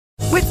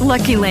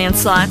Lucky Land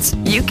Slots,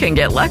 you can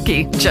get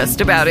lucky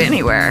just about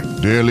anywhere.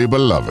 Dearly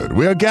beloved,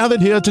 we are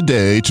gathered here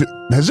today to...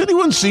 Has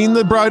anyone seen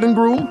the bride and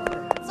groom?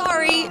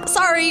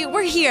 Sorry,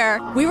 we're here.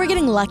 We were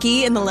getting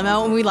lucky in the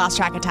limo and we lost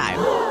track of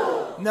time.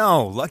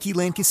 No, Lucky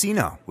Land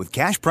Casino, with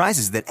cash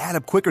prizes that add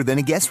up quicker than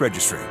a guest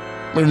registry.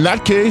 In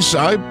that case,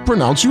 I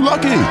pronounce you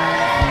lucky.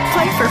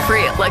 Play for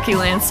free at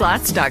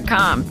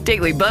LuckyLandSlots.com.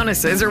 Daily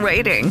bonuses are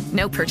waiting.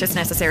 No purchase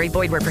necessary.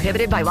 Void where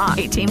prohibited by law.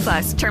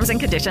 18+. Terms and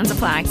conditions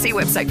apply. See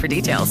website for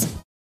details.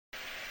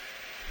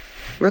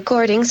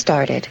 Recording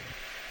started.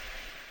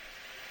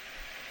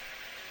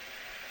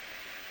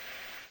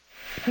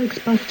 Hoax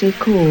busted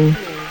call.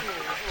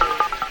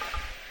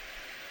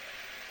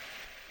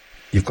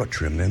 You've got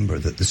to remember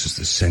that this is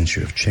the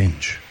century of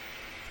change.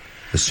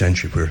 The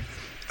century where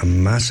a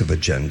massive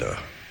agenda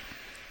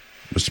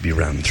was to be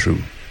rammed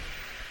through.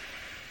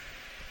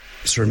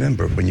 So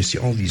remember, when you see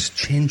all these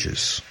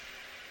changes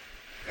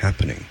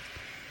happening,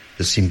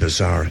 that seem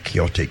bizarre,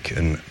 chaotic,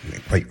 and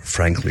quite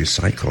frankly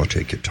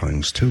psychotic at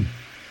times too,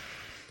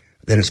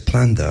 then it's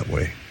planned that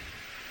way.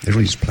 It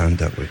really is planned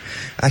that way.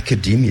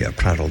 Academia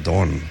prattled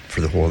on for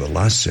the whole of the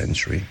last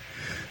century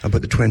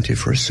about the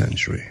 21st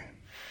century.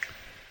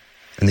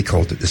 And they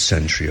called it the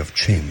century of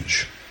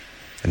change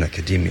in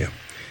academia,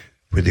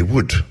 where they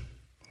would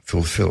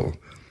fulfill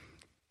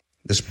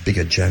this big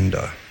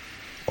agenda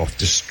of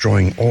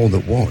destroying all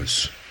that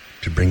was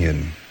to bring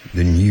in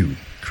the new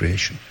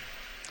creation.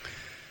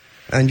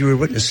 And you were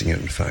witnessing it,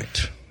 in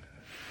fact,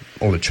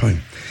 all the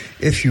time.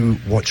 If you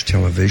watch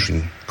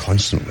television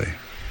constantly,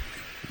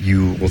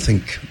 you will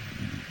think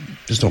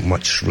there's not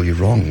much really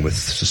wrong with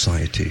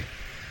society.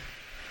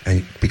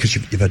 And because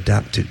you've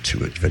adapted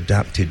to it, you've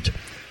adapted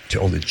to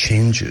all the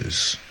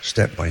changes,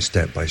 step by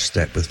step by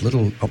step, with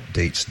little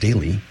updates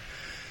daily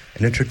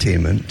in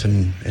entertainment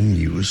and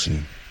news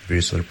and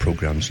various other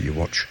programs that you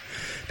watch,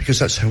 because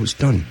that's how it's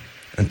done,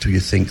 until you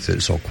think that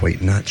it's all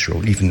quite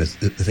natural. Even the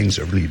things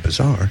that are really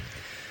bizarre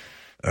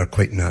are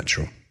quite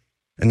natural.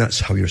 And that's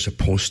how you're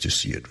supposed to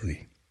see it,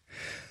 really.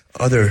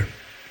 Other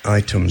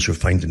items you'll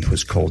find in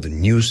what's called the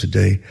news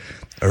today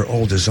are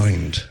all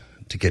designed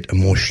to get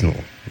emotional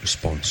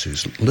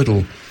responses,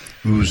 little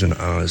oohs and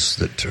ahs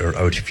that are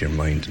out of your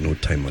mind in no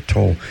time at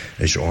all,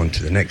 as you're on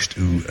to the next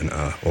ooh and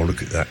ah, or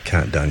look at that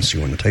cat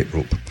dancing on a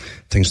tightrope,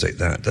 things like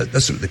that.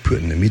 That's what they put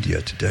in the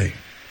media today.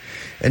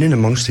 And in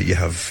amongst it, you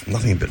have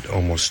nothing but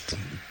almost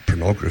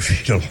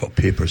pornography, a lot of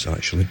papers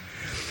actually,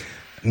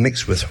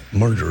 mixed with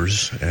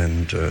murders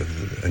and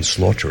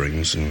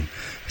slaughterings and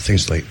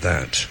things like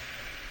that,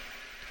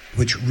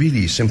 which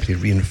really simply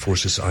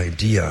reinforces the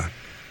idea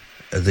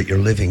that you're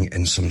living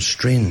in some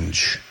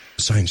strange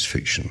science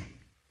fiction.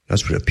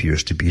 That's what it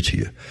appears to be to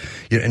you.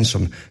 You're in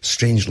some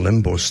strange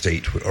limbo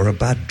state, or a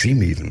bad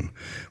dream even,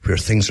 where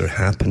things are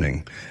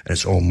happening and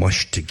it's all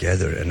mushed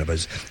together. And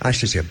I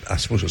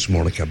suppose it's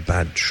more like a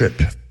bad trip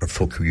for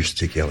folk who used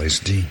to take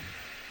LSD.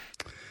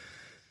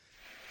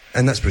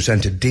 And that's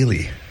presented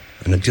daily,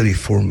 in a daily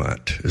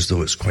format, as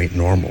though it's quite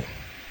normal.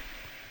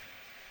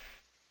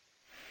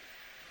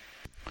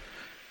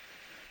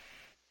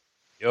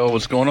 Yo,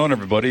 what's going on,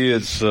 everybody?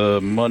 It's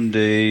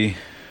Monday,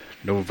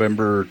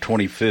 November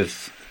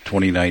 25th,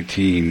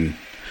 2019.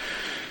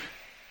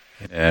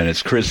 And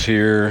it's Chris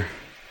here,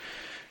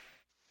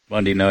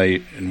 Monday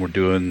night, and we're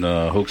doing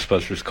the Hoax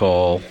Busters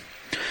call.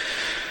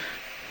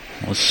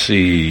 Let's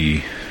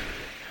see.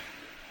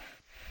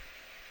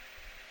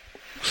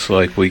 Looks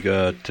like we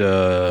got,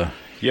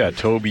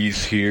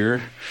 Toby's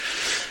here.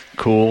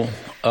 Cool.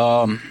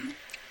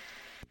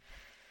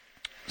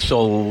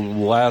 So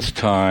last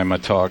time I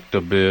talked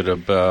a bit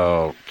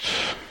about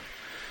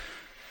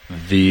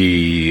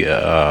the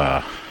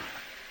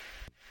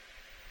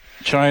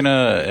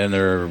China and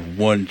their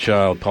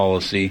one-child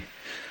policy.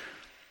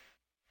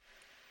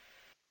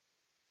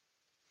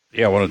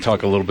 Yeah, I want to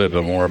talk a little bit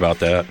more about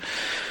that.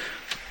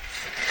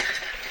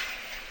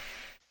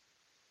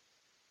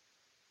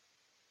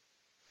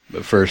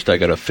 But first I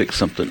gotta fix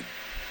something.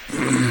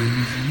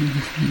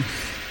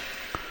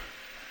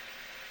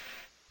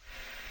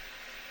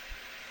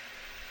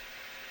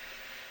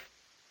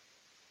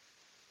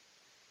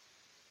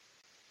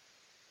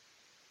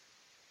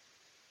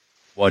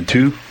 One,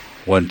 two.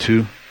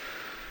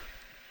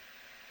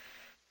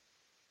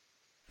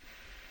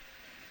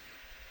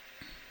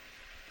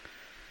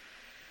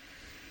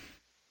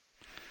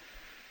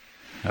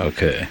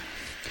 Okay.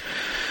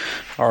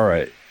 All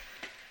right.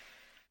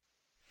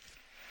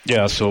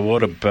 Yeah, so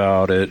what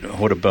about it?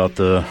 What about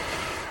the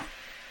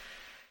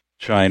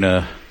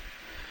China?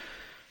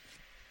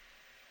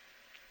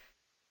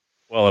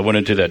 Well, I went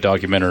into that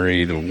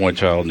documentary, The One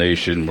Child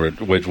Nation,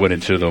 which went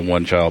into the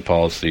one child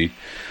policy.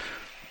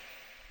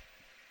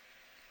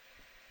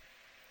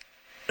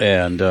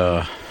 And,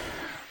 the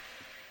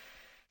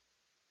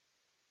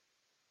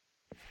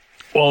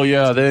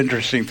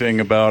interesting thing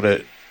about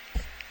it,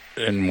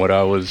 and what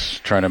I was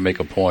trying to make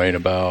a point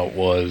about,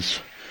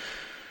 was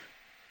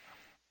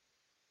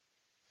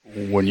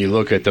when you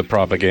look at the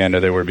propaganda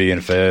they were being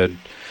fed,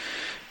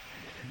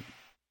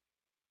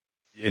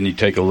 and you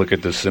take a look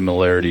at the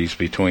similarities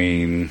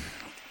between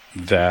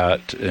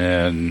that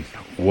and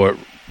what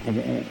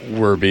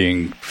we're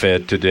being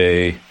fed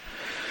today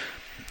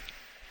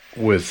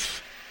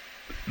with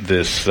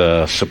this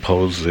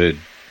supposed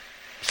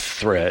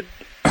threat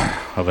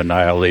of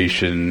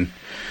annihilation,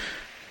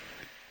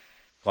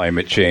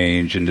 climate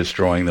change, and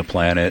destroying the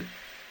planet.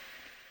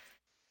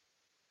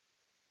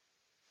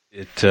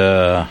 It's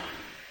a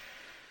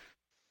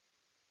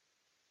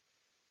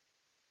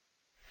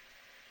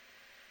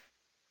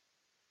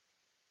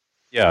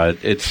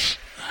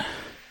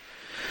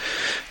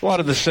lot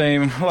of the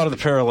same, a lot of the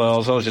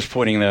parallels. I was just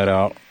pointing that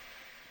out.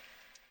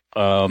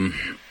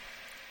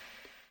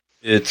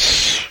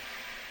 It's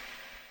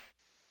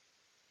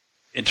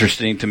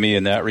interesting to me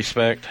in that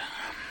respect.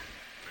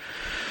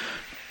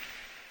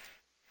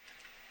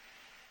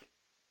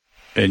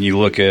 And you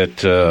look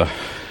at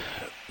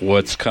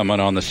what's coming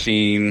on the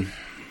scene,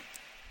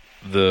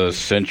 the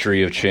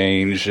century of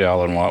change.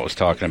 Alan Watt was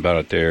talking about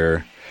it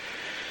there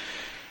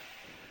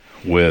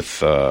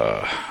with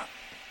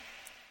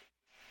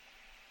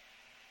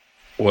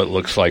what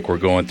looks like we're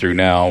going through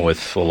now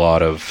with a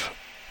lot of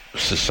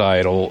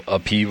societal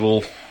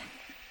upheaval.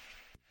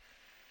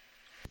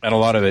 And a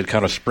lot of it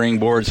kind of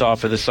springboards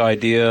off of this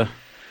idea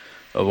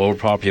of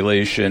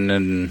overpopulation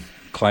and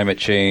climate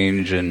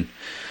change and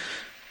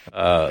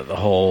the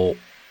whole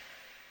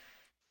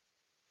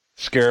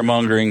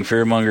scaremongering,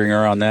 fear-mongering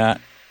around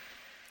that.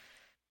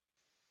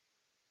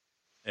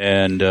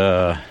 And,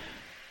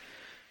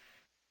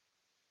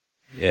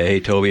 hey,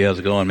 Toby, how's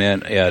it going,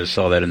 man? Yeah, I just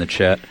saw that in the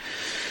chat.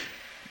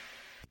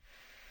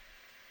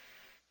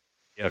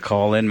 Yeah,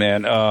 call in,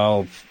 man.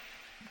 I'll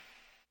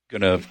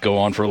gonna go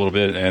on for a little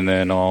bit, and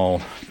then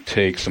I'll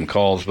take some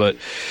calls. But,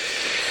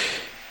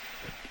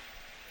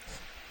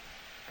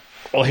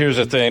 well, here's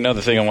the thing. Another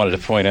thing I wanted to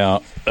point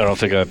out, I don't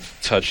think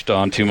I've touched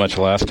on too much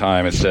last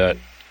time, is that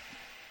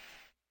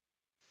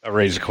I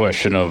raised the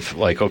question of,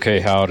 like, okay,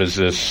 how does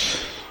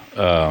this,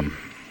 how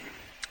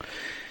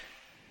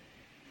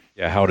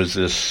does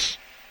this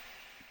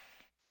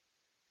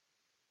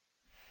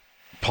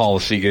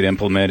policy get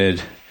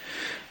implemented?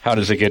 How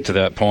does it get to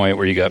that point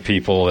where you got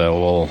people that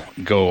will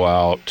go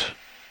out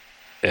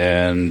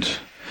and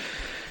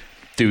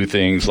do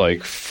things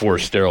like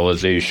forced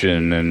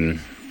sterilization and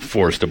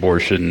forced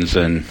abortions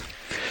and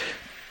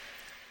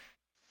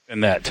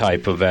that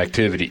type of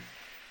activity?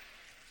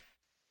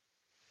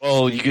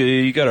 Well,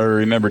 you got to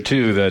remember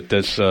too that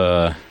this,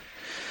 their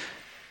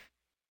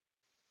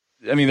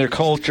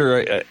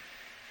culture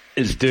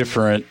is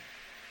different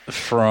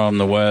from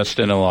the West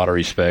in a lot of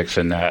respects,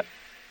 in that,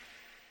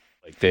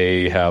 like,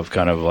 they have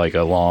kind of like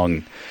a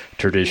long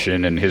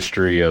tradition and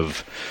history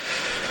of,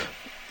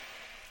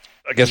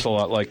 I guess, a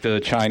lot like the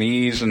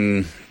Chinese,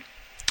 and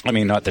I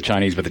mean, not the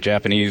Chinese, but the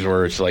Japanese,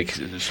 where it's like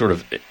sort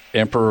of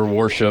emperor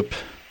worship.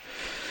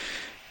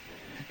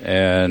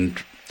 And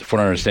from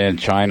what I understand,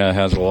 China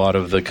has a lot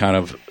of the kind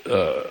of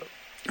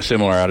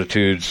similar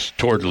attitudes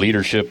toward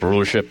leadership,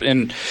 rulership,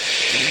 and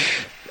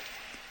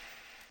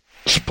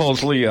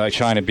supposedly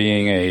China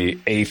being a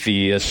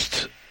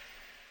atheist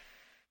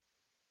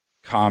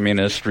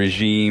communist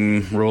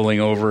regime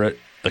ruling over it,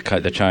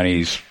 the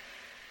Chinese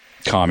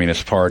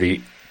Communist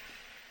Party,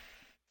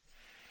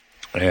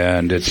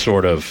 and it's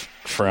sort of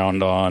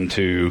frowned on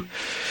to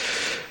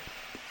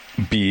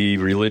be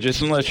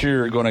religious unless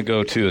you're going to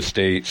go to a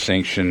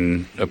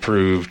state-sanctioned,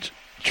 approved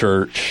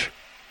church.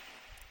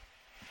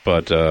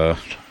 But I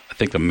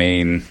think the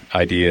main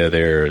idea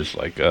there is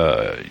like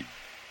the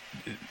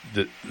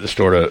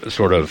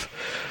sort of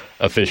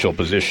official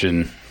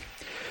position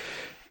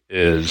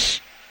is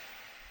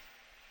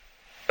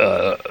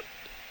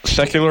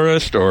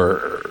secularist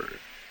or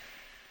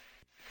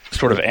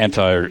sort of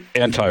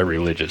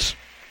anti-religious,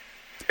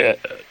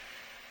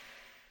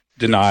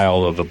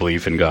 denial of a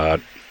belief in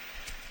God.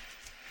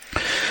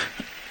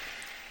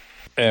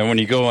 And when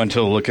you go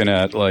into looking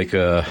at like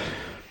who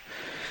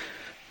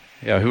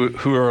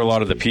are a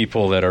lot of the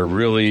people that are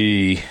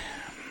really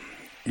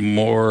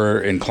more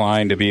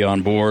inclined to be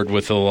on board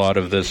with a lot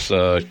of this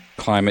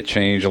climate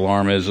change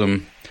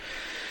alarmism.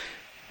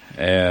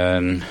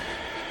 And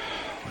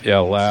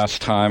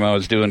last time I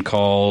was doing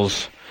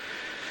calls,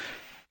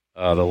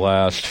 the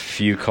last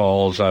few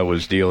calls I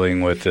was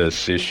dealing with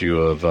this issue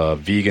of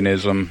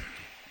veganism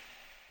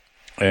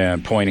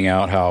and pointing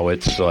out how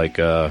it's like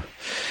part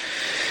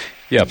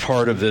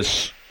of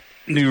this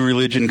new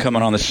religion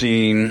coming on the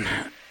scene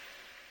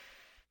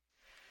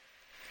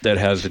that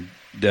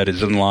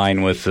is in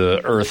line with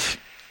the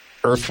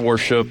earth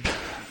worship.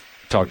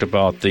 Talked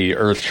about the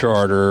Earth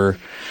Charter,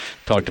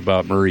 talked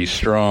about Maurice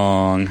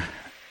Strong,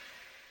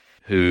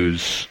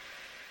 who's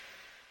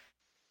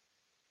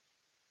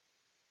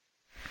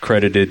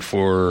credited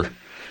for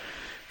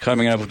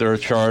coming up with the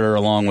Earth Charter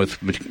along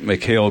with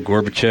Mikhail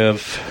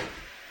Gorbachev.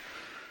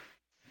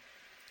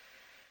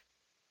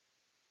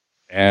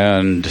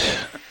 And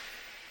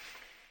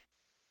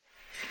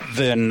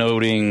then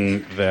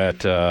noting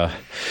that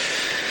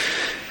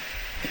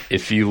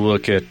if you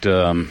look at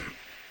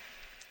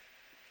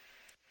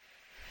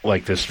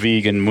like this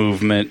vegan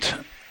movement,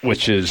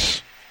 which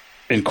is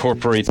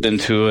incorporates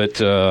into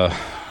it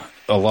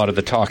a lot of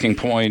the talking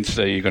points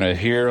that you're going to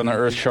hear on the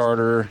Earth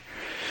Charter.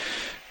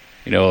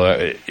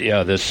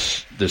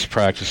 This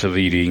practice of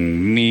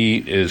eating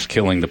meat is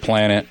killing the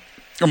planet,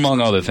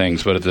 among other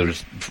things. But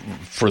there's,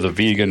 for the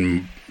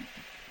vegan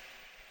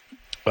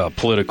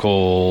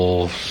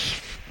political,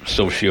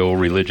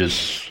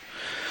 socio-religious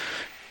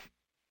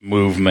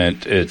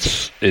movement,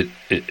 it's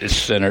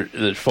centered.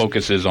 It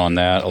focuses on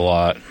that a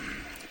lot,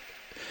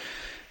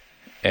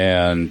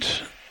 and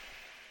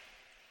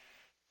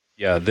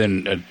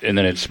then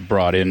it's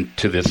brought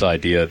into this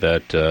idea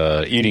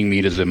that eating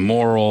meat is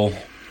immoral.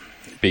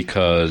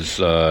 Because,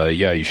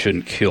 you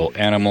shouldn't kill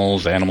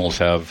animals. Animals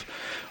have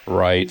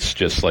rights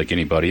just like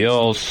anybody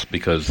else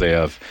because they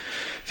have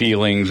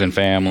feelings and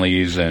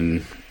families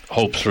and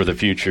hopes for the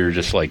future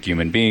just like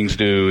human beings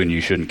do, and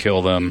you shouldn't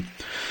kill them.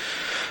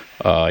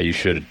 You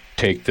should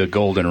take the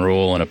golden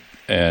rule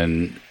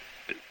and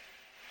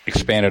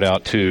expand it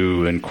out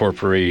to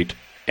incorporate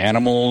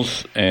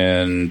animals.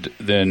 And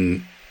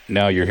then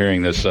now you're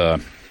hearing this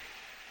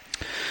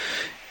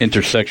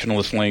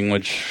intersectionalist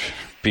language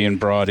being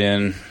brought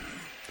in.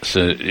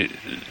 So,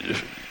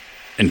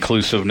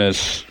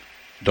 inclusiveness,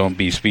 don't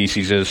be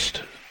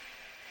speciesist.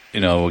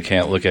 We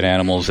can't look at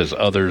animals as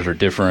others or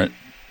different.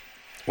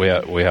 We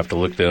have to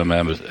look at them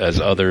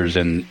as others,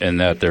 and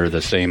that they're the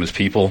same as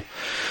people.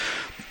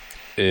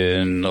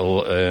 In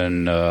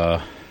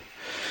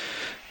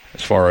as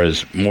far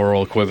as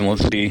moral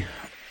equivalency,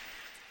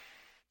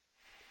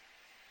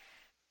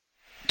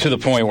 to the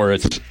point where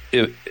it's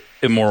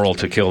immoral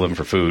to kill them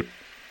for food,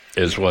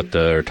 is what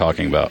they're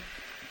talking about.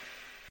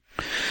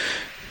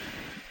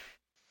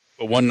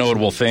 But one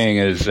notable thing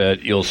is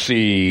that you'll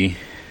see,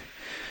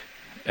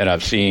 and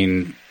I've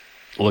seen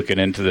looking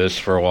into this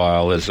for a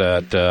while, is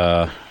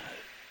that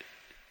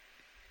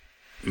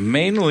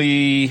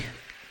mainly,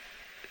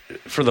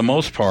 for the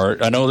most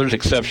part, I know there's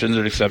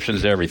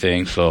exceptions to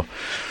everything, so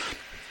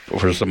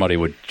before somebody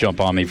would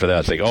jump on me for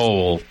that, say,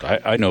 "Oh, well,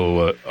 I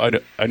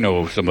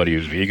know somebody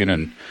who's vegan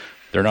and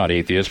they're not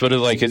atheists," but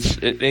it's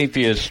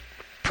atheist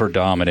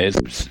predominant.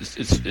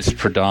 It's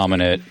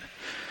predominant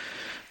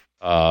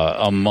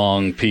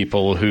among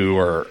people who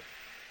are,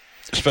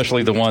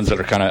 especially the ones that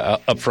are kind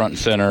of up front and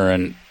center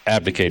and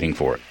advocating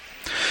for it.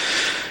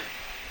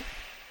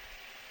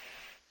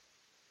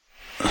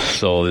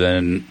 So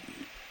then,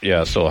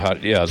 so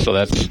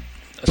that's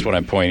what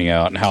I'm pointing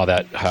out, and how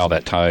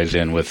that ties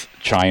in with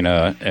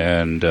China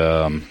and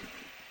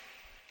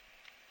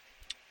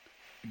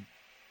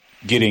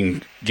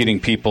getting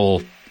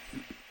people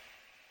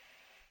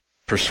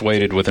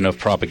persuaded with enough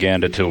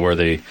propaganda to where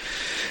they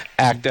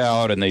act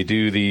out and they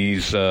do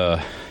these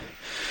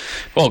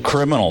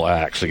criminal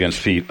acts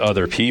against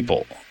other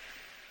people.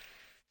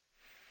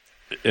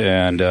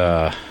 And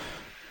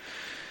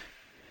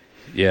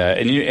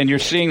and you're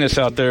seeing this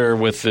out there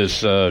with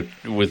this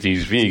with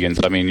these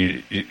vegans. I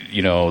mean,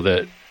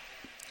 that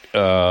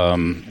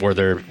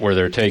where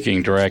they're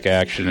taking direct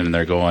action, and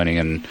they're going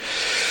and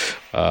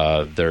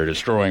they're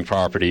destroying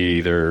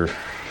property, they're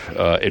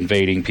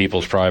invading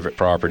people's private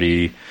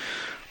property.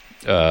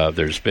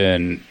 There's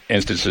been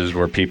instances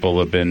where people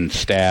have been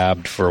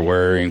stabbed for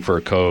wearing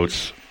fur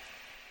coats,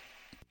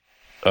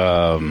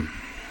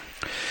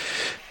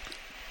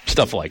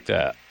 stuff like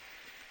that.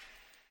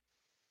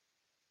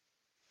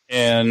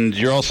 And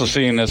you're also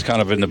seeing this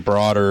kind of in the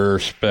broader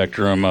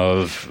spectrum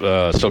of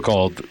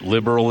so-called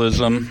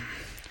liberalism,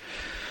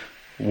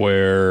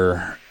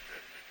 where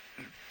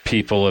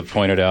people have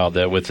pointed out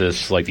that with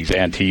this, like these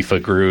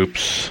Antifa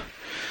groups,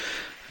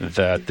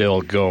 that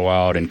they'll go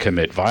out and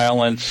commit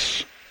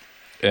violence,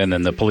 and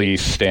then the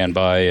police stand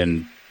by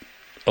and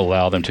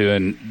allow them to.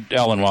 And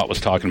Alan Watt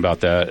was talking about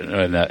that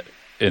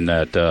in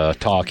that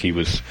talk. He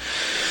was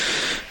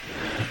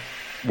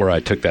where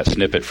I took that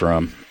snippet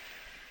from,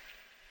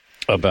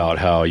 about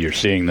how you're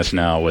seeing this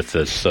now with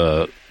this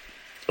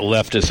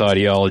leftist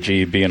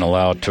ideology being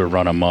allowed to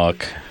run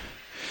amok.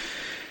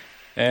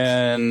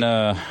 And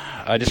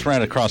I just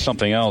ran across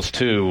something else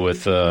too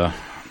with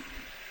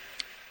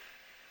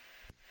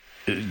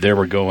they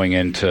were going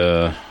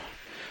into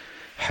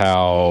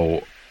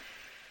how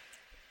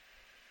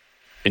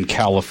in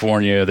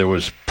California there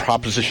was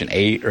Proposition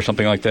 8 or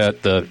something like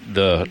that,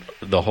 the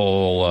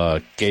whole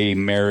gay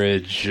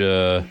marriage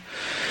thing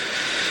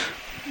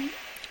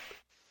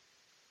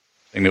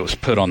that was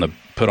put on the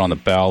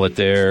ballot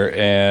there,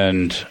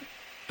 and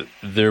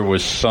there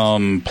was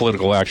some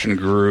political action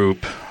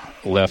group,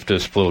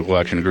 leftist political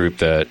action group,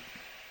 that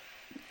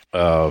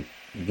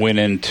went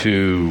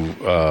into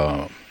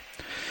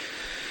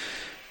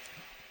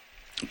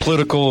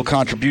political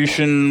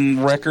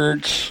contribution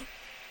records,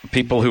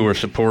 people who were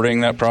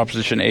supporting that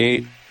Proposition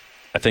 8.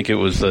 I think it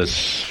was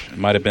this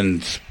might have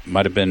been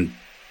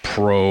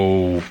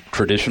pro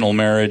traditional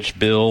marriage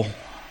bill.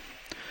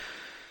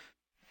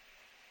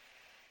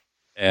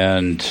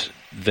 And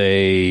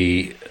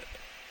they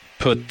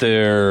put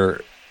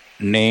their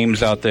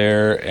names out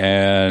there,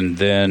 and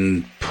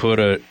then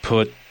put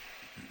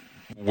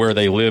where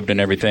they lived and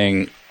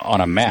everything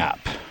on a map.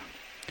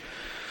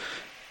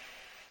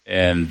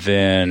 and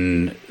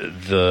then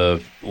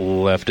the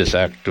leftist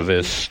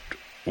activists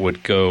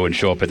would go and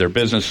show up at their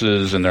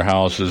businesses and their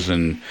houses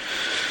and,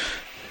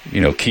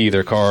 key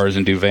their cars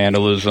and do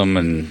vandalism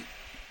and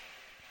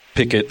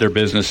picket their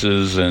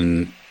businesses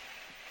and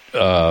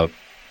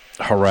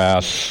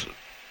harass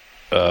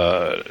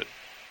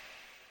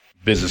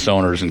business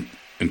owners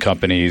and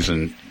companies.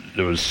 And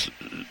there was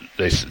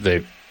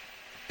they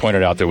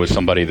pointed out there was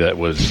somebody that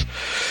was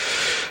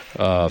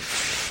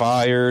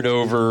fired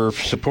over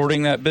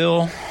supporting that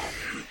bill,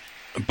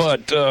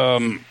 but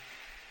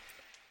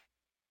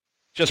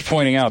just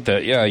pointing out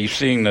that you're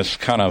seeing this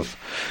kind of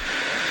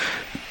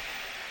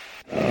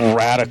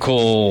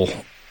radical,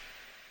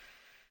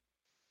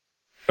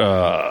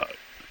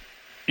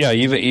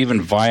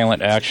 even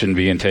violent action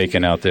being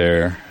taken out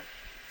there,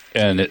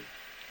 and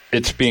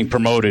it's being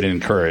promoted and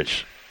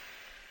encouraged.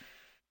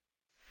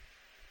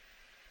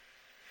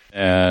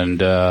 And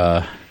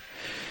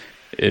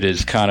it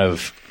is kind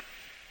of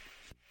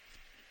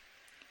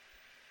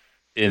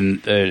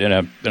in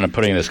I'm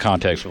putting in this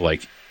context of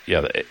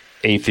the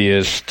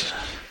atheist,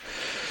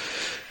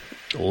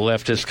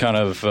 leftist kind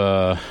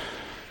of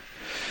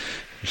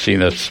seeing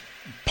this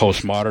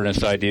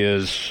postmodernist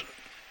ideas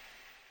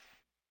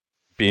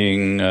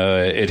being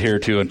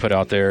adhered to and put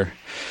out there.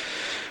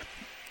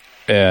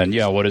 And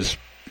what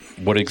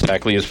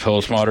exactly is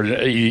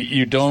postmodern?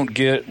 You don't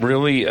get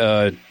really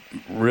a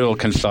real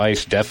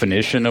concise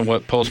definition of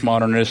what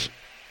postmodernism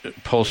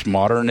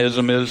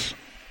is.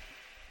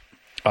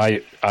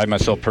 I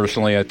myself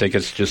personally, I think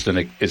it's just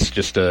a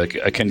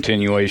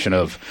continuation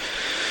of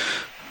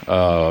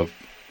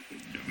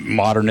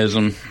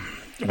modernism,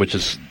 which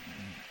is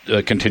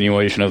a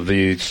continuation of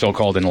the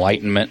so-called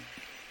Enlightenment,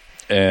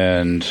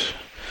 and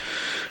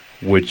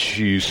which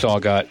you saw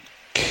got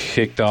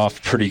kicked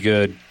off pretty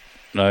good.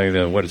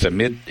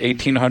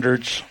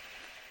 Mid-1800s,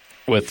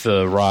 with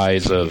the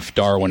rise of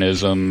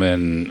Darwinism,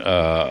 and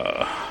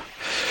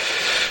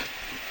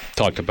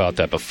talked about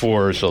that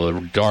before. So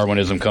the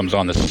Darwinism comes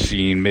on the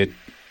scene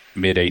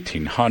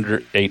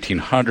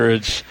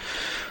mid-1800s,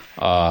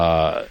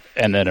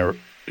 and then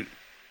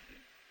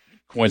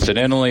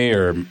coincidentally,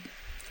 or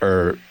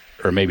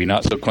maybe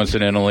not so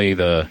coincidentally,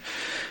 the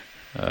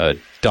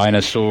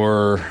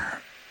dinosaur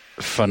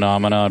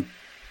phenomena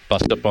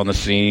bust up on the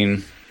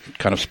scene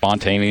kind of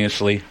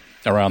spontaneously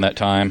around that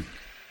time,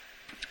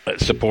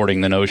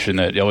 supporting the notion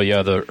that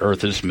the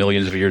Earth is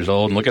millions of years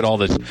old, and look at all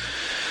this.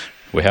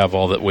 We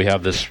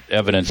have this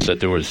evidence that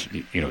there was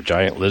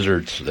giant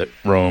lizards that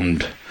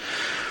roamed,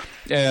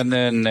 and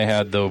then they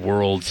had the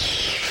World's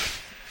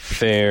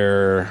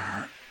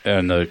Fair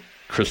and the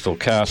Crystal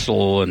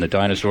Castle and the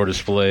dinosaur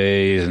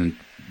displays,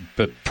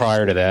 but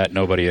prior to that,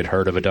 nobody had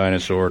heard of a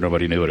dinosaur.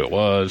 Nobody knew what it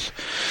was.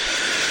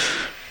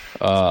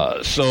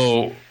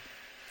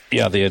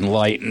 The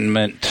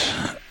Enlightenment,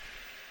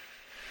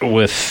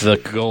 with the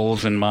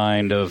goals in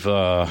mind of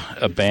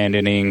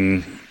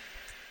abandoning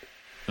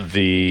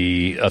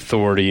the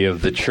authority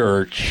of the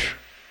church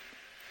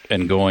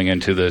and going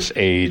into this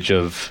age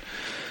of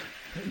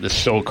the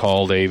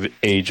so-called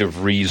age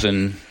of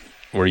reason,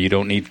 where you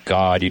don't need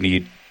God, you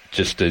need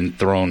just to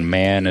enthrone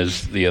man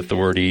as the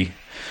authority,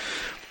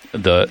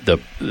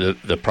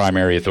 the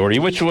primary authority,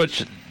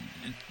 which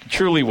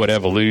truly what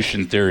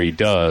evolution theory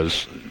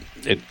does.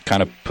 It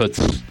kind of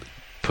puts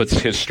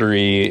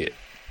history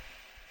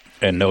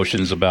and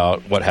notions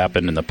about what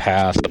happened in the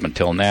past up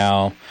until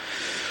now.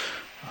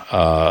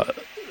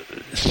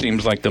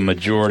 Seems like the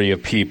majority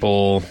of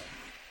people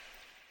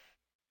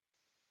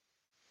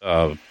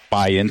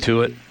buy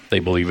into it. They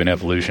believe in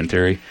evolution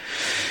theory.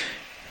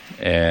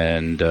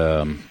 And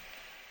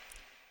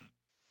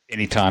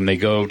anytime they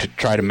go to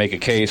try to make a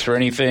case for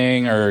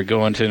anything or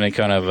go into any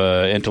kind of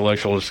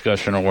intellectual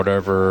discussion or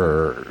whatever,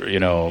 or,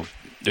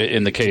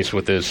 in the case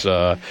with this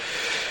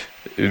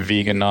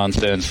vegan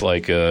nonsense,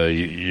 you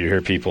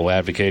hear people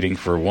advocating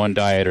for one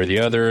diet or the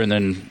other, and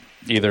then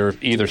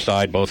either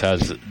side both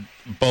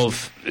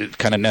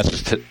kind of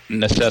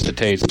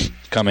necessitates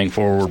coming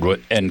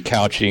forward and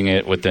couching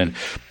it within,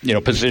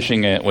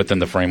 positioning it within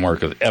the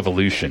framework of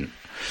evolution.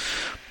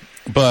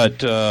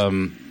 But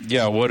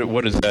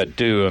what does that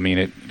do? I mean,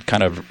 it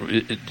kind of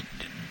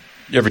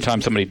every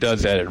time somebody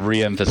does that, it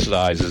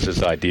reemphasizes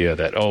this idea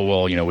that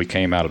we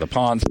came out of the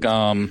pond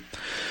scum.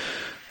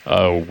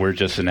 We're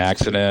just an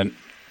accident.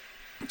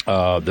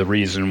 The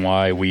reason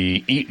why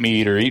we eat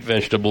meat or eat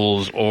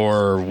vegetables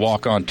or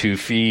walk on 2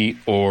 feet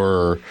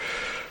or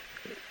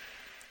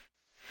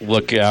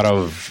look out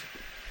of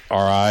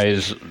our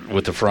eyes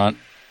with the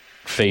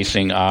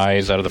front-facing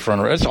eyes out of the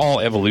front. It's all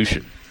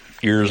evolution.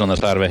 Ears on the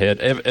side of our head,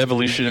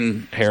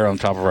 evolution. Hair on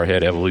top of our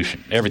head,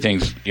 evolution.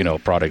 Everything's, a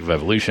product of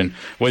evolution,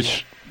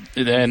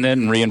 and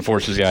then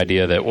reinforces the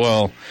idea that,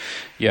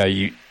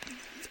 you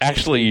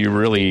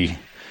really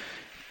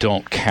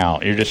don't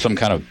count. You're just some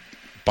kind of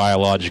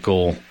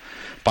biochemical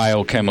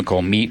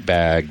meat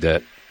bag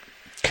that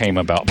came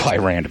about by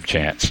random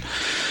chance.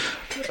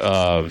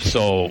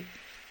 So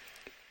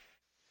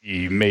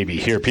you maybe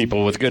hear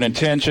people with good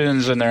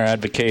intentions and they're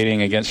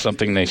advocating against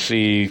something they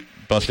see,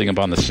 busting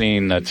upon the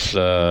scene that's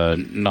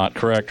not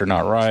correct or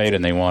not right,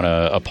 and they want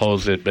to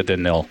oppose it, but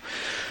then they'll,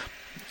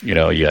 you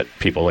get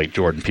people like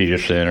Jordan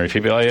Peterson or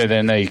people,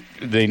 then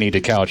they need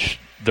to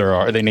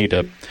they need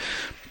to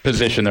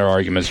position their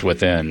arguments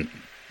within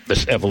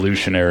this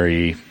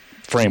evolutionary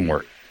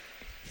framework.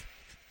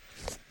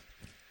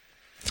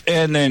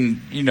 And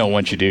then,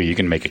 once you do, you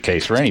can make a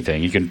case for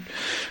anything. You can,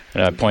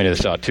 and I pointed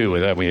this out too,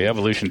 with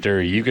evolution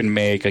theory, you can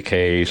make a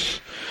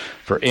case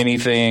for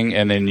anything,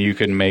 and then you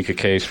can make a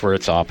case for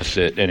its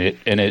opposite, and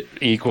it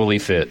equally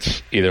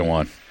fits either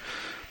one.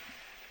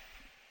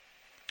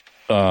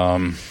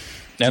 And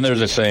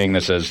there's a saying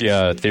that says,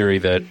 a theory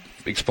that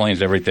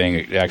explains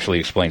everything actually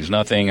explains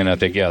nothing, and I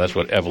think, that's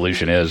what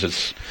evolution is.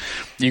 It's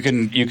you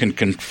can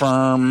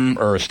confirm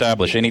or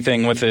establish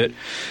anything with it,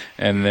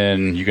 and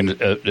then you can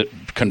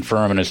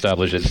confirm and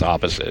establish its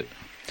opposite.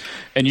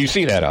 And you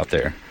see that out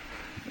there.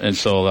 And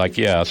so,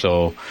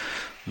 so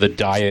the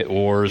diet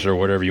wars or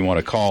whatever you want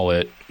to call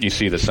it, you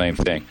see the same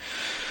thing,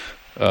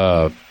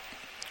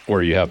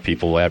 where you have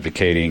people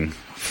advocating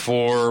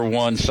for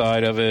one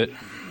side of it,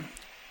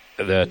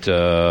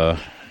 that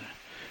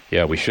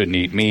we shouldn't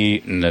eat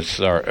meat, and that's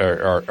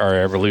our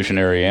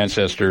evolutionary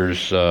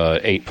ancestors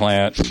ate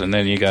plants, and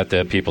then you got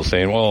the people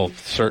saying, well,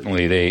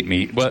 certainly they ate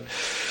meat, but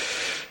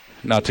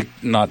not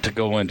to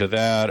go into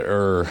that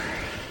or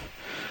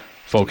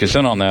focus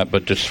in on that,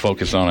 but just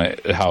focus on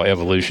it, how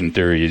evolution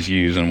theory is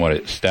used and what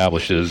it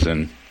establishes,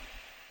 and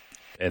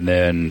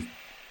then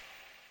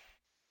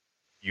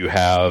you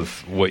have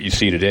what you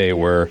see today,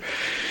 where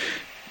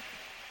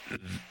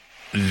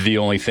the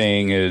only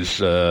thing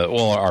is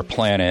our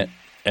planet,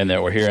 and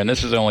that we're here, and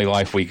this is the only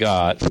life we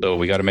got, so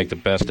we got to make the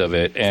best of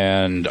it,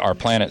 and our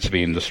planet's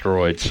being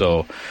destroyed,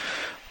 so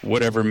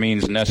whatever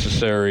means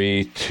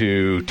necessary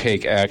to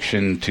take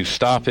action to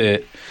stop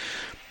it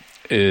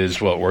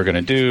is what we're going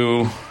to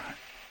do,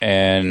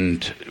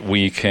 and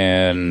we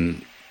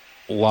can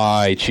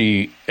lie,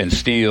 cheat, and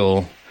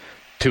steal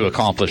to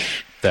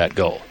accomplish that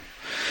goal.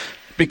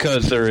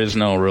 Because there is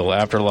no real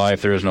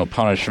afterlife, there is no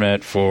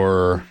punishment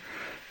for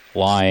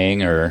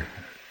lying or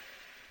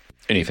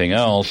anything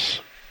else.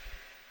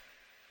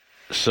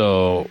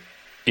 So,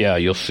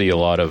 you'll see a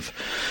lot of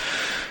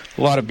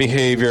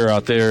behavior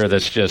out there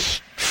that's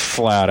just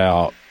flat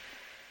out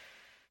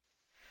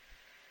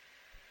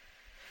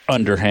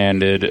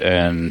underhanded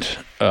and,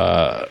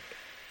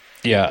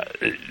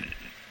 in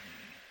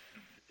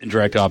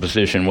direct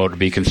opposition what would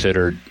be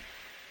considered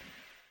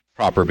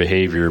proper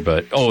behavior,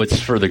 but,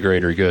 it's for the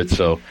greater good,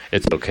 so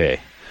it's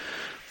okay.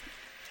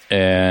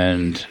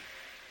 And,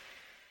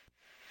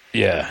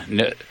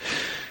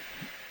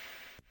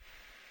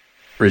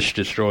 Rich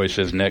Destroy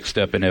says next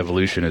step in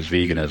evolution is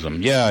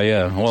veganism.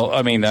 Yeah. Well,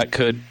 I mean, that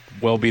could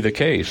well be the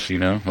case,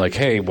 Like,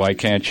 hey, why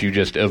can't you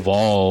just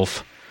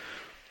evolve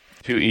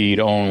to eat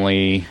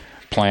only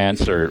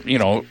plants, or,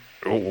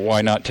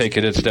 why not take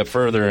it a step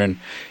further and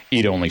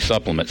eat only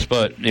supplements?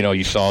 But,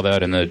 you saw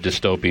that in the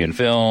dystopian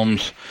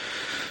films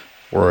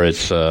where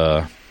it's,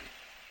 the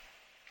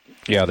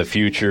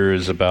future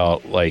is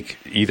about, like,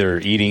 either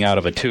eating out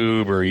of a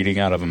tube or eating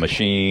out of a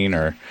machine,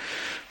 or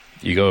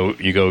you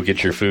go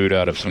get your food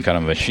out of some kind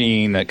of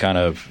machine that kind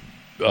of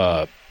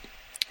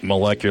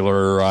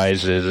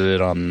molecularizes it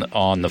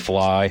on the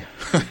fly.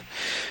 And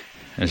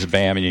it's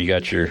bam, and you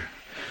got they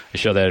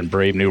show that in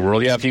Brave New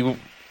World. Yeah,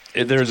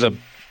 there's a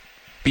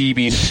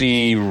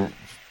BBC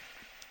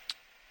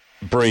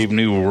Brave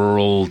New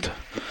World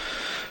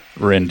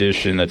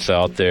rendition that's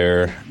out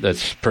there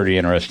that's pretty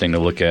interesting to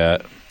look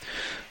at.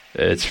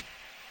 It's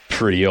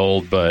pretty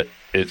old, but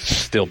it's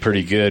still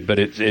pretty good. But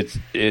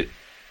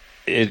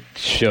it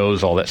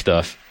shows all that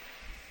stuff.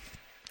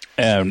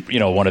 And,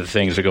 one of the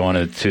things that go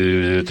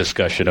into the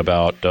discussion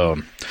about,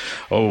 so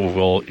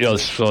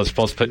it's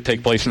supposed to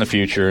take place in the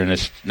future, and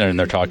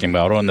they're talking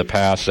about, in the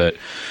past, do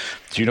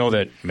you know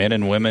that men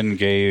and women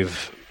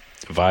gave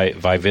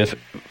viviparous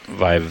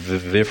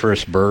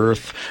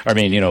birth? I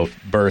mean,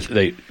 birth,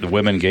 the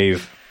women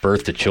gave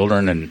birth to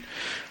children,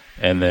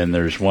 and then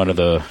there's one of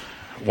the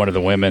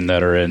women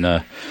that are in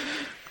the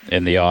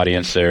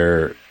audience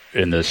there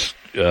in this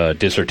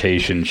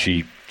dissertation,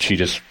 she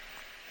just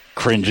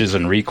cringes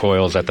and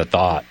recoils at the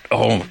thought.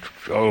 Oh,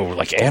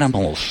 like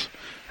animals?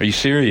 Are you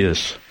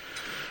serious?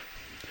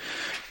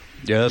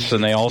 Yes,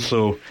 and they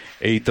also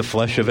ate the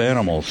flesh of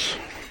animals.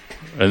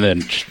 And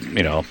then,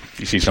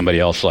 you see somebody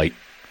else like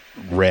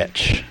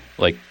retch,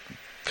 like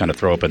kind of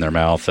throw up in their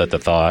mouth at the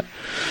thought.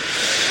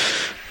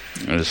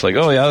 And it's like,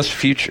 that's the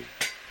future.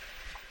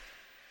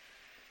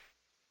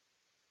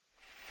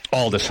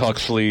 Aldous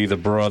Huxley, the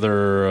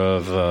brother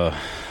of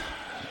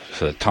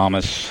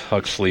Thomas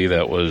Huxley,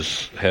 that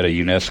was head of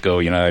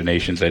UNESCO, United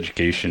Nations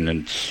Education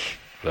and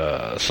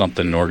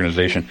something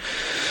organization,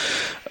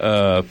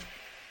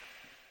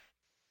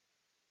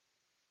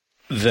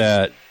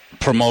 that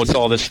promotes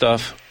all this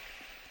stuff.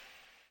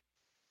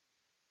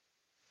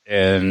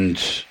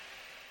 But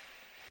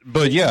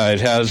it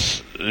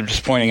has. I'm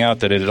just pointing out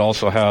that it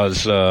also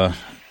has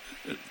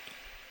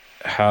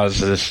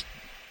this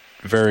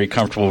very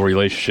comfortable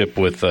relationship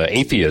with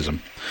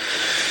atheism.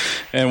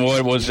 And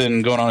what was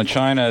going on in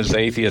China is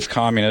atheist,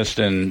 communist,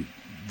 and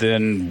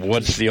then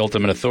what's the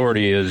ultimate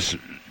authority is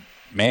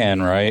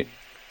man, right?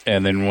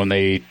 And then when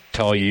they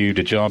tell you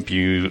to jump,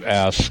 you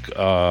ask,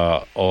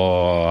 how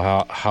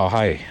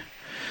high?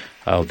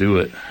 I'll do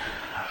it.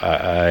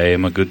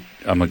 I'm a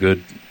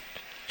good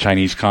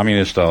Chinese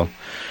communist. I'll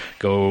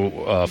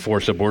go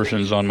force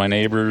abortions on my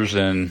neighbors,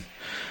 and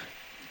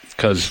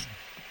because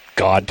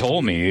God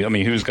told me. I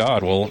mean, who's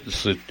God? Well,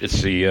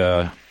 it's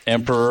the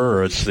emperor,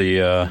 or it's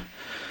the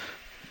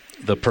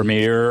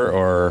premier,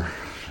 or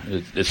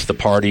it's the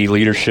party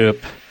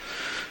leadership.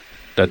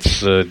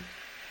 That's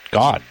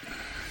God.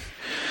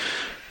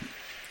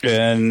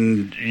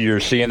 And you're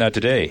seeing that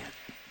today.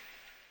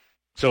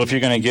 So if you're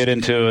going to get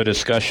into a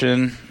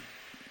discussion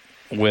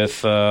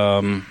with,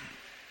 animal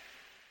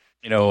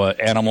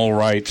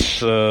rights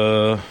 /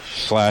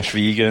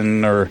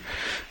 vegan, or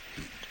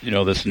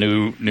this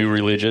new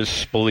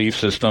religious belief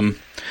system,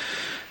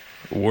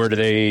 where do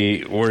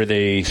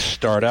they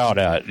start out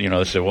at?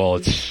 They say, well,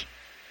 it's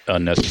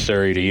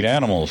unnecessary to eat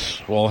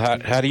animals. Well,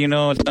 how do you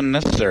know it's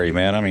unnecessary,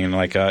 man? I mean,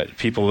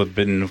 people have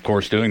been, of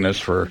course, doing this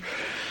for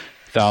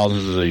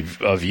thousands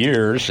of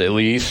years at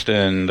least,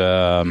 and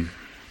it's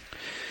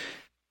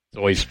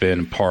always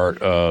been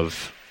part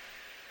of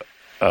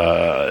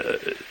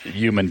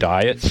human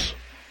diets.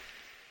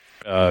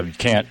 You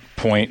can't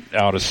point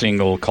out a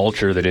single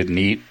culture that didn't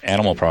eat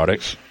animal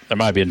products. There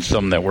might have been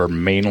some that were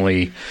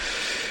mainly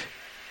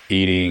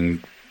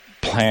eating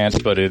plants,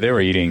 but they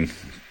were eating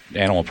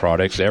animal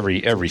products.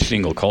 Every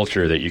single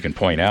culture that you can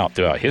point out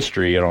throughout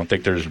history, I don't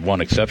think there's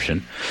one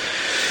exception.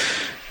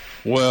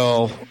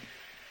 Well,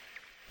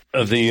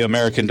 the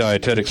American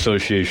Dietetic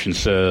Association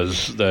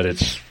says that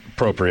it's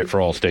appropriate for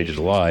all stages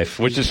of life,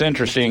 which is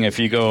interesting if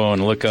you go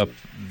and look up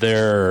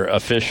their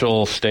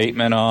official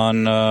statement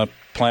on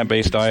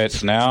plant-based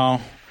diets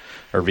now,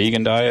 or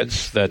vegan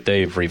diets, that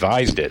they've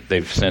revised it.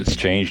 They've since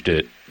changed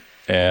it,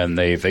 and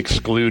they've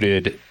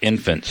excluded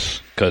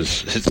infants,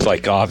 because it's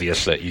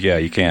obvious that,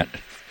 you can't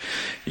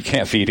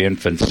feed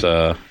infants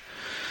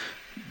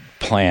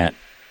plant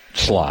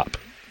slop.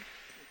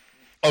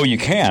 Oh, you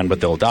can,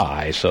 but they'll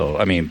die. So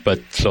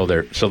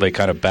they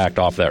kind of backed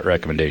off that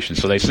recommendation.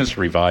 So they since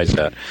revised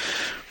that.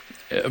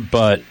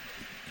 But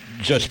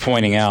just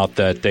pointing out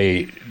that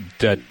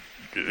that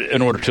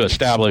in order to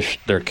establish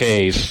their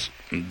case,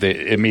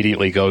 they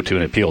immediately go to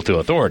an appeal to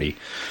authority,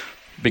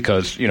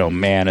 because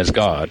man is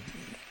God,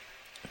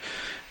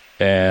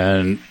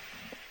 and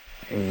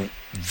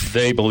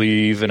they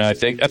believe, and I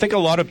think a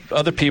lot of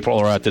other people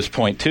are at this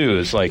point too.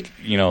 Is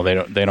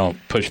they don't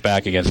push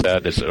back against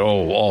that. They say,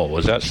 oh,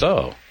 was that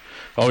so?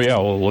 Oh yeah,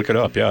 well, look it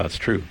up. Yeah, it's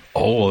true.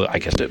 Oh, well, I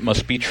guess it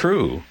must be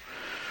true,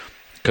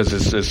 because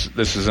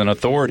this is an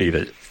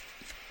authority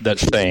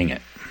that's saying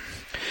it.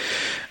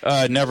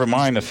 Never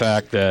mind the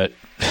fact that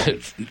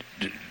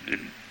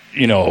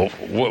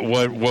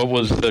what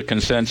was the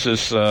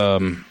consensus?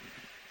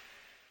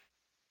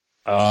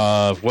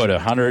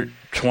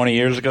 120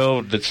 years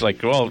ago? That's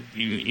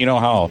you know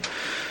how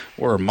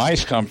where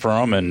mice come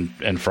from,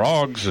 and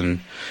frogs, and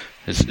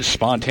it's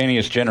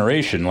spontaneous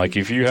generation.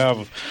 If you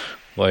have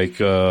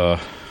a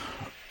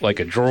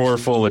drawer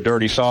full of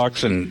dirty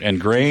socks and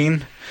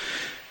grain,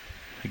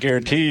 I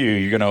guarantee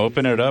you're going to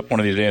open it up one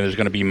of these days, there's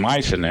going to be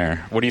mice in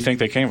there. What do you think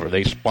they came from?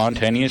 They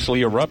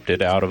spontaneously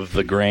erupted out of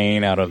the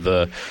grain, out of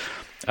the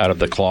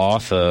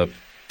cloth.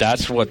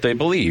 That's what they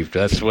believed.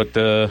 That's what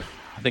I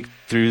think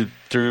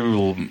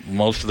through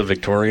most of the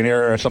Victorian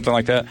era or something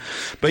like that.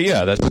 But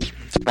yeah, that's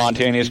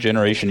spontaneous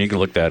generation. You can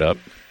look that up,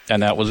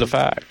 and that was a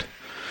fact.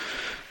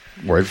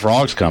 Where did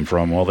frogs come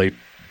from? Well, they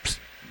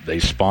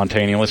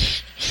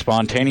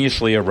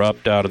spontaneously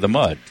erupt out of the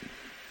mud,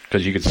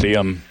 because you could see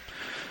them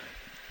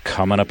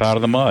coming up out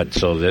of the mud.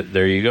 So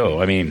there you go.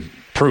 I mean,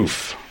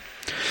 proof.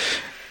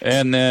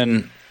 And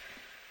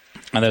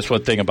that's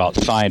one thing about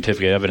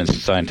scientific evidence and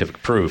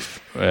scientific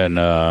proof. And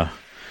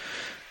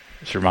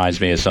this reminds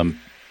me of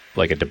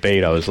a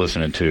debate I was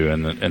listening to,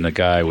 and the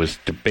guy was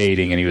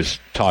debating, and he was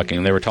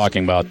talking. They were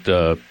talking about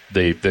the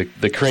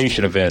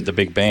creation event, the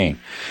Big Bang.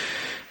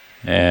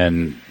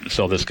 And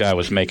so this guy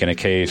was making a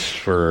case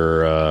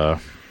for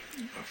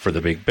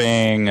the Big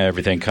Bang,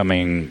 everything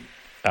coming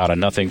out of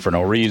nothing for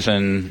no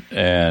reason.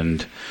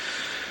 And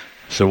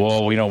so,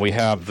 well, we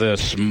have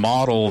this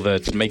model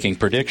that's making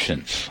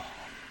predictions.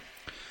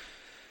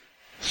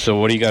 So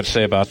what do you got to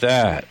say about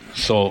that?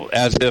 So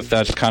as if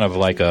that's kind of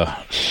like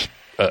a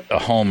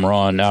home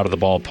run out of the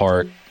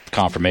ballpark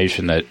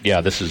confirmation that,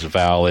 yeah, this is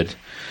valid.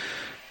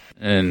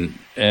 And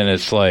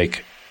it's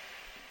like,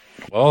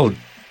 well,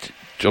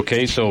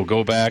 okay, so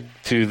go back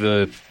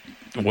to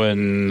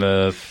when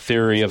the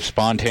theory of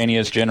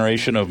spontaneous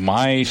generation of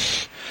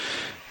mice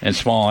and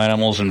small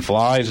animals and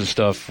flies and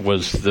stuff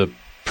was the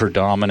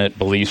predominant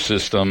belief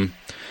system.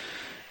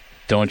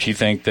 Don't you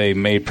think they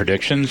made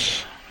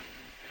predictions?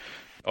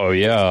 Oh,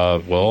 yeah,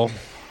 well,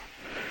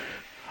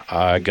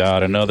 I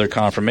got another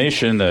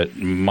confirmation that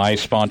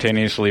mice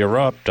spontaneously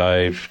erupt.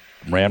 I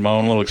ran my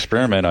own little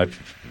experiment.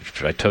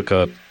 I took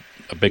a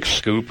big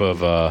scoop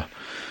of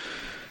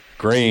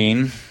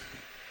grain,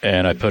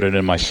 and I put it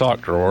in my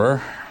sock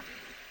drawer.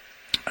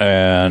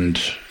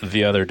 And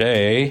the other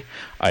day,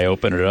 I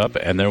opened it up,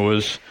 and there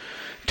was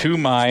 2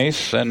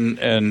 mice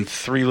and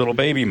 3 little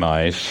baby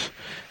mice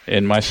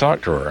in my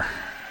sock drawer.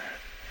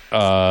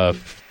 Ran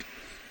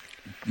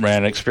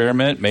an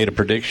experiment, made a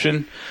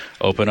prediction,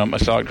 opened up my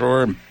sock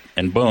drawer,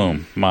 and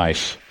boom,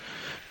 mice.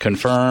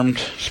 Confirmed,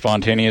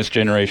 spontaneous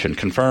generation.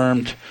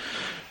 Confirmed.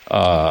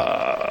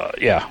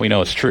 Yeah, we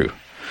know it's true.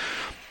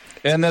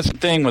 And that's the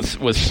thing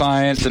with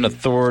science and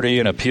authority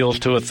and appeals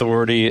to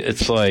authority.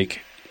 It's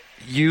like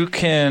you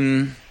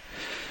can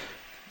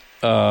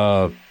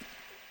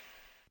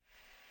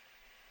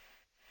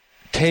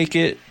take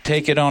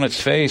it on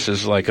its face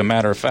as like a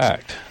matter of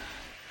fact.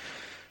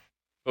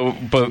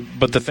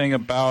 But the thing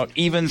about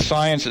even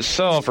science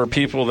itself, or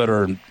people that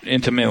are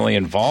intimately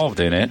involved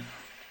in it,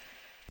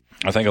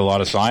 I think a lot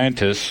of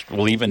scientists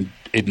will even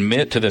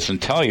admit to this and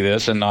tell you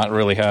this and not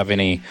really have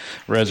any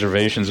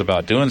reservations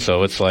about doing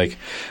so. It's like,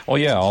 well,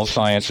 yeah, all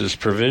science is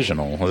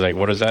provisional. Like,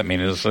 what does that mean?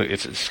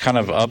 It's kind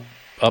of up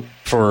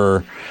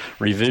for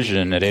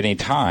revision at any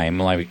time.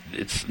 Like,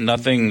 it's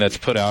nothing that's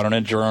put out in a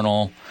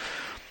journal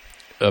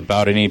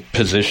about any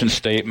position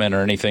statement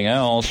or anything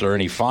else or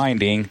any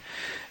finding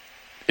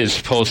is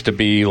supposed to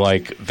be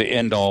like the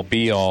end-all,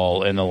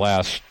 be-all and the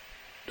last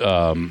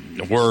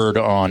word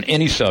on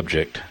any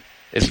subject.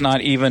 It's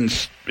not even.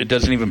 It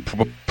doesn't even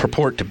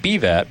purport to be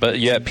that, but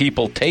yet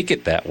people take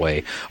it that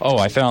way. Oh,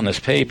 I found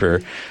this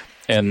paper,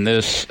 and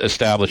this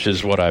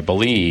establishes what I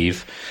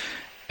believe,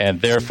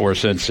 and therefore,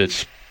 since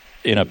it's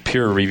in a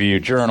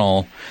peer-reviewed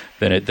journal,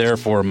 then it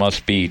therefore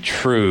must be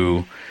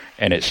true,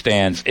 and it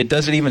stands. It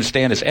doesn't even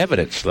stand as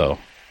evidence, though.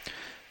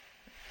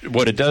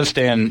 What it does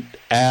stand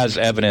as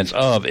evidence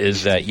of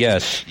is that,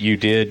 yes, you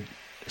did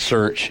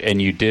search and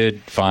you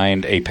did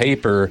find a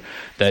paper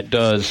that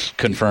does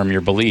confirm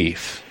your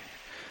belief.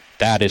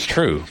 That is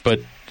true.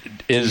 But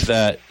is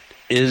the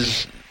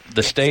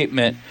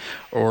statement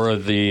or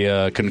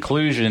the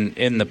conclusion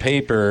in the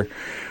paper,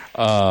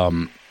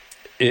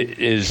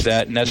 is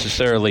that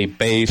necessarily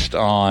based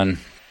on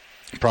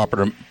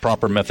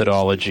proper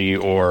methodology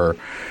or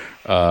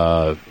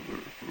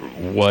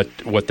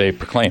what they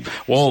proclaim?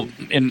 Well,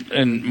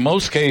 in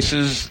most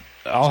cases,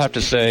 I'll have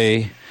to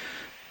say,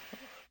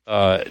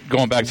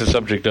 going back to the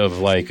subject of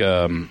like,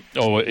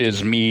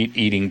 is meat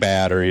eating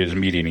bad or is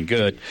meat eating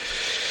good?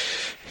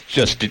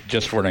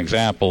 Just for an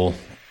example,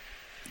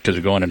 because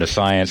we're going into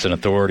science and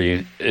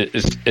authority,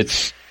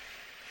 it's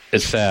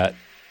that,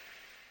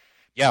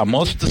 yeah,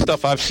 most of the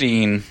stuff I've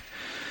seen,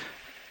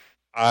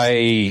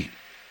 a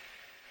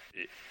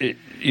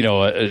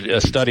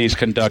study is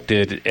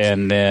conducted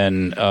and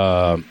then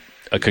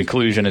a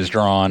conclusion is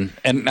drawn,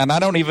 and I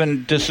don't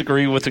even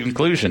disagree with the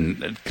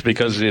conclusion,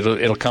 because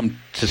it'll come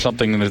to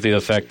something to the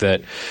effect that,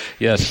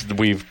 yes,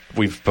 we've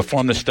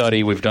performed the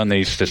study, we've done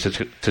these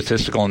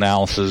statistical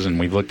analysis, and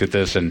we've looked at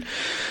this, and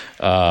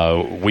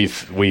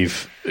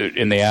we've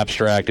in the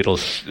abstract it'll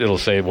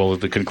say, well,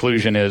 the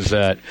conclusion is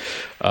that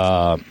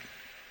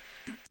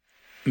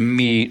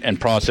meat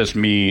and processed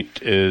meat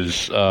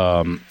is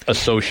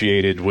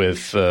associated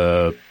with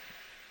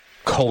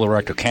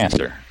colorectal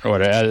cancer,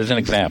 or as an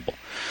example.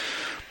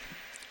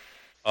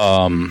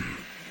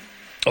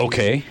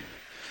 Okay.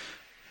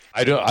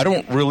 I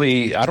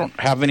don't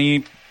have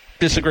any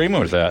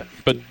disagreement with that.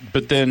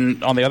 But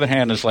then on the other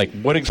hand, it's like,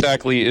 what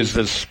exactly is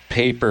this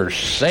paper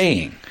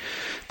saying?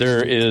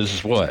 There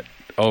is what?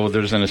 Oh,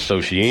 there's an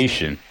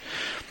association.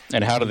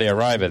 And how do they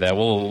arrive at that?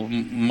 Well,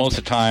 most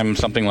of the time,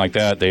 something like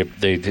that, they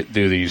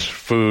do these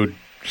food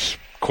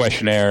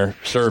questionnaire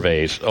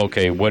surveys.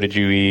 Okay, what did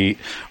you eat?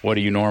 What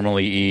do you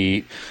normally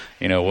eat?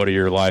 What are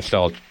your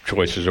lifestyle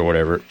choices or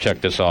whatever? Check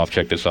this off,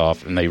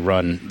 and they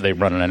run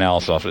an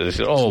analysis off it. They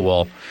say, oh,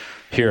 well,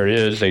 here it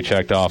is. They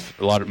checked off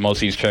most of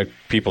these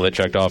people that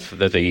checked off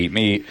that they eat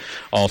meat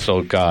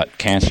also got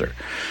cancer.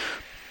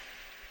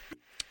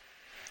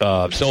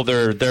 So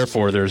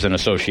therefore there's an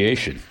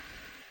association.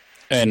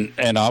 And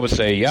I would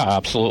say, yeah,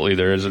 absolutely,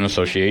 there is an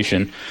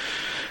association.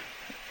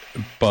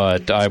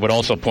 But I would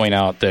also point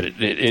out that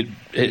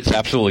it's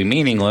absolutely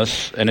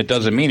meaningless, and it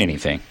doesn't mean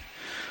anything.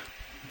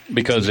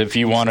 Because if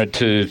you wanted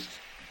to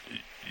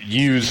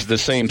use the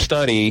same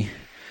study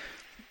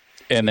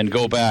and then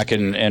go back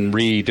and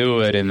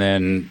redo it, and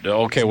then,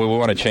 okay, well, we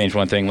want to change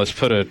one thing. Let's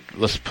put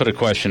a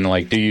question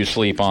like, do you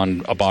sleep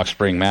on a box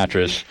spring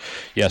mattress?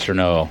 Yes or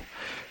no?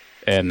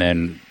 And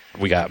then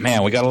we got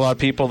a lot of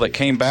people that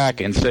came back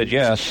and said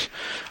yes.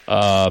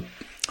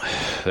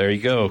 There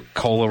you go.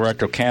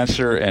 Colorectal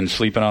cancer and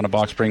sleeping on a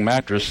box spring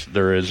mattress,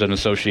 there is an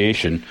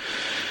association.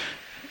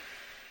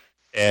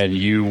 And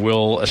you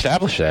will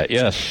establish that.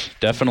 Yes,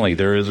 definitely,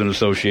 there is an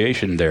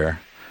association there.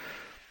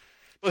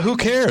 But who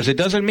cares? It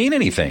doesn't mean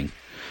anything.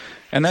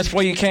 And that's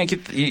why you can't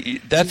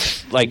get...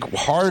 That's, like,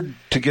 hard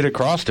to get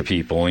across to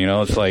people,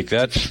 It's like,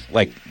 that's,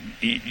 like,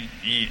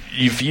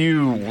 if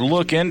you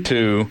look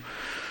into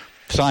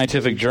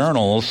scientific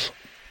journals,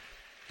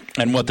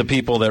 And what the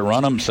people that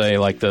run them say,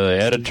 like the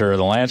editor of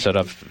the Lancet,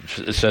 I've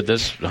said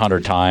this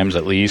 100 times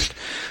at least,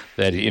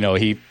 that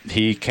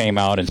he came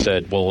out and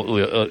said, well,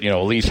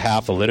 at least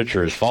half the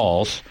literature is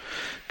false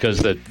because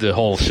the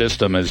whole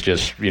system is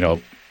just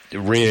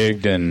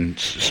rigged and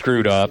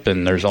screwed up,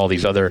 and there's all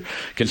these other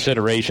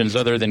considerations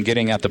other than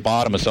getting at the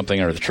bottom of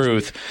something or the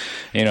truth,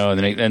 and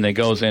then he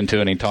goes into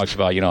it and he talks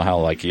about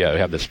how you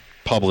have this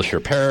publish or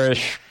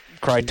perish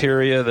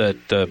criteria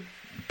that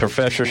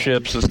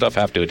professorships and stuff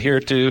have to adhere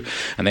to,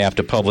 and they have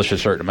to publish a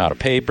certain amount of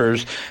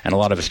papers, and a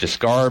lot of it's just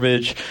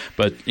garbage.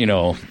 But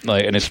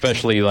and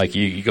especially like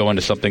you go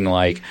into something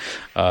like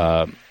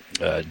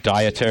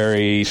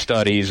dietary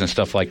studies and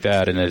stuff like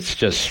that, and it's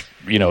just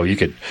you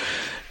could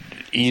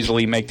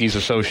easily make these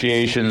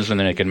associations, and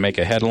then it can make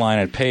a headline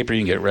in a paper,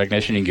 you can get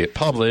recognition, you can get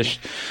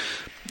published.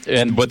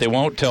 And what they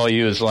won't tell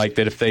you is like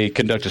that if they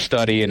conduct a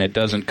study and it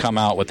doesn't come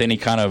out with any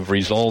kind of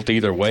result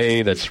either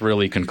way that's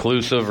really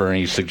conclusive or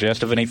any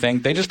suggestive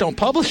anything, they just don't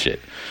publish it.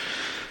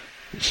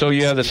 So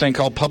you have this thing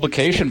called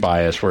publication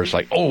bias where it's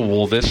like, oh,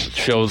 well, this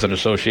shows an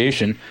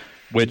association,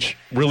 which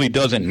really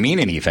doesn't mean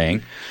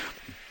anything,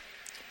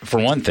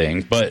 for one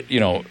thing. But,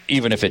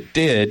 even if it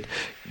did,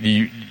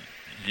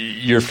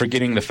 you're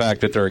forgetting the fact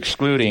that they're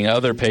excluding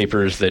other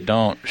papers that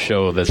don't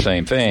show the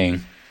same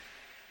thing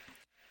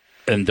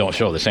and don't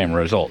show the same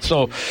results.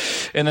 So,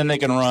 and then they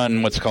can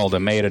run what's called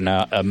a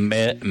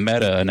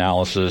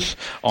meta-analysis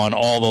on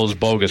all those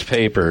bogus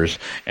papers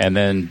and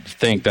then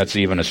think that's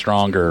even a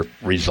stronger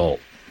result.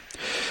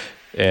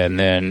 And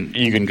then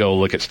you can go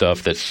look at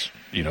stuff that's,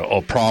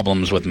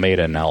 problems with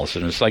meta-analysis.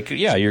 And it's like,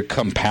 yeah, you're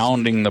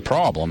compounding the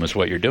problem is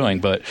what you're doing,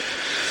 but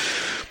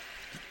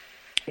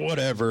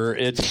whatever.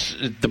 It's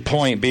the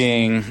point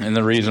being, and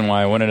the reason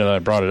why I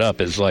brought it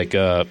up is like,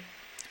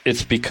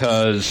 it's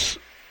because...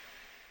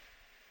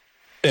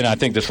 And I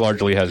think this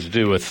largely has to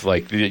do with,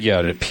 like,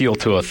 an appeal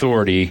to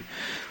authority.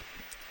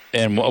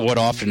 And what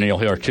often you'll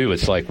hear, too,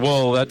 it's like,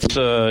 well, that's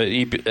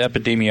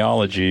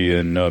epidemiology.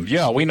 And,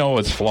 we know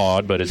it's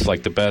flawed, but it's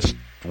like the best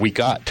we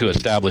got to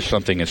establish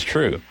something is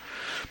true.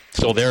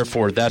 So,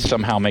 therefore, that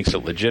somehow makes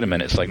it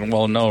legitimate. It's like,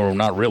 well, no,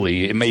 not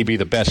really. It may be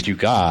the best you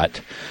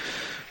got.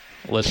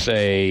 Let's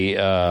say,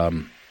 you're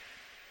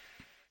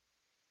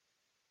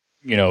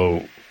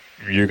going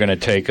to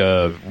take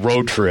a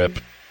road trip,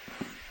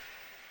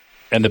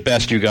 and the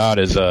best you got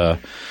is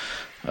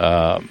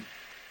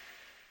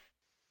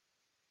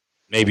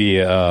maybe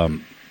a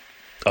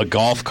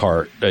golf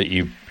cart that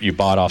you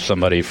bought off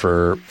somebody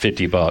for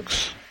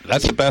 $50.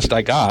 That's the best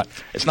I got.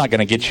 It's not going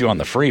to get you on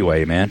the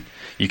freeway, man.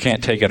 You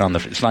can't take it on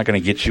it's not going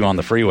to get you on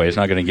the freeway. It's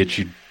not going to get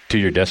you to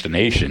your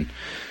destination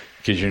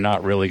because you're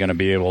not really going to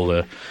be able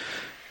to.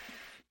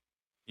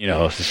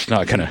 It's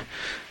not going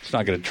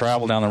to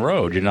travel down the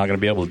road. You're not going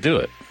to be able to do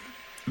it.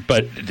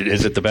 But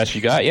is it the best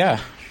you got? Yeah.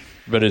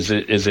 But is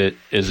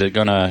it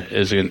gonna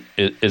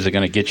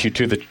get you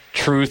to the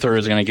truth, or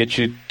is it gonna get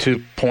you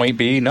to point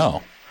B?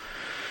 No.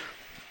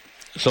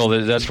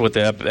 So that's what the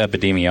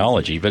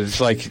epidemiology. But it's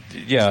like,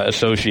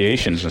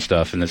 associations and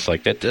stuff, and it's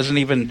like that doesn't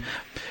even.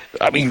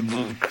 I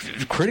mean,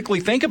 critically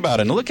think about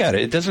it and look at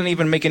it. It doesn't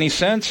even make any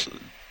sense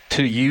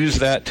to use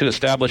that to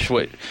establish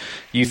what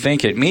you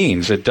think it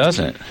means. It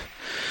doesn't.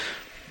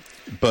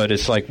 But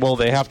it's like, well,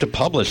 they have to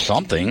publish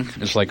something.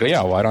 It's like,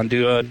 why don't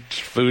do a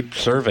food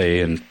survey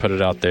and put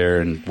it out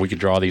there, and we could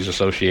draw these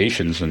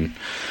associations and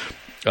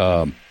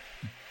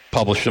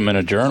publish them in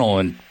a journal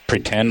and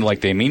pretend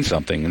like they mean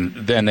something, and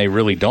then they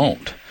really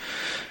don't.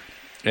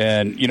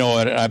 And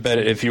I bet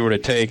if you were to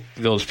take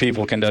those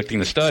people conducting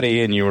the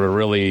study and you were to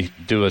really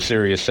do a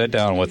serious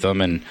sit-down with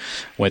them and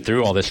went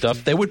through all this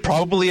stuff, they would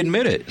probably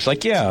admit it. It's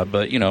like,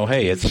 but,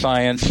 hey, it's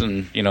science,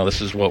 and,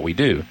 this is what we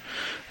do.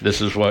 This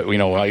is what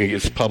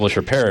it's publish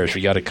or perish.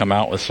 We got to come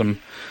out with some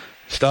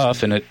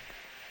stuff, and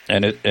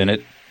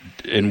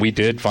we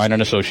did find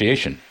an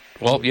association.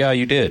 Well, yeah,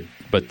 you did,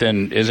 but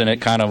then isn't it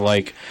kind of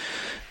like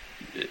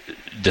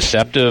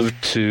deceptive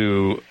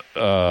to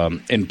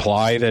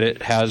imply that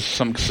it has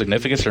some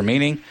significance or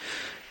meaning?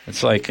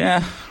 It's like,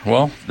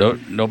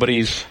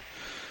 nobody's.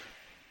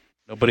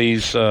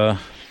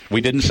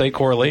 We didn't say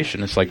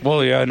correlation. It's like,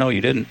 well, yeah, no,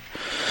 you didn't.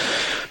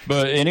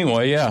 But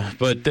anyway, yeah.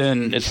 But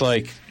then it's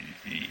like.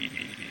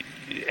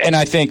 And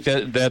I think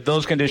that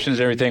those conditions,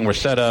 everything, were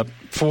set up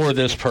for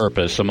this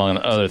purpose, among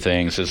other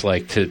things, is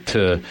like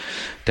to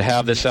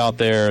have this out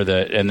there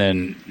and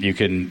then you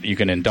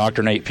can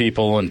indoctrinate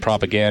people and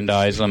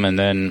propagandize them, and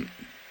then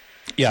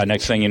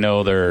next thing you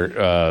know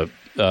they're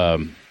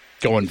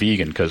going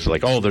vegan because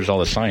like, oh, there's all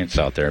this science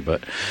out there,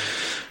 but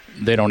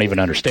they don't even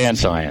understand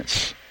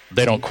science.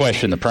 They don't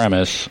question the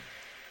premise,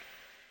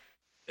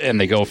 and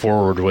they go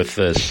forward with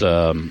this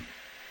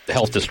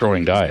health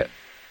destroying diet.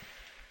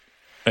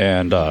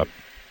 And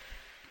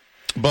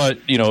but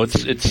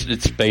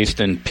it's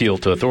based in appeal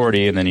to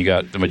authority, and then you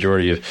got the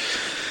majority of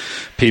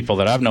people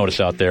that I've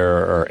noticed out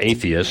there are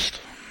atheists.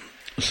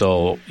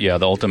 So the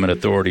ultimate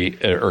authority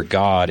or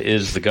God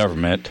is the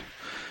government.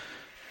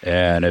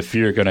 And if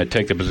you're going to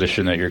take the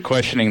position that you're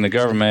questioning the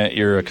government,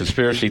 you're a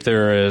conspiracy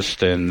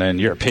theorist, and then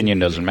your opinion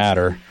doesn't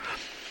matter.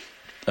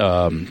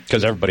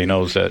 because everybody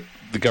knows that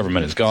the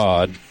government is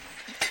God,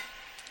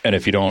 and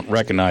if you don't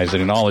recognize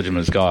and acknowledge him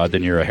as God,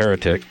 then you're a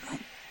heretic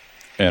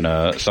and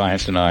a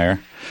science denier,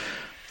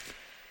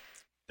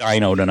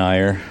 Dino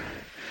denier.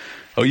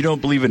 Oh, you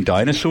don't believe in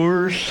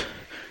dinosaurs?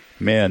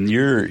 Man,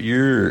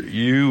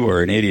 you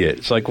are an idiot.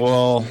 It's like,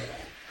 well,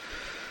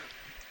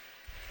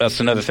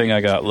 that's another thing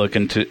I got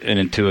looking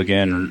into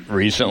again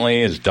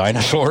recently is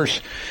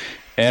dinosaurs,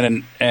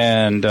 and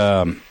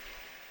I'm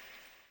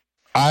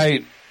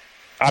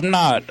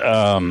not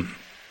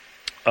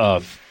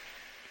a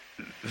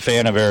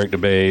fan of Eric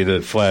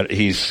DeBay.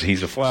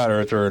 He's a flat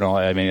earther and all.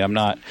 I mean, I'm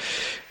not.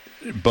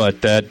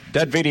 But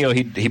that video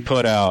he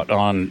put out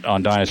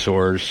on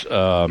dinosaurs,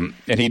 and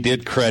he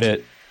did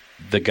credit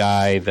the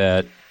guy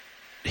that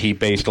he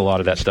based a lot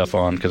of that stuff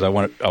on, because I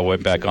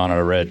went back on and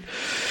I read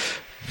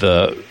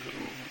the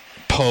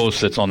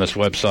post that's on this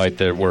website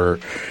that where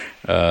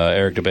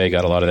Eric DeBay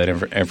got a lot of that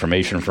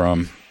information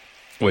from,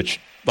 which,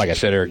 like I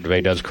said, Eric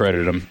DeBay does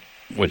credit him,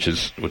 which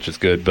is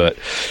good. But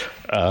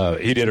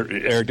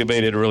Eric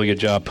DeBay did a really good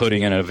job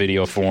putting in a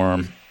video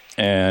form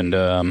and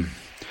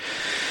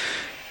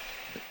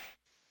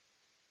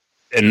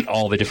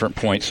all the different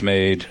points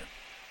made.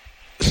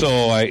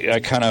 So I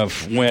kind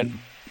of went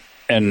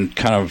and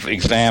kind of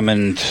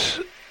examined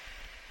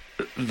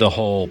the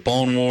whole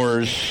Bone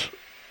Wars,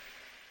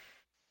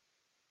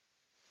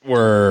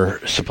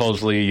 where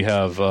supposedly you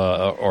have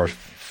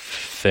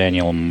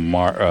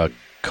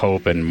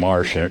Cope and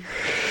Marsh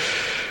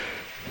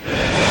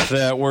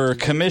that were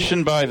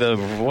commissioned by the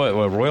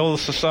Royal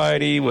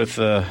Society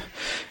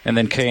and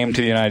then came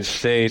to the United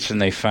States, and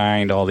they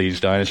find all these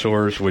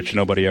dinosaurs, which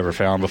nobody ever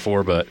found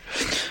before, but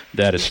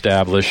that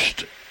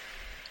established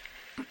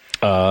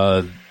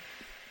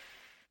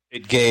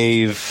it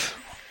gave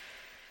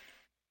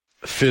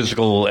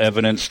physical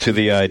evidence to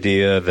the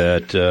idea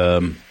that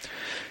the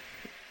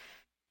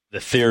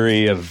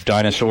theory of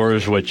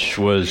dinosaurs, which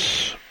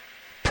was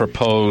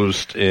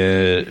proposed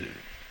 10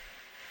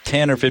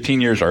 or 15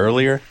 years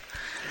earlier,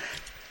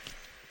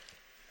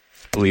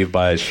 I believe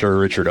by Sir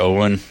Richard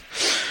Owen,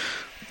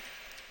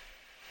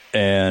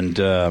 and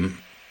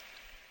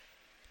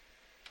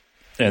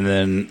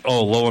then,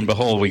 lo and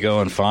behold, we go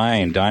and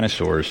find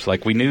dinosaurs.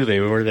 Like, we knew they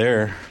were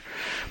there.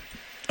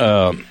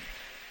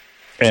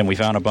 And we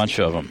found a bunch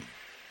of them.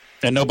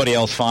 And nobody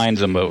else finds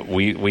them, but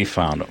we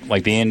found them.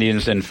 Like, the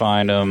Indians didn't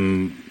find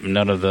them.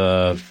 None of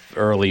the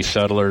early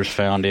settlers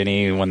found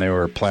any when they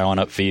were plowing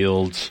up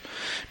fields,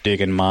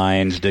 digging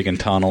mines, digging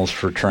tunnels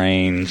for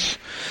trains,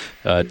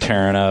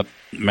 tearing up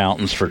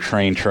mountains for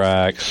train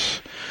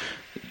tracks,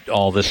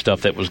 all this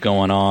stuff that was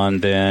going on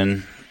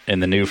then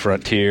in the new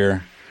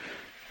frontier.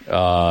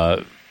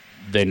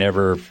 They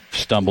never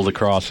stumbled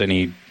across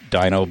any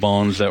dino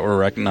bones that were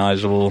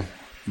recognizable,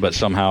 but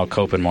somehow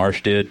Cope and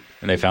Marsh did,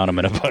 and they found them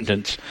in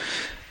abundance.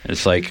 And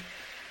it's like,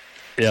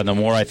 yeah, the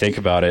more I think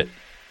about it,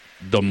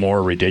 the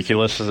more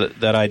ridiculous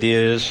that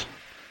idea is,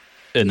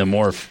 and the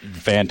more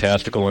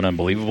fantastical and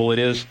unbelievable it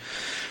is.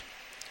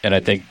 And I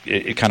think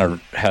it kind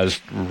of has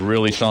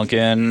really sunk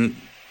in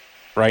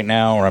right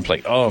now, where I'm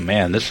like, oh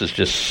man, this is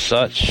just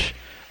such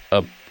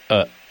a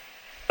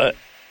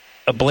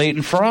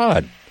blatant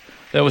fraud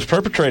that was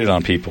perpetrated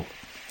on people.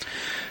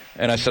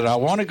 And I said, I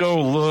want to go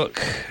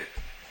look,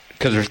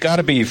 because there's got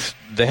to be,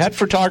 they had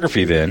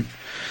photography then,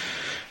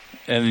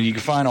 and you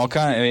can find all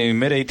kind of, I mean,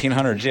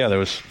 mid-1800s, yeah, there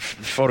was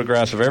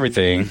photographs of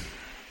everything,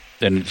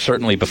 and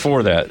certainly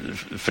before that,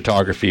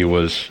 photography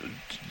was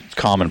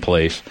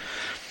commonplace.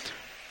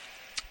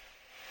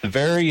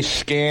 Very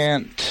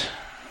scant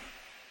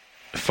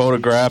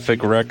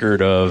photographic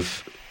record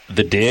of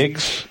the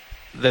digs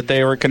that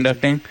they were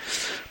conducting,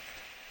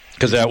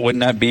 because wouldn't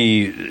that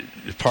be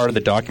part of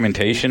the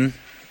documentation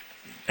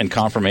and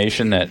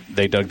confirmation that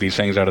they dug these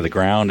things out of the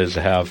ground, is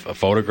to have a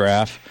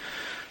photograph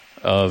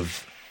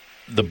of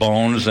the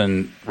bones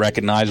and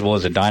recognizable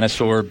as a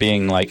dinosaur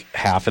being like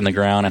half in the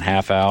ground and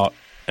half out,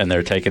 and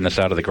they're taking this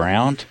out of the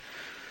ground?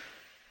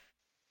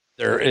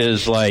 There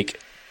is like,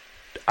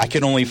 I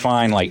can only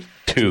find like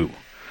 2.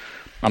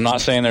 I'm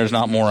not saying there's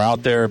not more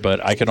out there,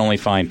 but I could only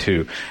find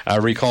 2. I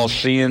recall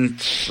seeing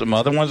some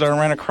other ones I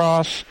ran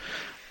across,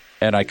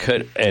 and I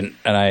could, and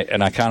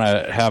I kind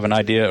of have an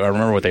idea. I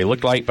remember what they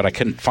looked like, but I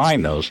couldn't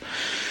find those.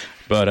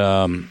 But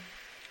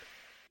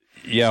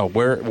yeah,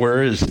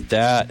 where is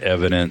that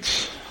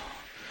evidence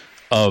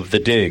of the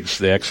digs,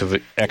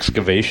 the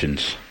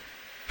excavations?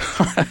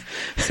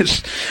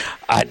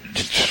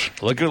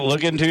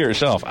 Look into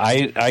yourself.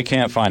 I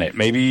can't find it.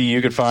 Maybe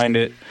you could find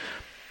it.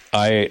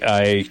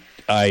 I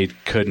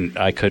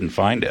couldn't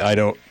find it. I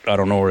don't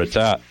know where it's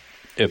at,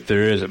 if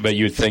there is, but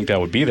you'd think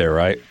that would be there,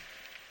 right?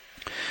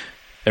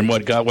 And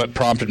what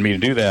prompted me to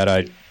do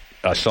that,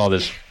 I saw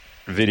this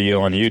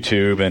video on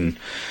YouTube, and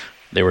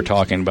they were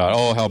talking about,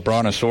 how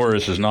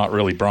Brontosaurus is not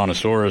really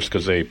Brontosaurus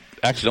because they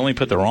accidentally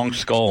put the wrong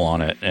skull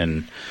on it.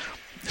 And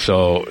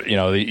so,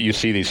 you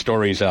see these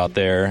stories out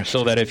there,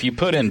 so that if you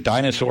put in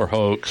dinosaur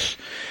hoax,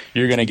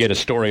 you're going to get a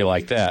story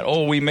like that.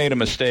 We made a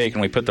mistake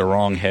and we put the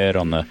wrong head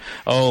on the,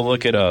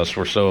 look at us,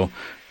 we're so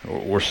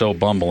We're so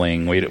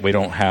bumbling. We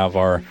don't have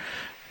our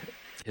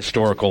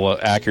historical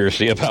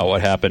accuracy about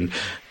what happened,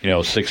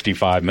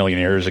 65 million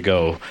years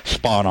ago,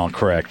 spot on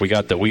correct. We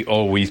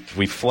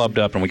flubbed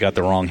up and we got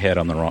the wrong head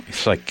on the wrong.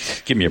 It's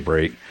like, give me a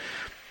break.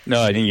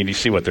 No, you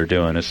see what they're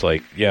doing. It's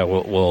like, yeah,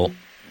 we'll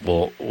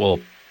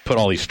put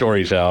all these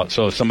stories out.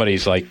 So if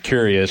somebody's like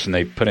curious and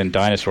they put in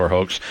dinosaur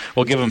hoax,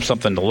 we'll give them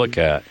something to look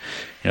at.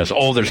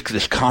 There's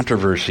this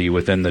controversy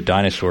within the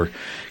dinosaur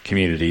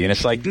community, and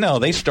it's like, no,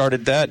 they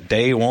started that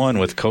day one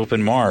with Cope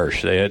and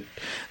Marsh. They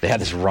had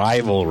this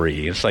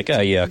rivalry. It's like, oh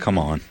yeah, come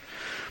on.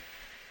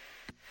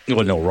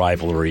 Well, no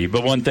rivalry,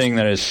 but one thing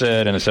that is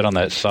said, and it's said on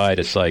that site,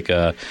 it's like,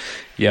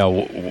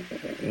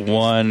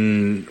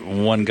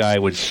 one guy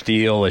would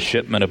steal a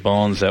shipment of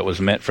bones that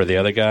was meant for the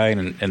other guy,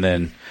 and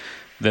then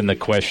the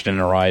question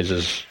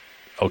arises,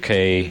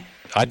 okay,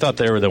 I thought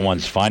they were the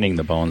ones finding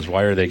the bones.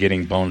 Why are they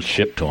getting bones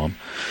shipped to them?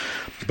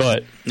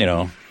 But,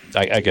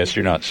 I guess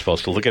you're not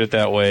supposed to look at it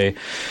that way.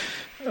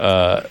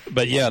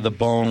 But yeah, the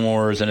Bone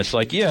Wars, and it's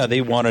like, yeah,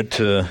 they wanted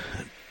to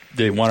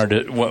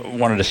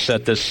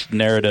set this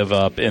narrative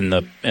up in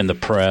the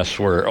press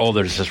where,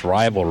 there's this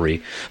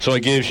rivalry. So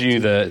it gives you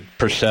the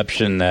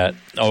perception that,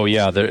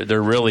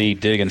 they're really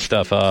digging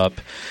stuff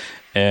up,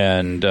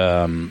 and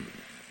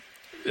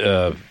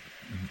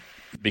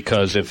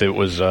because if it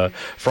was a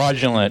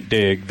fraudulent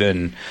dig,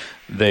 then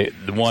the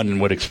one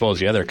would expose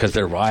the other because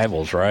they're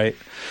rivals, right?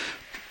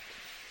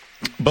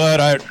 But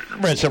I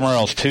read somewhere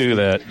else too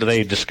that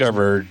they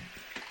discovered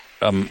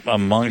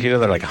among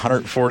together like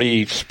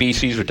 140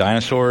 species of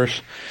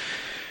dinosaurs,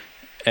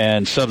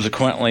 and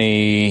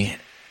subsequently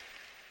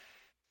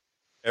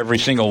every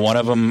single one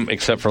of them,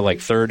 except for like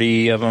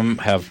 30 of them,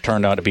 have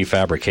turned out to be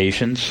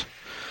fabrications.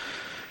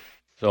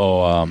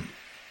 So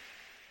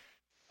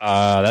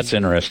that's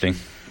interesting.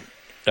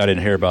 I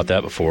didn't hear about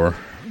that before,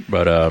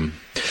 but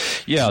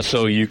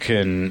so you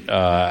can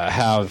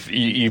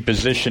you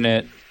position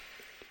it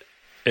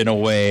in a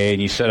way,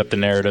 and you set up the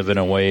narrative in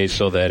a way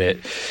so that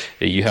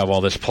you have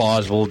all this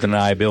plausible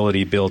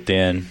deniability built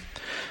in. And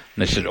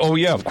they said, oh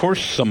yeah, of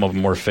course some of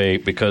them were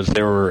fake because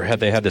they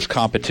had this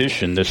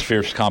competition, this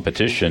fierce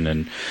competition,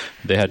 and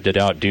they had to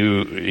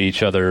outdo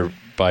each other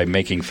by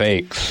making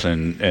fakes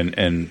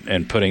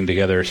and putting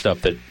together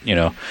stuff that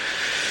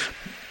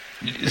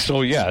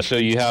So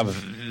you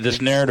have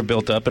this narrative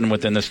built up, and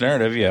within this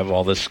narrative, you have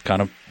all this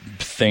kind of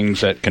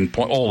things that can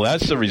point. Oh,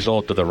 that's the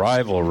result of the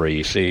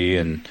rivalry. See,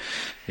 and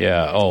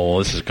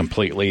this is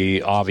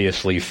completely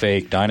obviously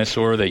fake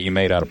dinosaur that you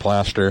made out of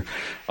plaster.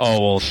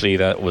 Oh, well, see,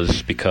 that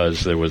was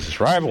because there was this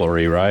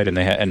rivalry, right? And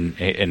they had,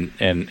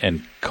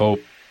 and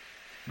Cope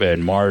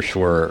and Marsh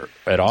were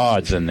at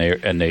odds, and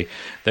they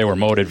were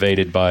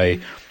motivated by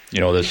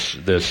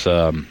this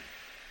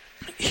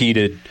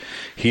heated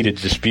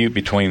dispute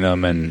between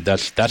them, and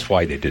that's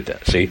why they did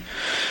that. See,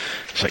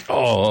 it's like,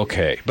 oh,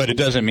 okay, but it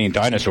doesn't mean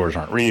dinosaurs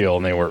aren't real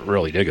and they weren't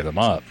really digging them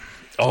up.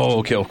 Oh,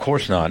 okay, of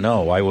course not.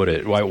 No, why would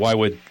it? Why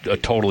would a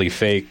totally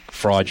fake,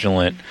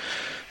 fraudulent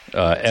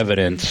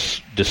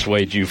evidence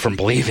dissuade you from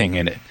believing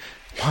in it?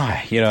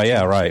 Why?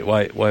 Yeah, right.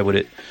 Why would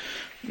it?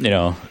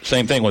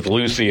 Same thing with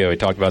Lucy. We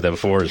talked about that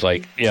before. It's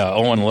like,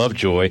 Owen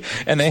Lovejoy,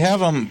 and they have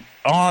them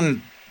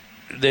on.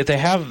 They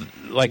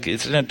have, like,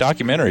 it's in a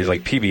documentary,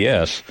 like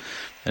PBS.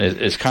 And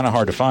it's kind of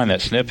hard to find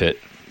that snippet,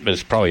 but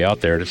it's probably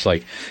out there. It's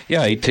like,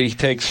 he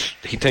takes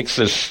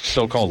this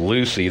so-called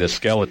Lucy, the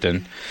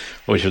skeleton,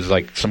 which is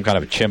like some kind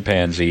of a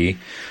chimpanzee,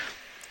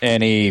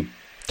 and he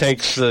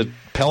takes the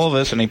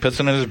pelvis and he puts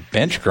it in his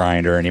bench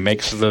grinder, and he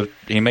makes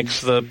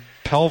the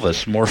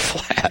pelvis more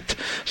flat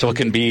so it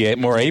can be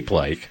more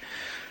ape-like.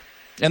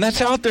 And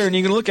that's out there, and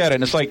you can look at it,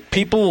 and it's like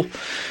people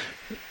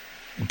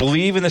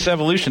believe in this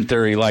evolution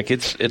theory like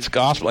it's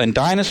gospel, and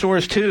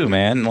dinosaurs too,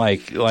 man.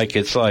 Like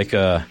it's like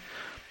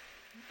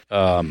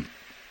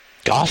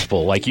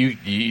gospel. Like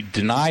you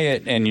deny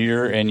it, and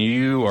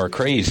you are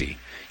crazy.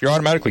 You're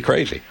automatically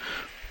crazy.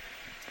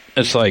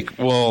 It's like,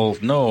 well,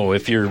 no.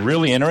 If you're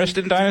really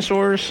interested in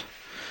dinosaurs,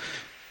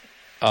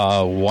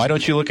 why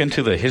don't you look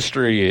into the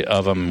history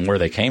of them, where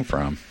they came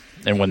from,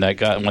 and when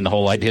the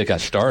whole idea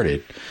got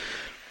started,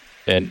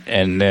 and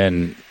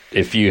then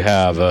if you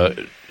have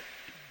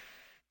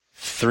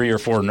 3 or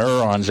 4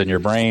 neurons in your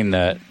brain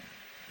that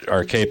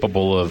are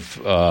capable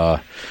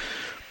of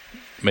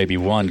maybe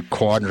one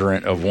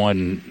quadrant of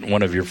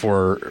one of your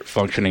 4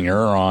 functioning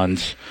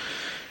neurons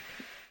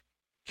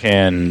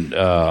can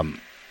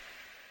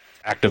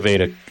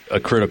activate a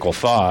critical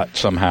thought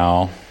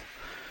somehow,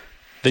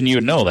 then you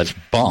would know that's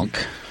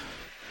bunk.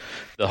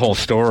 The whole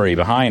story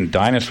behind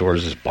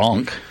dinosaurs is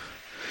bunk.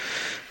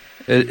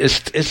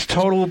 It's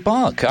total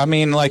bunk. I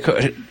mean, like,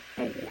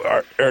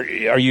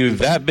 are you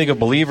that big a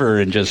believer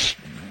in just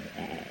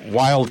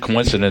wild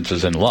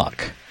coincidences and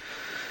luck?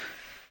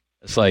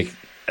 It's like,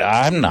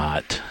 I'm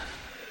not.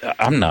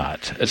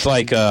 It's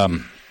like,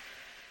 what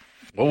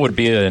would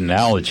be an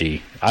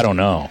analogy? I don't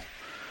know.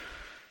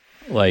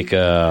 Like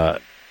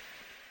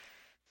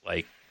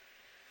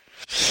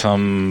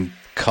some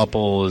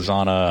couple is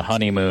on a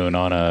honeymoon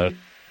on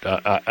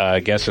I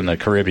guess in the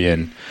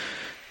Caribbean,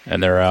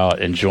 and they're out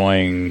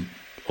enjoying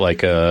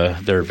like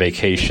their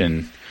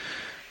vacation,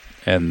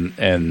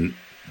 and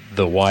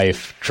the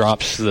wife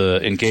drops the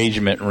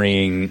engagement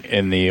ring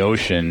in the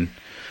ocean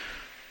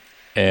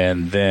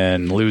and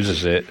then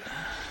loses it,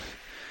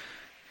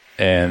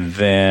 and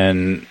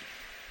then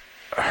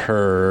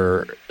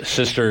her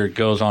sister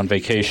goes on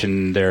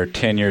vacation there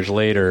 10 years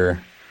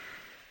later,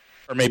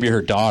 or maybe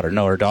her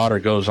daughter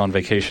goes on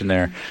vacation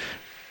there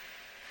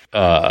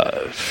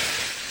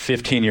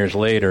 15 years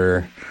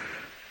later,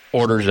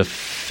 orders a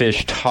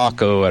fish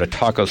taco at a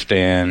taco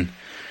stand,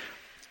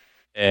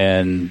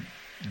 and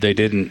they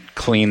didn't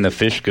clean the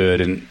fish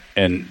good,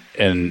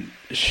 and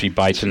she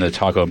bites into the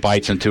taco and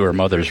bites into her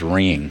mother's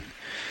ring,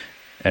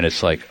 and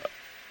it's like,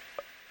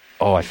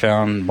 oh, I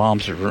found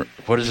mom's,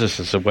 what is this?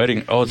 It's a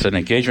wedding. Oh, it's an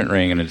engagement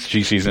ring, and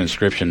she sees an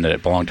inscription that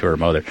it belonged to her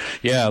mother.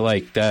 Yeah,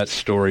 like that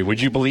story.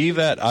 Would you believe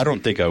that? I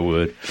don't think I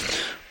would.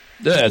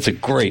 That's a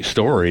great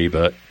story,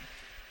 but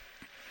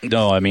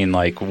no, I mean,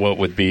 like, what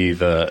would be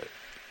the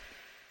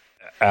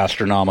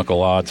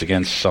astronomical odds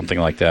against something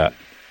like that?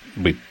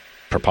 It'd be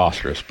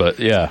preposterous, but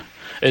yeah,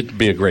 it'd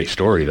be a great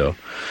story, though.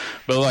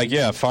 But, like,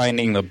 yeah,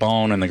 finding the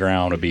bone in the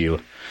ground would be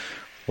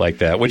like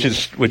that, which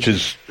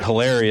is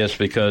hilarious,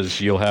 because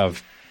you'll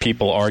have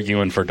people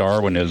arguing for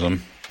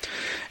Darwinism,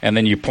 and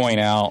then you point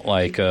out,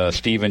 like,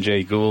 Stephen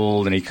Jay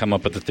Gould, and he come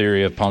up with the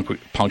theory of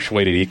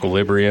punctuated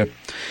equilibria.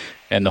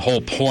 And the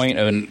whole point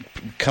of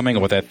coming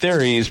up with that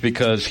theory is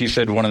because he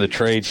said one of the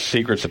trade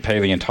secrets of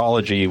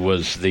paleontology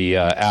was the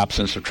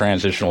absence of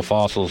transitional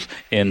fossils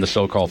in the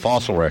so-called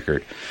fossil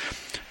record.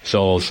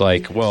 So it's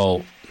like,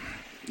 well,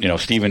 you know,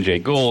 Stephen Jay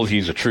Gould,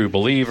 he's a true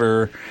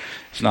believer.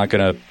 It's not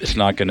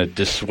gonna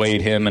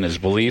dissuade him in his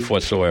belief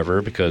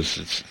whatsoever, because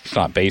it's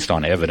not based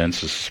on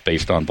evidence. It's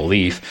based on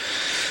belief.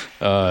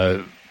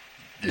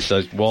 He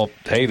says, well,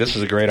 hey, this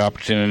is a great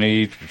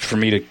opportunity for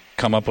me to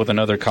come up with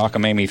another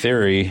cockamamie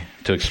theory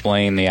to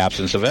explain the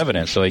absence of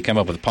evidence. So he came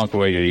up with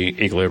punctuated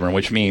equilibrium,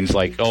 which means,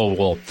 like,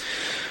 oh,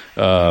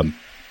 well,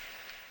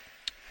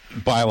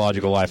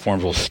 biological life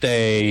forms will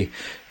stay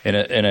in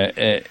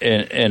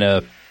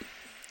a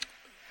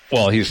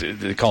well,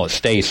 they call it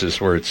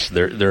stasis, where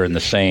they're in the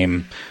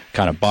same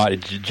kind of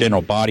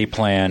general body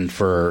plan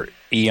for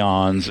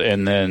eons,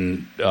 and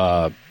then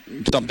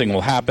something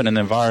will happen in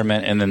the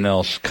environment, and then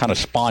they'll kind of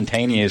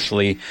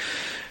spontaneously,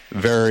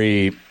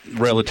 very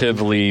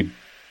relatively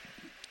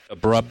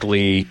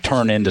abruptly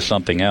turn into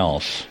something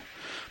else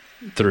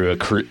through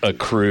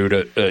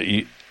accrued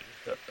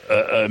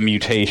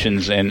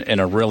mutations in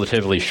a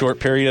relatively short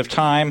period of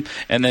time,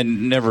 and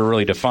then never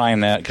really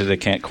define that because they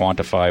can't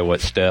quantify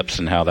what steps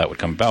and how that would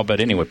come about. But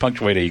anyway,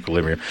 punctuated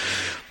equilibrium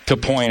to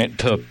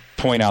point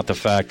out the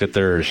fact that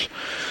there's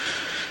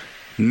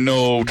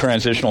no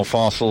transitional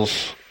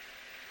fossils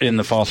in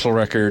the fossil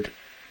record,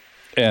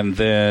 and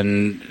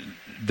then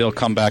they'll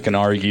come back and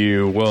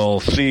argue, well,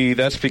 see,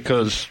 that's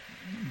because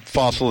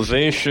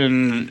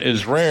fossilization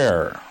is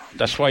rare.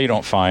 That's why you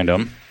don't find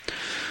them.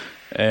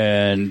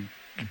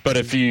 But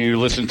if you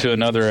listen to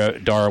another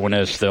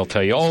Darwinist, they'll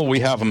tell you, oh, we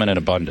have them in an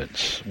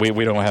abundance. We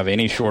don't have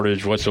any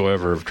shortage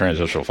whatsoever of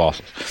transitional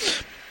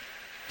fossils.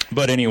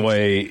 But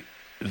anyway,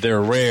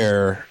 they're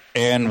rare,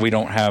 and we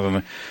don't have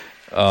them.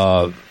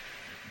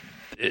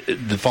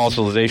 The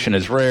fossilization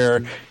is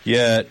rare,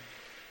 yet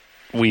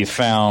we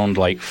found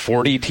like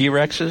 40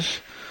 T-Rexes,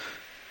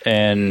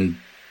 and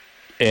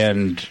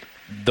the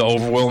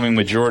overwhelming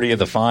majority of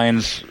the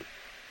finds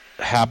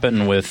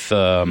happen with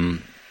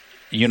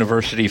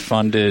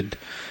university-funded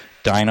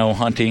dino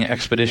hunting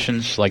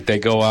expeditions. Like, they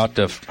go out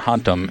to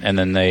hunt them, and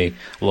then they,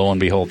 lo and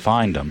behold,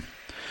 find them.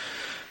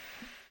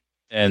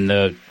 And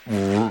the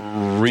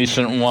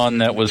recent one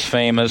that was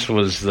famous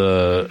was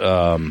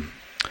the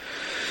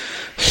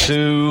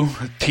Sioux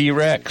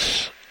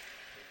T-Rex,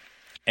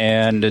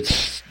 and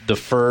it's the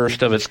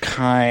first of its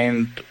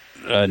kind,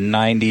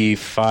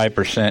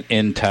 95%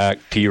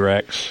 intact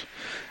T-Rex.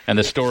 And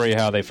the story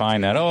how they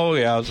find that, oh,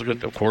 yeah,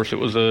 of course it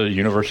was a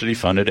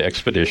university-funded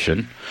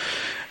expedition,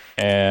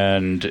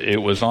 and it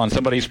was on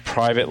somebody's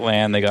private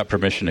land. They got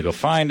permission to go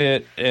find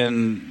it,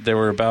 and they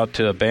were about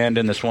to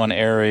abandon this one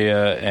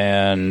area,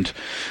 and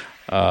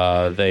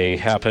they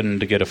happened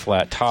to get a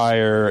flat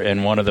tire,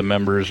 and one of the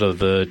members of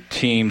the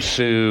Team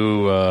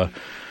Sioux,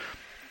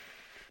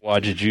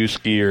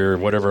 Wajajewski or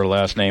whatever her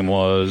last name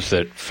was,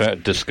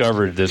 that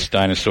discovered this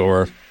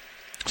dinosaur,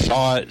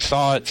 saw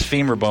its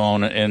femur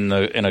bone in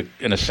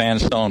a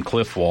sandstone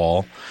cliff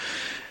wall,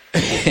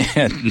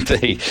 and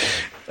they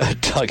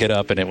dug it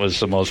up, and it was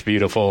the most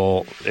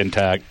beautiful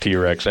intact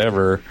T-Rex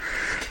ever.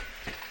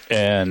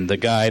 And the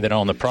guy that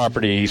owned the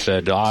property, he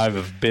said,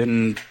 I've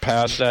been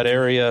past that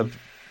area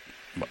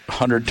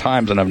 100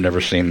 times and I've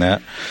never seen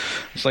that.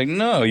 It's like,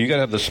 no, you got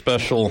to have the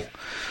special,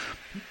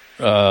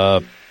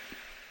 I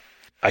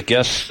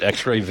guess,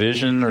 X-ray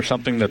vision or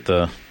something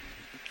that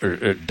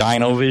or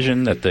Dino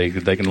vision that they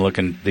can look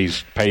in,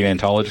 these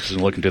paleontologists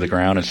can look into the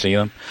ground and see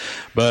them.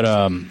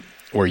 But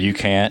where you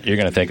can't, you're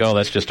going to think, oh,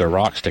 that's just a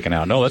rock sticking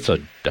out. No, that's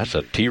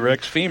a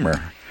T-Rex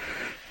femur.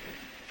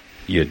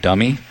 You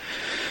dummy.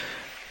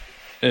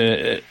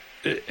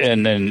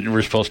 and then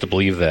we're supposed to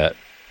believe that.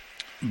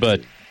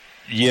 But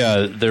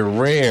yeah, they're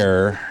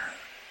rare,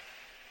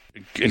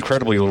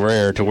 incredibly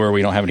rare, to where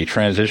we don't have any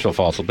transitional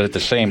fossils. But at the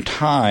same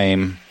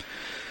time,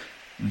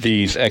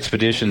 these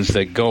expeditions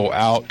that go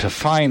out to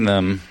find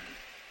them,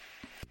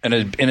 and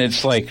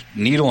it's like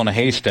needle in a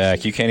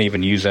haystack. You can't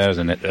even use that as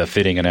a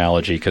fitting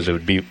analogy, because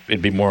it'd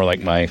be more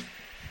like my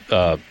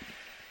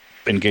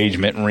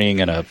engagement ring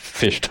and a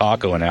fish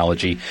taco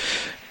analogy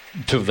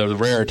to the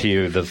rarity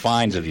of the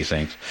finds of these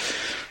things.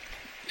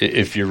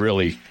 If you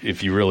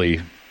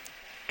really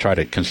try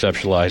to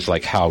conceptualize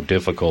like how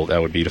difficult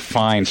that would be to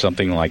find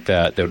something like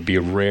that would be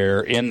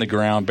rare, in the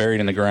ground, buried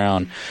in the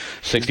ground,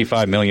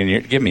 65 million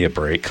years. Give me a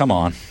break. Come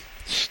on.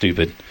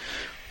 Stupid.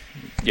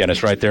 Yeah, and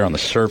it's right there on the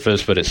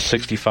surface, but it's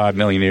 65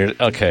 million years.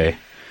 Okay.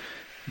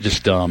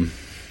 Just dumb.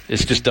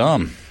 It's just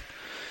dumb.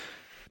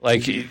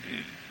 Like,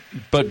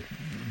 but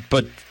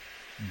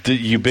the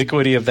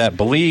ubiquity of that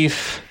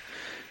belief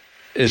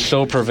is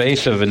so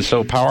pervasive and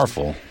so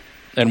powerful.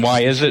 And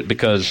why is it?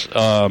 Because,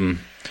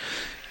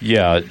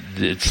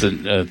 it's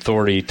an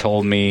authority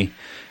told me,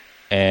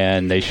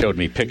 and they showed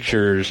me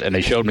pictures, and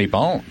they showed me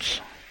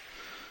bones.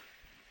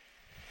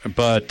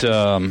 But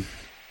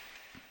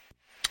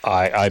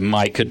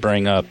I could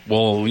bring up,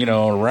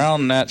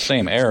 around that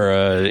same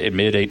era, in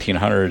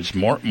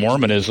mid-1800s,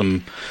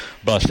 Mormonism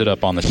busted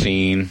up on the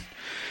scene.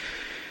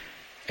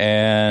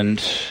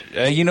 And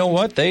you know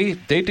what? They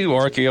do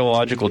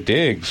archaeological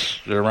digs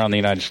around the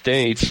United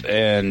States,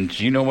 and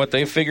you know what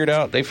they figured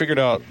out? They figured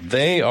out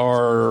they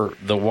are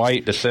the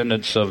white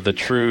descendants of the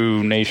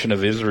true nation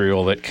of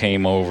Israel that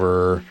came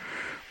over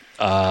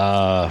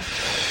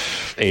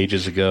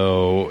ages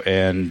ago,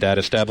 and that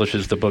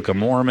establishes the Book of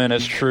Mormon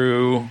as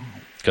true,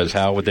 because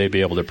how would they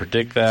be able to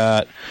predict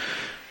that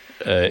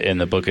in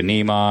the Book of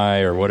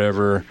Nehemiah or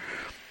whatever?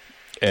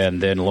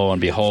 And then lo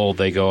and behold,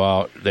 they go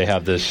out, they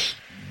have this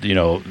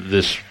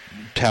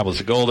tablets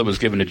of gold that was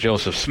given to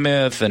Joseph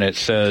Smith, and it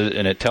says,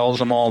 and it tells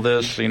them all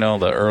this,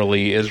 the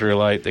early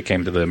Israelite that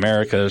came to the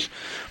Americas,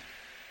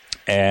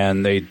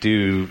 and they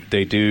do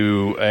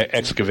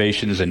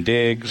excavations and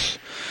digs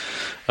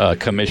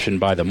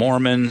commissioned by the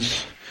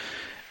Mormons,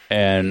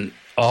 and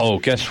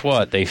guess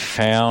what? They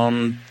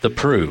found the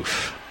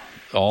proof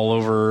all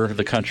over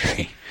the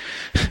country,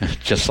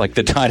 just like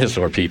the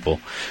dinosaur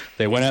people.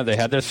 They went out, they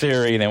had their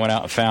theory, and they went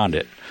out and found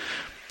it.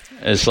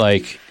 It's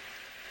like,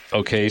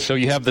 okay, so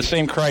you have the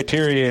same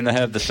criteria and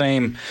have the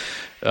same,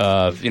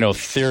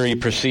 theory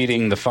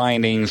preceding the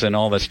findings and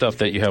all that stuff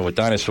that you have with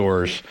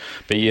dinosaurs,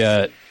 but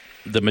yet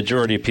the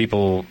majority of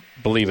people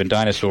believe in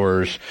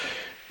dinosaurs.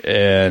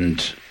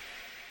 And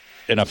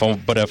if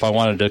I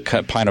wanted to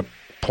kind of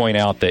point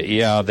out that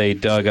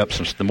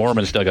the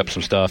Mormons dug up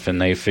some stuff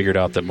and they figured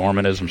out that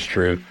Mormonism's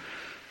true.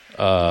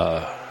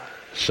 So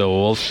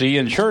we'll see you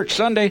in church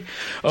Sunday.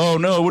 Oh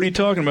no, what are you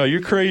talking about?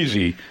 You're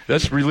crazy.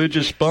 That's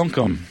religious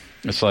bunkum.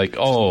 It's like,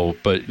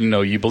 but,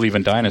 you believe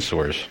in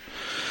dinosaurs.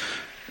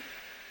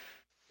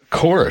 Of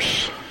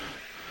course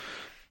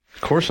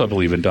I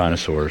believe in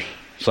dinosaurs.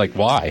 It's like,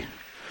 why?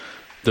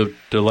 The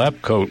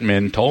lab coat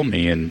men told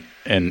me, and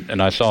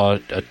I saw a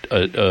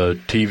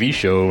TV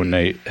show, and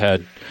they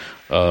had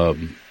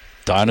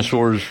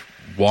dinosaurs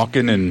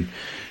walking and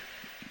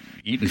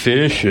eating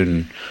fish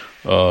and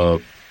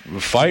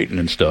fighting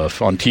and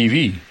stuff on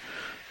TV.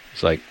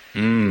 It's like,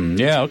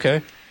 yeah,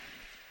 okay.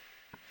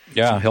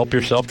 Yeah, help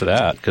yourself to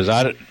that, because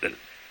I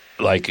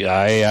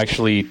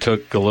actually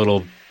took a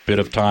little bit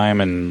of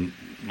time and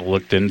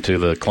looked into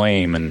the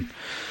claim, and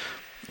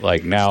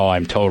now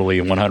I'm totally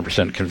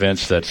 100%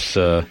 convinced that's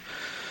they're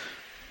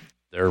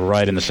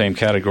right in the same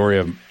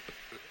category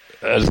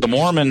as the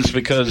Mormons,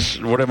 because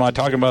what am I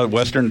talking about?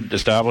 Western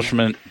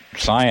establishment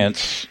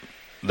science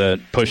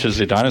that pushes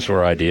the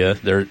dinosaur idea.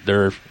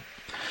 Their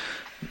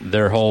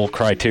whole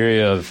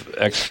criteria of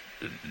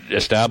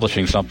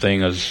establishing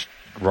something is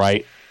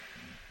right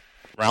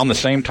around the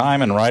same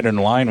time and right in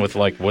line with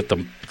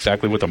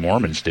exactly what the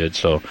Mormons did.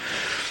 So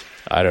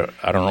I don't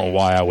know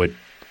why I would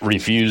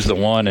refuse the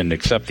one and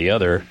accept the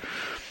other,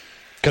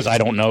 because I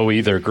don't know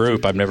either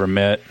group. I've never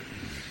met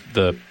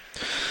the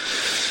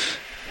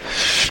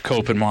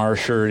Cope and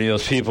Marsh or any of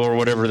those people or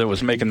whatever that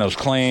was making those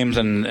claims,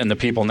 and the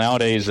people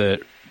nowadays that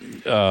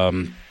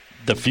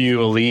the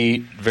few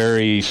elite,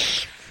 very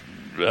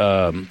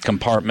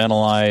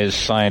compartmentalized,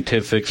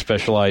 scientific,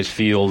 specialized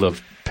field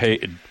of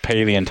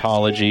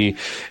paleontology,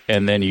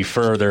 and then you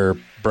further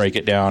break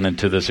it down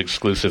into this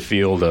exclusive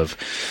field of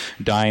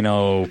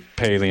dino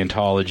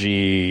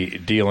paleontology,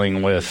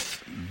 dealing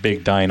with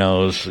big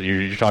dinos.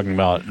 You're talking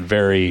about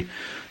very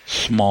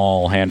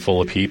small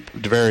handful of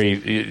people,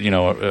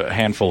 a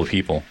handful of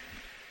people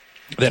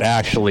that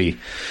actually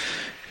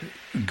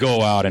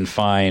go out and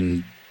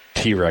find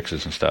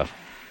T-Rexes and stuff.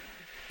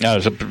 Now,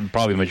 there's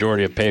probably a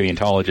majority of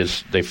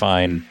paleontologists, they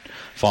find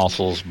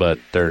fossils, but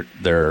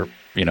they're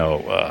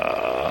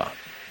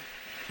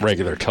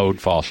regular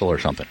toad fossil or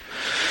something.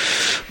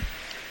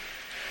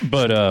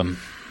 But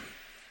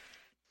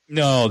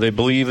no, they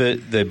believe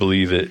it. They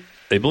believe it.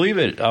 They believe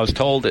it. I was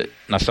told it,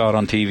 and I saw it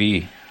on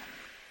TV.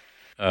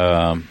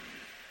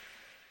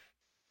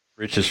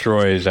 Rich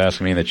Destroy is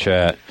asking me in the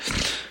chat,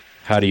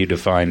 how do you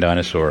define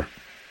dinosaur?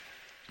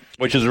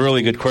 Which is a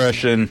really good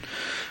question.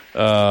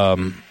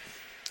 I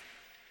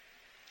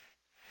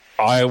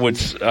would,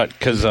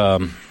 because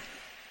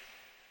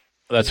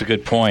that's a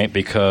good point,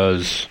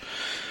 because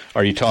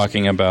are you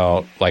talking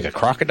about like a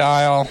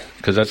crocodile?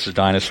 Because that's a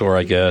dinosaur,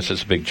 I guess.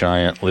 It's a big,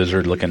 giant,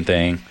 lizard-looking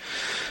thing.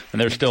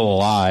 And they're still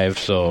alive,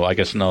 so I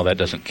guess, no, that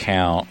doesn't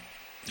count.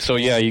 So,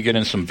 yeah, you get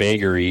in some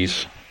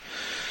vagaries.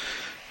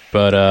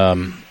 But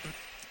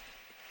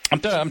I'm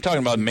talking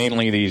about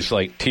mainly these,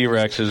 like,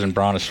 T-Rexes and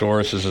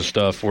Brontosauruses and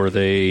stuff where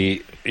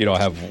they,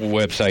 have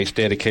websites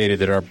dedicated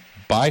that are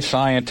by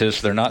scientists.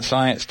 They're not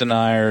science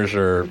deniers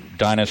or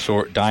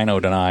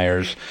dino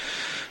deniers.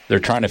 They're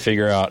trying to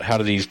figure out how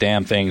do these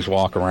damn things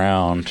walk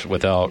around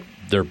without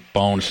their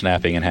bones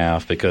snapping in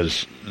half,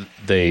 because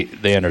they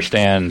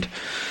understand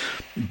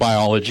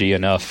biology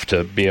enough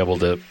to be able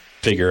to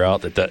figure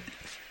out that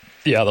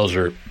those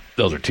are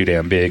too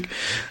damn big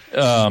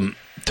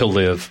to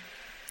live.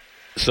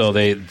 So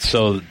they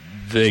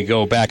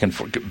go back and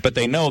forth, but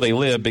they know they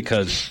live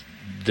because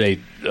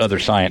other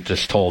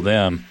scientists told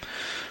them.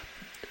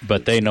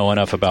 But they know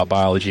enough about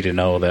biology to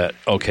know that,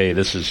 okay,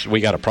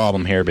 we got a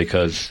problem here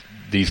because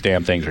these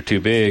damn things are too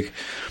big.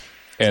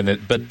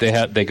 But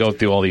they go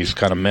through all these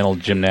kind of mental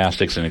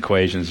gymnastics and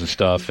equations and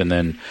stuff, and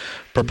then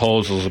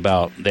proposals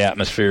about the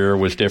atmosphere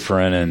was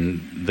different,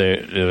 and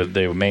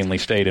they mainly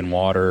stayed in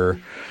water.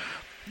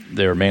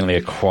 They were mainly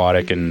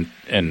aquatic and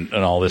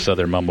all this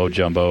other mumbo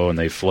jumbo, and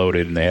they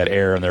floated and they had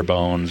air in their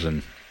bones,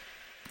 and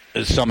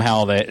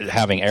somehow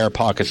having air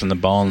pockets in the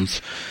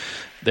bones,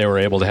 they were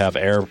able to have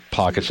air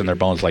pockets in their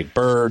bones like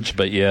birds,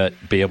 but yet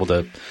be able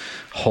to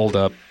hold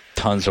up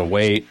tons of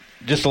weight.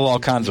 Just all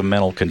kinds of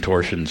mental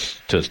contortions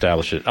to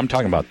establish it. I'm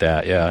talking about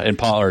that, yeah.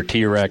 And or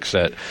T-Rex,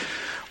 that,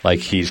 like,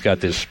 he's got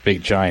this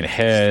big giant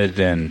head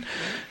and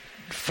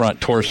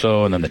front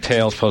torso, and then the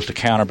tail's supposed to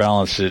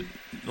counterbalance it.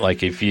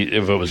 Like, if it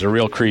was a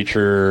real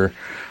creature,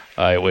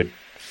 it would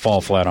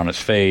fall flat on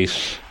its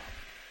face,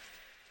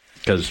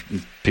 because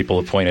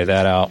people have pointed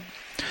that out.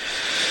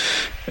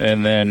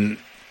 And then,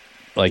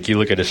 like, you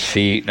look at his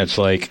feet, and it's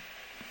like,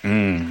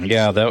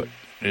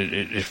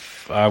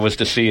 if I was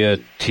to see a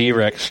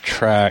T-Rex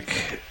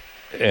track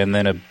and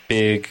then a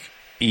big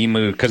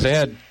emu, because they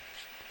had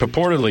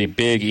purportedly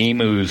big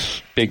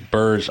emus, big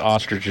birds,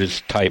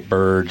 ostriches type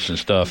birds and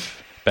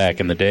stuff back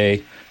in the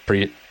day,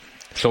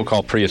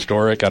 so-called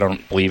prehistoric. I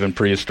don't believe in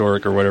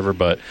prehistoric or whatever,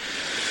 but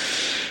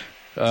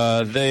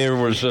there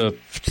was a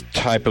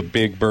type of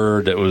big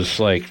bird that was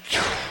like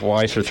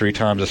twice or three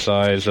times the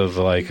size of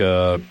like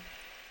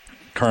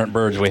current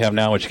birds we have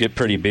now, which get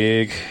pretty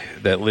big,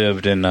 that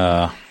lived in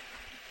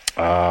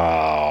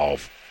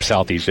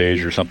Southeast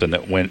Asia or something,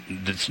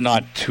 it's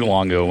not too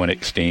long ago went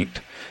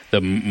extinct.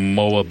 The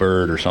moa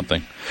bird or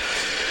something.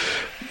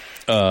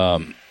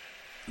 So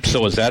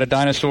is that a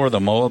dinosaur, the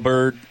moa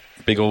bird?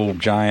 Big old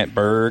giant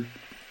bird.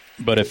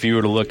 But if you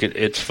were to look at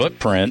its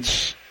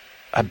footprints,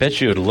 I bet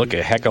you it would look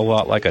a heck of a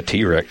lot like a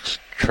T-Rex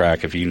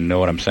track, if you know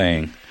what I'm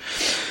saying.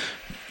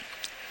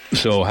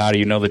 So how do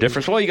you know the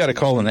difference? Well, you got to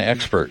call in the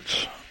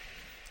experts.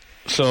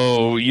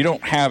 So you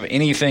don't have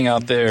anything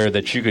out there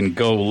that you can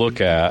go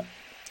look at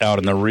out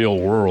in the real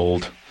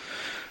world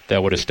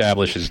that would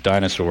establish as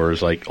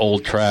dinosaurs, like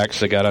old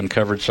tracks that got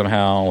uncovered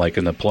somehow, like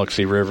in the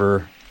Paluxy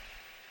River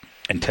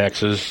in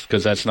Texas,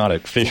 because that's not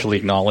officially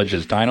acknowledged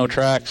as dino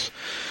tracks.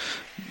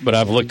 But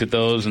I've looked at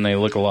those, and they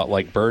look a lot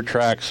like bird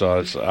tracks.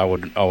 So I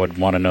would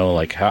want to know,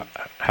 like,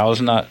 how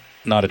is not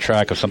a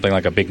track of something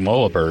like a big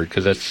moa bird,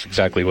 because that's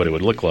exactly what it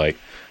would look like,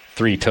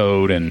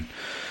 3-toed and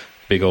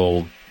big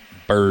old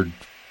bird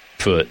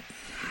foot.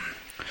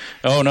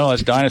 Oh no,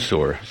 that's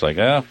dinosaur. It's like,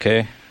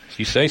 okay,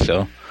 you say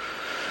so.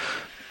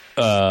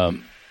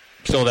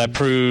 So that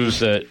proves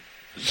that.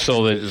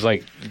 So that it's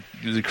like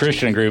the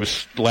Christian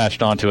groups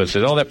latched onto it and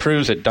said, that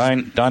proves that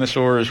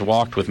dinosaurs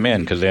walked with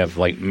men, because they have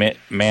like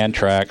man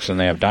tracks and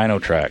they have dino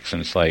tracks,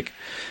 and it's like,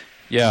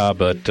 yeah,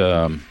 but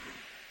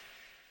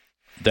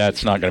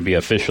that's not going to be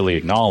officially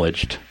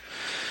acknowledged,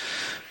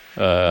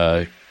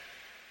 because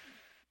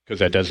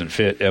that doesn't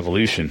fit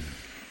evolution.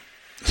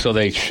 So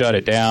they shut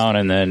it down,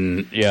 and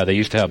then, they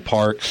used to have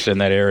parks in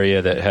that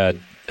area that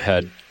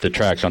had the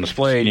tracks on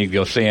display, and you could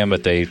go see them,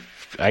 but they,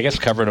 I guess,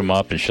 covered them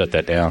up and shut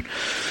that down.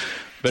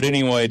 But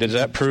anyway, does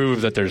that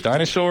prove that there's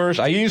dinosaurs?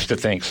 I used to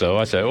think so.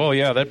 I said,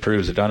 that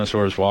proves that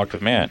dinosaurs walked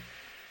with man.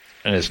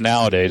 And it's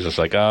nowadays, it's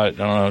like, I don't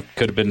know, it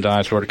could have been a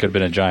dinosaur, it could have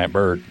been a giant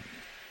bird.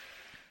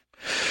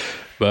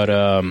 But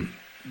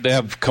they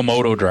have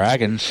Komodo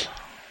dragons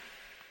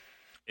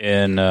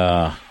in...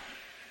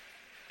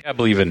 I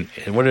believe in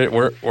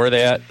where are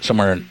they at?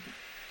 Somewhere in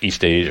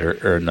East Asia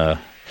or in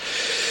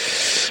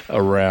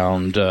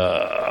around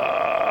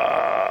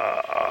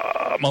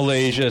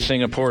Malaysia,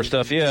 Singapore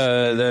stuff.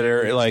 Yeah, that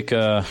are like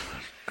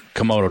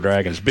Komodo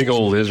dragons, big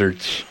old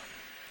lizards.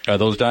 Are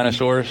those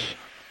dinosaurs?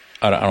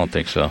 I don't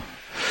think so,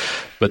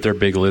 but they're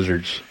big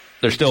lizards.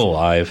 They're still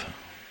alive.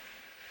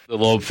 The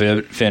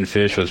lobe-finned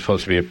fish was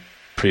supposed to be a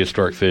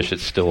prehistoric fish.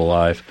 It's still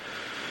alive.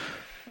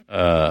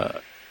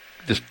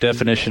 this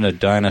definition of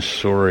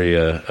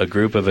Dinosauria, a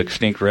group of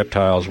extinct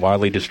reptiles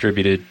widely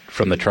distributed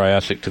from the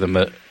Triassic to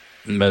the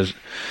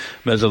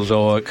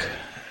Mesozoic,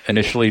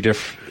 initially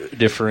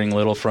differing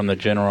little from the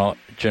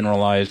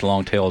generalized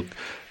long-tailed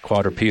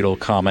quadrupedal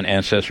common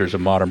ancestors of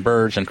modern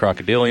birds and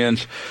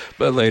crocodilians,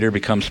 but later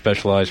become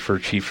specialized for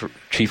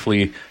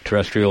chiefly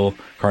terrestrial,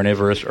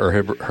 carnivorous, or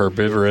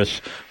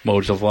herbivorous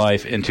modes of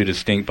life into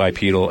distinct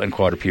bipedal and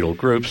quadrupedal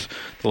groups,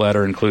 the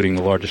latter including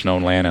the largest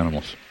known land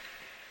animals.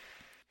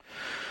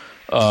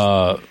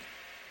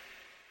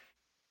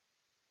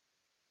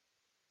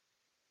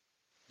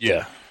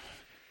 Yeah.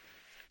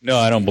 No,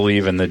 I don't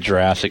believe in the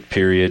Jurassic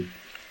period.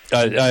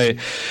 I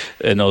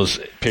in those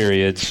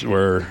periods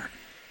where...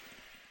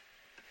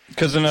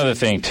 Because another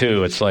thing,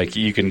 too, it's like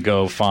you can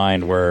go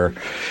find where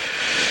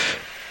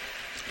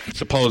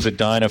supposed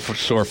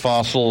dinosaur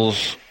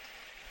fossils,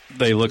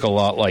 they look a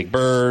lot like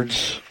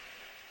birds,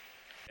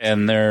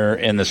 and they're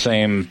in the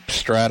same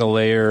strata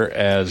layer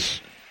as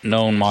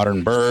known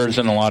modern birds,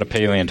 and a lot of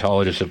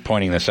paleontologists are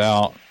pointing this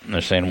out. And they're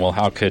saying, well,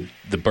 how could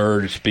the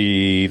birds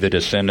be the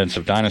descendants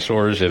of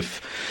dinosaurs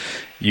if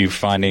you're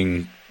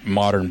finding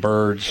modern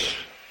birds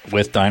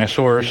with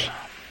dinosaurs?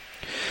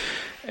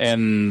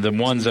 And the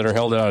ones that are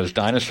held out as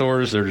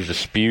dinosaurs, there's a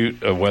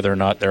dispute of whether or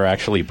not they're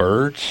actually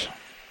birds.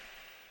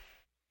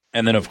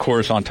 And then, of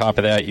course, on top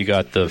of that, you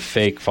got the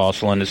fake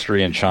fossil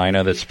industry in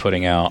China that's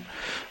putting out,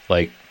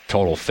 like,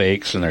 total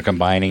fakes, and they're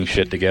combining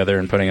shit together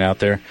and putting it out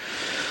there.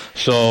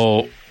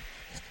 So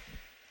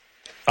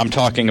I'm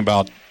talking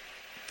about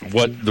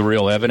what the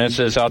real evidence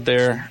is out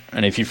there.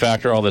 And if you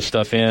factor all this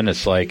stuff in,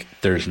 it's like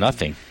there's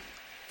nothing.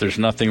 There's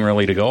nothing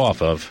really to go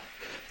off of.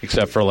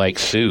 Except for like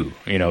Sue,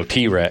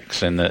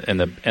 T-Rex and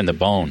the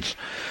bones,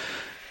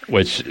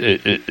 which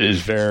is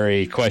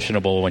very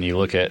questionable when you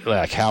look at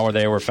like how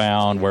they were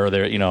found, where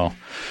they're,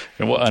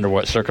 under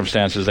what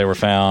circumstances they were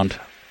found.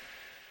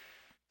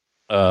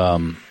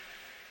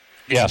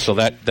 Yeah, so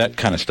that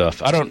kind of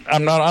stuff. I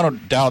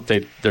don't doubt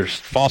that there's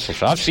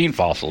fossils. I've seen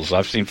fossils.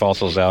 I've seen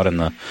fossils out in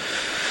the,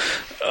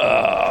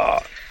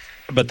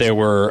 but they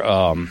were,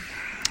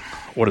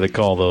 what do they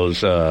call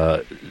those?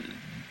 Look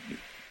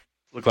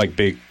like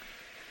big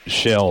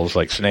shells,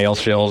 like snail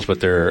shells, but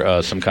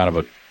they're some kind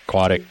of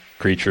aquatic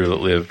creature that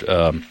lived,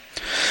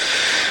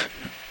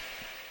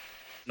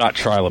 not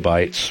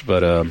trilobites,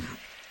 but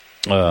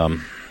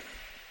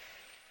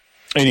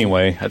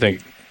anyway, I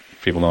think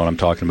people know what I'm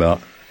talking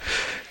about.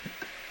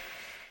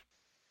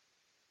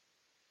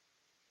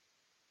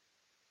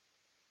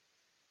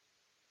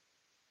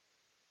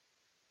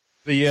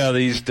 But yeah,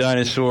 these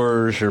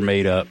dinosaurs are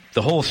made up.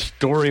 The whole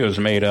story was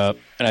made up,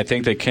 and I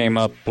think they came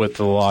up with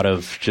a lot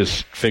of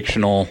just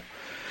fictional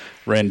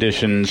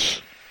renditions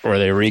where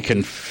they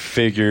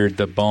reconfigured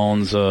the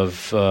bones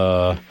of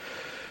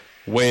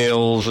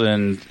whales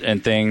and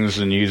things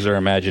and used their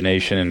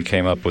imagination and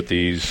came up with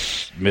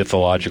these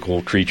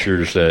mythological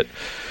creatures that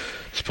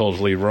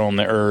supposedly roamed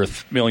the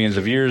earth millions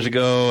of years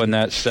ago, and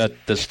that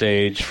set the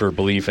stage for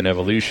belief in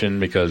evolution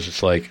because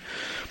it's like,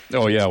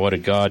 oh yeah, what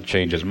did God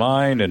change his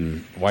mind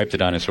and wipe the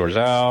dinosaurs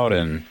out?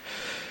 And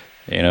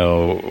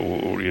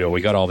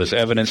we got all this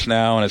evidence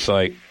now, and it's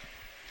like,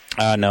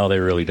 no, they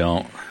really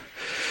don't.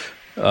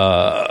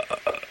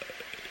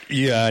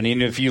 Yeah, and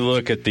even if you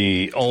look at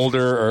the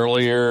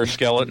earlier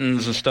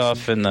skeletons and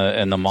stuff and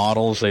the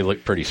models, they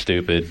look pretty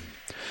stupid.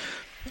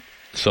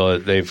 So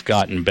they've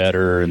gotten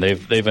better and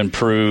they've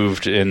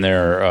improved in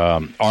their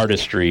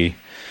artistry.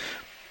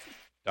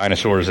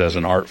 Dinosaurs as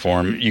an art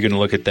form, you can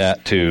look at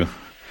that too.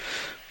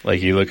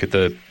 Like you look at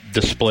the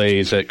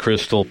displays at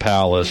Crystal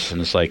Palace,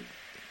 and it's like,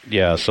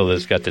 yeah, so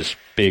there's got this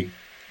big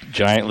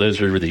giant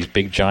lizard with these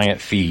big giant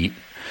feet.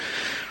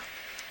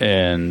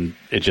 And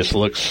it just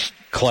looks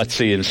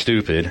klutzy and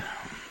stupid.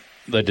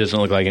 That doesn't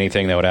look like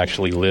anything that would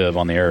actually live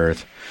on the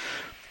earth.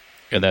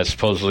 And that's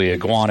supposedly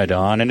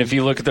iguanodon. And if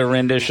you look at the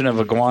rendition of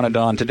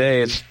iguanodon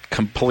today, it's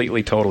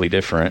completely, totally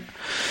different.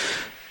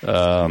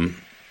 So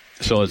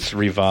it's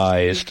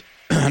revised.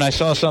 And I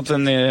saw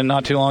something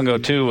not too long ago,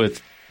 too,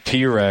 with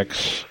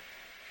T-Rex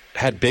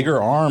had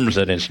bigger arms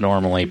than it's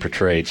normally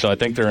portrayed. So I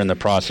think they're in the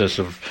process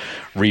of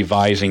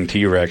revising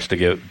T-Rex to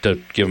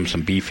give him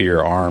some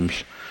beefier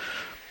arms.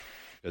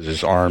 Because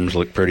his arms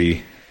look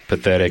pretty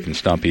pathetic and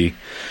stumpy.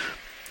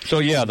 So,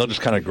 yeah, they'll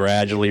just kind of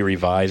gradually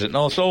revise it. And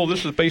also,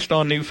 this is based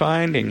on new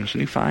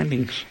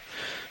findings.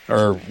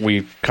 Or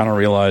we kind of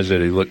realized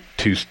that it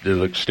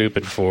looked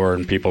stupid before,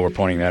 and people were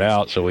pointing that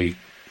out, so we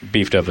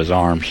beefed up his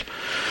arms.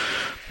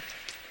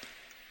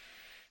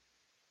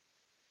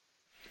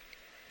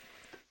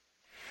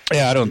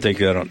 Yeah, I don't think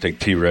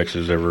T-Rex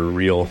is ever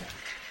real.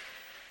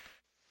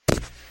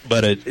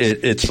 But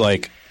it's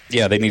like,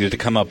 yeah, they needed to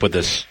come up with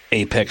this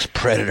apex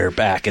predator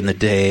back in the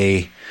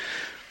day,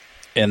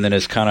 and then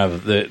it's kind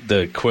of the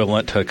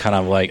equivalent to kind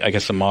of like, I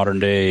guess, the modern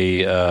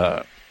day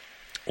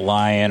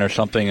lion or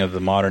something of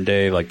the modern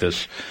day, like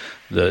this,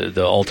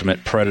 the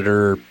ultimate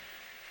predator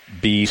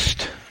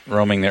beast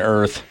roaming the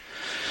earth.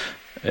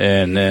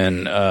 And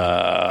then,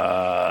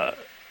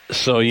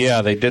 so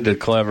yeah, they did the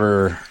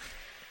clever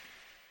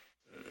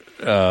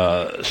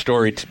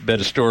bit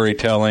of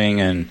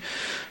storytelling, and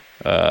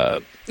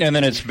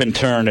then it's been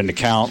turned into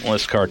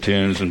countless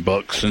cartoons and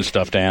books and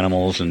stuffed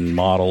animals and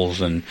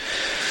models and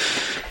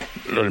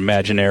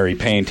imaginary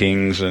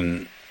paintings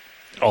and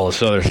all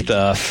this other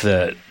stuff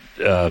that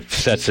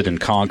sets it in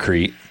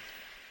concrete.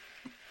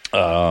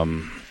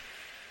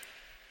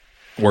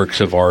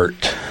 Works of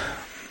art,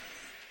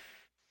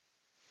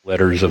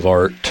 letters of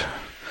art.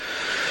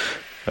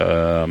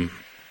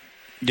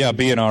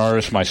 Being an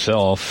artist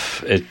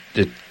myself,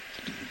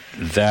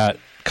 that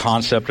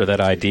concept or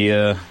that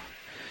idea,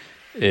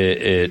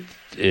 it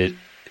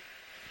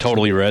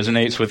totally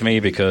resonates with me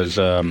because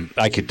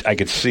I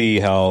could see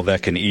how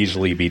that can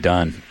easily be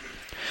done.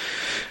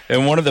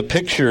 And one of the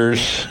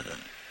pictures,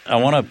 I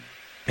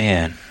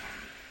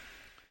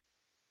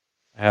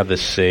have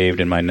this saved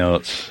in my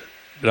notes,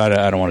 but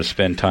I don't want to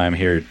spend time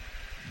here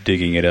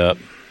digging it up.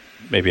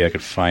 Maybe I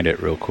could find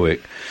it real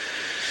quick.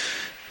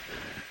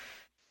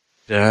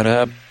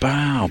 Da-da,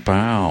 bow,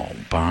 bow,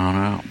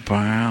 bow,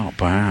 bow,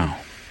 bow.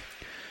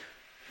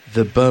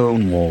 The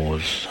Bone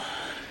Wars.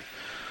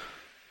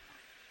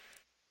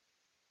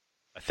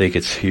 I think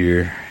it's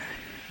here.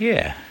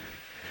 Yeah.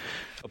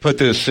 I'll put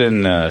this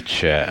in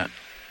chat.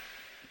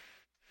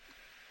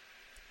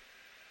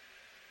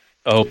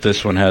 I hope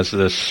this one has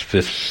this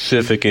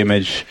specific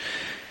image.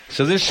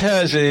 So this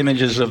has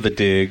images of the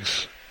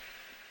digs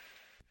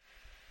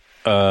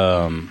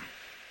of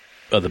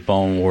the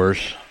Bone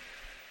Wars.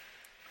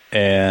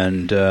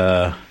 And,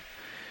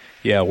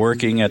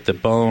 working at the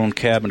Bone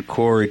Cabin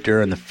Quarry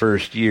during the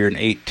first year in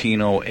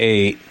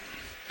 1808.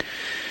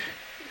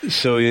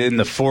 So in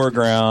the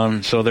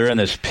foreground, so they're in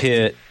this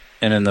pit,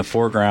 and in the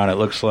foreground it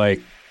looks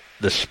like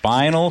the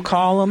spinal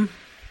column,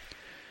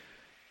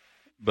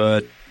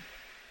 but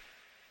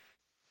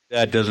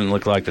that doesn't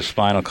look like the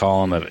spinal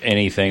column of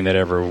anything that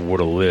ever would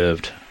have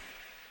lived.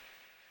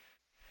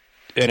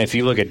 And if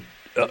you look at,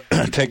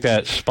 take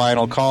that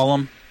spinal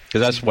column, because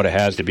that's what it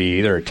has to be,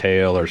 either a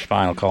tail or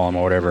spinal column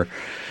or whatever,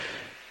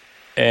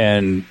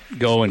 and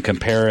go and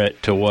compare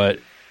it to what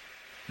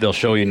they'll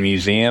show you in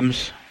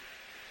museums,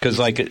 because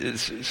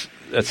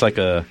that's like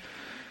a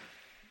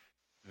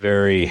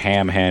very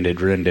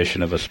ham-handed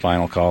rendition of a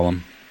spinal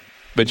column,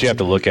 but you have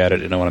to look at it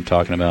to know what I'm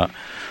talking about.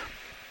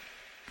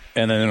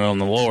 And then on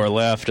the lower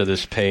left of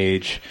this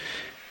page,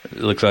 it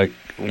looks like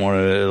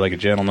a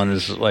gentleman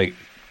is like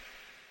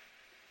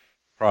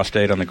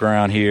prostrate on the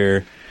ground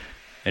here,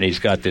 and he's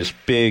got this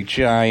big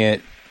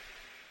giant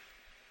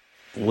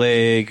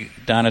leg,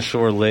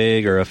 dinosaur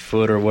leg or a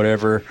foot or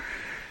whatever,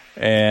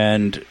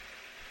 and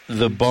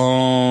the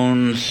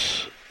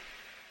bones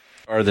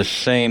are the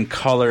same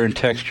color and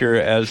texture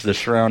as the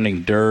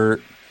surrounding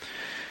dirt.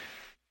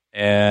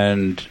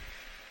 And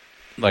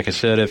like I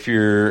said, if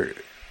you're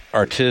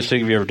artistic,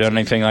 have you ever done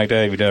anything like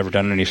that? Have you ever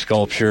done any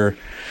sculpture?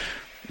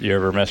 You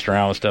ever messed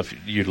around with stuff?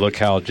 You'd look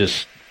how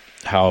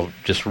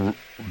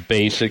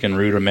basic and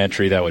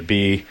rudimentary that would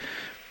be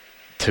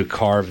to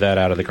carve that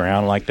out of the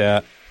ground like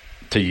that,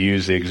 to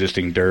use the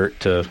existing dirt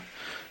to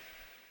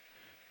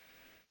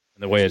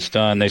the way it's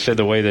done. They said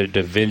the way that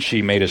Da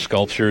Vinci made his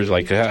sculptures,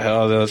 like,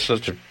 oh, that's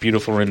such a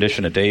beautiful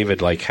rendition of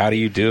David. Like, how do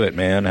you do it,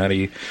 man?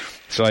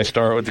 So I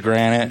start with the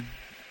granite,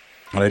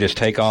 and I just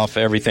take off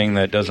everything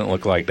that doesn't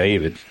look like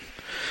David.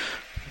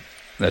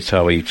 That's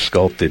how he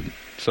sculpted.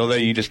 So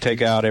that you just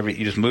take out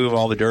you just move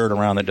all the dirt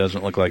around that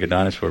doesn't look like a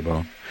dinosaur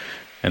bone,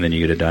 and then you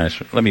get a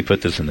dinosaur. Let me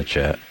put this in the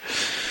chat.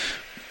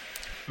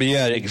 But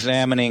yeah,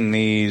 examining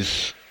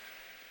these,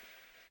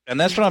 and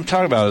that's what I'm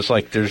talking about. It's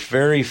like there's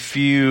very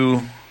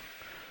few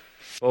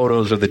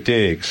photos of the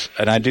digs,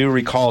 and I do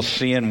recall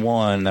seeing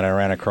one that I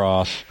ran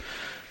across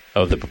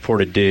of the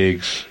purported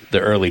digs, the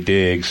early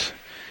digs,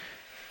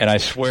 and I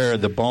swear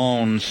the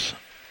bones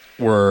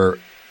were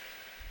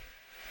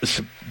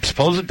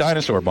supposed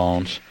dinosaur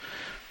bones,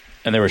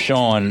 and they were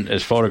shown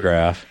as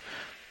photograph,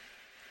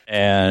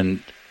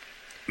 and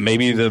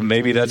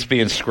maybe that's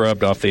being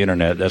scrubbed off the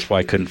internet. That's why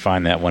I couldn't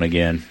find that one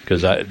again,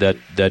 because I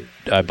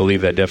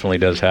believe that definitely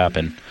does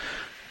happen.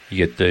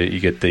 You get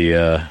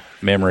the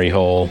memory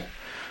hole,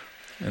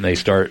 and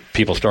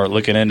people start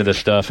looking into this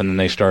stuff, and then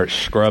they start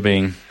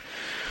scrubbing.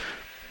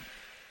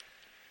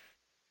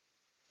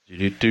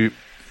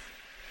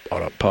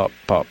 Pop,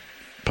 pop,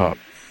 pop.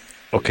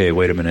 Okay,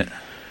 wait a minute.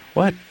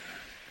 What?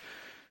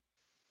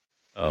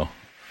 Oh,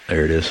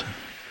 there it is.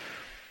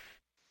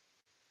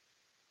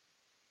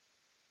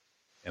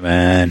 Come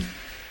on.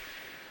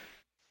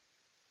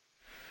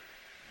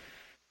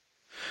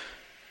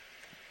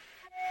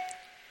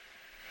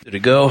 Did it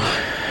go?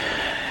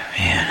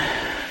 Man.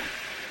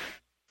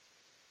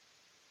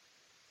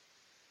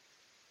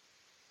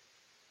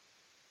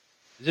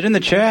 Is it in the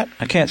chat?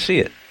 I can't see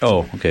it.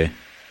 Oh, okay. I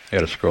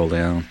gotta scroll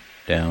down.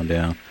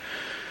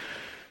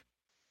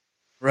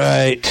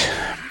 Right.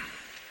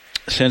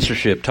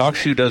 Censorship.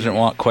 TalkShoe doesn't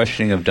want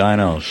questioning of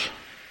dinos.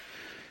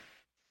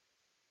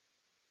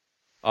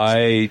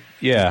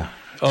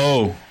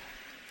 Oh,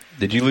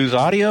 did you lose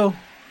audio?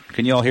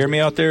 Can you all hear me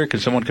out there? Can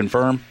someone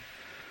confirm?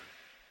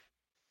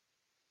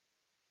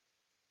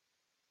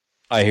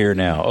 I hear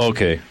now.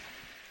 Okay.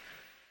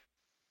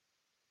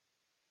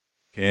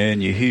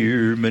 Can you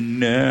hear me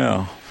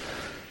now?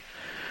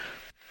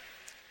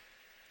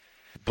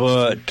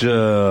 But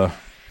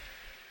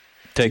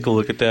take a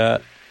look at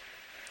that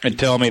and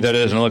tell me that it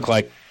doesn't look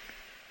like,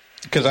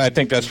 because I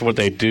think that's what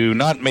they do.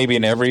 Not maybe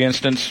in every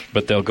instance,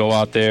 but they'll go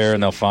out there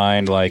and they'll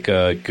find like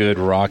a good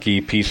rocky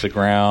piece of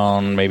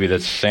ground, maybe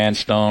that's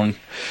sandstone.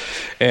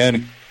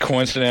 And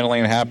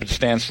coincidentally and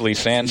happenstancely,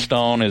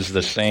 sandstone is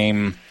the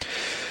same.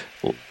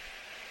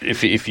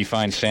 If you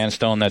find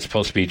sandstone, that's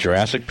supposed to be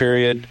Jurassic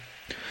period.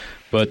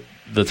 But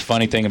the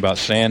funny thing about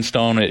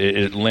sandstone,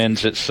 it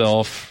lends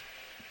itself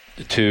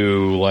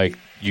to, like,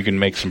 you can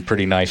make some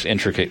pretty nice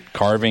intricate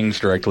carvings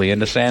directly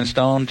into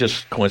sandstone,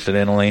 just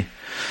coincidentally.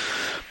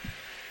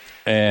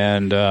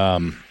 And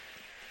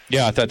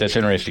yeah, I thought that's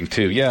interesting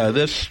too. Yeah,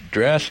 this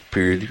Jurassic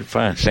period, you can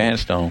find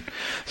sandstone.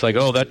 It's like,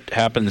 oh, that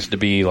happens to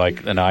be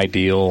like an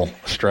ideal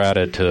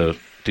strata to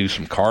do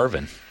some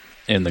carving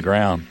in the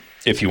ground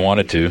if you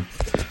wanted to.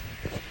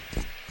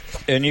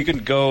 And you can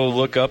go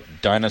look up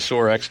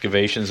dinosaur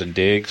excavations and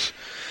digs.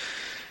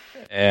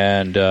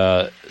 And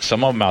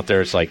some of them out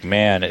there, it's like,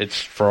 man, it's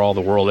for all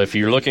the world. If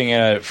you're looking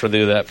at it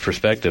through that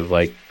perspective,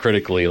 like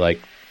critically, like,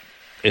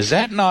 is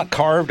that not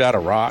carved out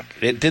of rock?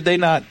 Did they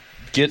not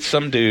get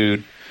some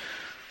dude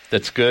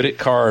that's good at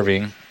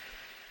carving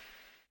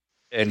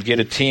and get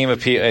a team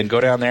of people and go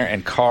down there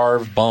and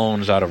carve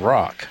bones out of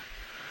rock?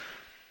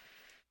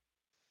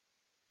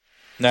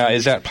 Now,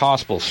 is that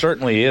possible?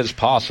 Certainly is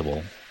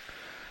possible.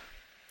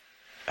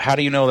 How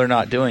do you know they're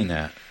not doing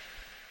that?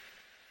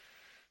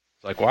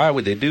 It's like, why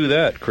would they do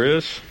that,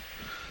 Chris?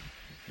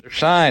 They're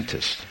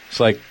scientists. It's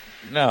like,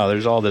 no,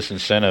 there's all this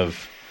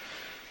incentive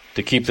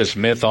to keep this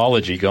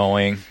mythology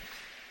going,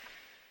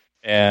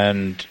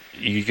 and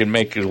you can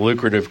make a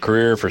lucrative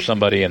career for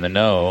somebody in the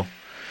know,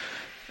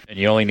 and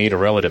you only need a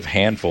relative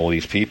handful of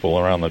these people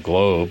around the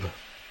globe.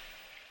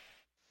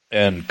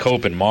 And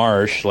Cope and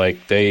Marsh,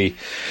 like, they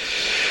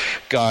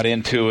got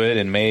into it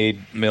and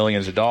made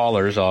millions of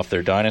dollars off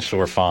their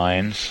dinosaur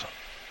finds.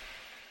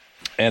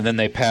 And then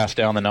they pass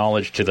down the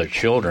knowledge to their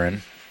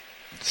children,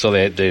 so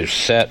they're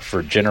set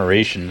for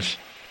generations.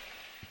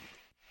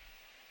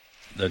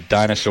 The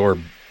dinosaur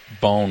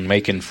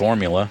bone-making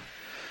formula,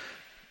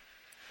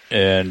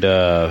 and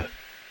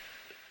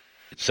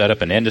set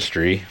up an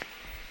industry.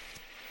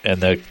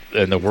 And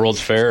the World's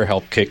Fair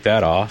helped kick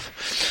that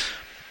off.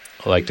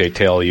 Like, they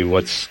tell you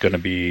what's going to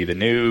be the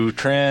new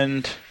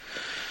trend,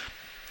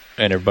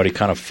 and everybody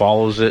kind of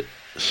follows it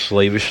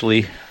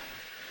slavishly.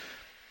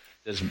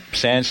 Does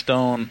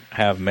sandstone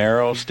have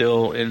marrow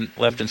still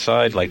left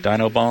inside, like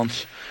dino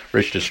bones?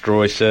 Rich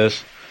Destroy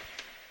says.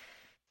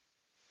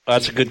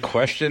 That's a good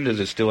question. Does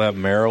it still have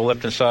marrow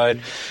left inside?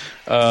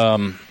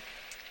 I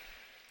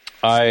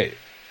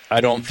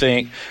don't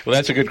think. Well,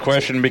 that's a good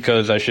question,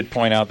 because I should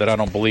point out that I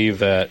don't believe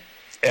that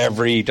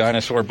every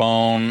dinosaur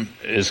bone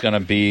is going to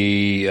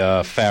be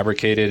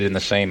fabricated in the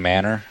same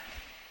manner.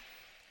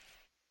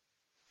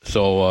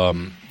 So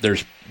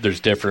there's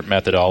different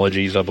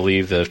methodologies, I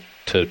believe,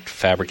 to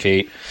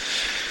fabricate.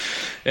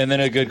 And then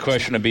a good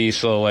question to be,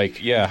 so,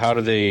 like, yeah, how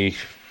do they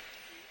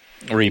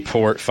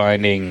report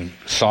finding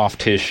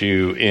soft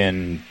tissue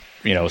in,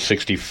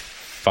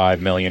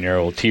 65 million year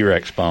old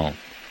T-Rex bone?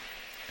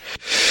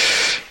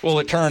 Well,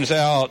 it turns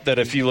out that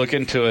if you look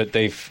into it,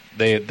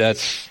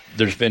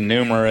 there's been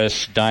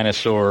numerous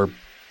dinosaur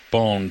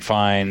bone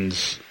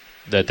finds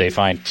that they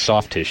find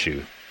soft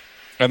tissue.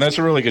 And that's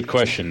a really good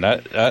question.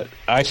 That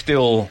I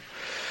still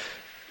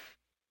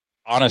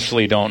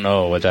honestly don't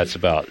know what that's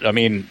about. I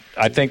mean,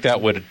 I think that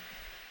would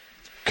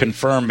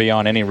confirm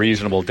beyond any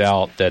reasonable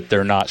doubt that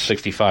they're not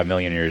 65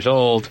 million years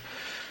old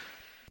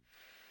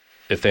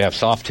if they have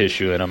soft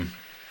tissue in them.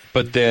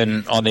 But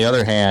then, on the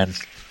other hand,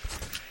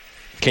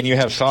 can you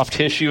have soft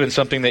tissue in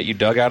something that you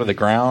dug out of the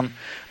ground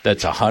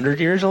that's 100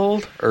 years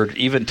old, or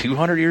even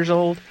 200 years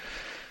old,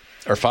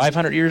 or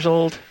 500 years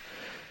old,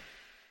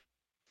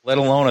 let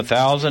alone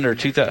 1,000 or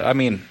 2,000? I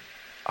mean,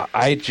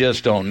 I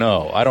just don't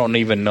know. I don't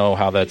even know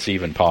how that's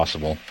even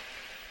possible.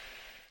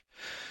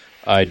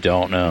 I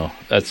don't know.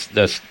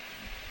 That's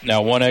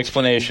now, one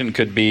explanation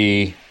could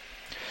be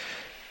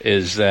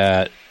is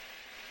that,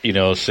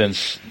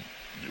 since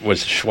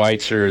was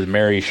Schweitzer,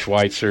 Mary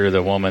Schweitzer,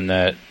 the woman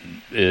that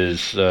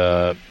was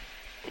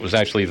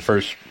actually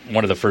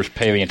one of the first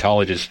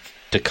paleontologists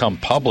to come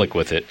public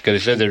with it, because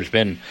they said there's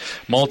been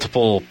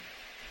multiple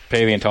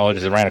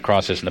paleontologists that ran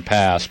across this in the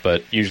past,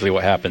 but usually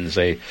what happens,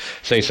 they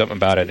say something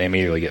about it and they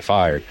immediately get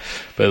fired.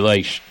 But,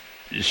 like,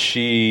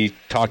 she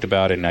talked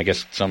about it, and I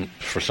guess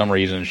for some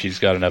reason she's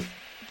got enough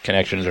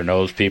connections or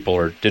knows people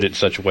or did it in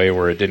such a way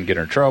where it didn't get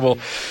her in trouble,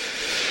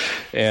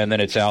 and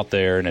then it's out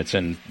there and it's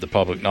in the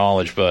public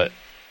knowledge. But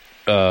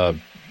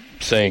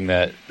saying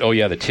that, oh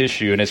yeah, the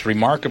tissue, and it's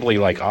remarkably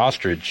like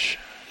ostrich.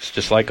 It's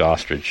just like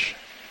ostrich.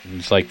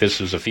 It's like,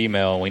 this is a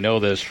female. We know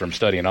this from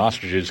studying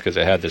ostriches because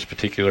it had this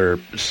particular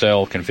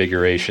cell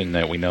configuration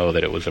that we know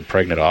that it was a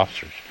pregnant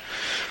ostrich.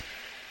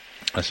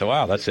 I said,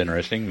 wow, that's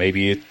interesting.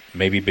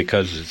 Maybe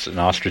because it's an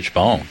ostrich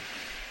bone.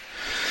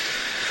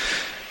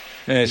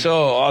 And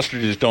so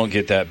ostriches don't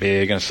get that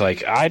big, and it's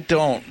like, I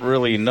don't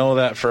really know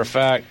that for a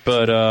fact,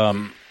 but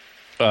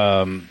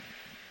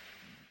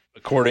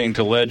according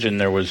to legend,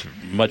 there was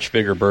much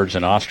bigger birds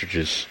than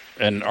ostriches.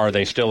 And are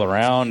they still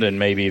around? And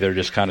maybe they're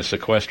just kind of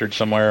sequestered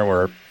somewhere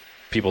where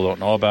people don't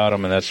know about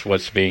them, and that's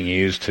what's being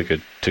used to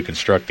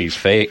construct these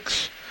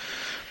fakes.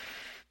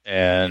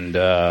 And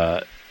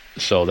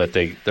so that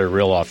they're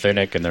real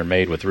authentic and they're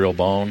made with real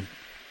bone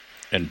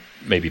and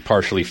maybe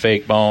partially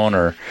fake bone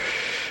or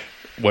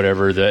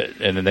whatever,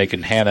 and then they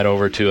can hand that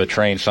over to a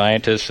trained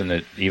scientist and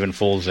it even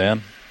fools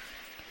them.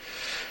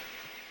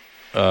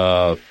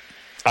 I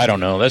don't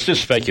know. That's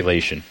just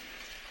speculation.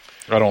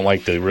 I don't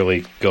like to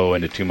really go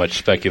into too much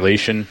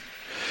speculation.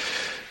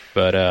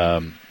 But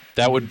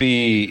that would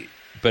be...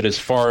 But as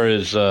far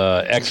as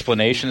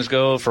explanations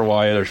go for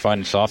why they're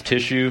finding soft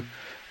tissue,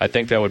 I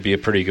think that would be a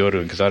pretty good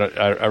one, because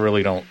I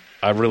really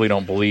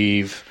don't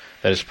believe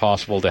that it's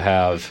possible to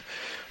have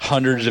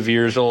hundreds of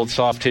years old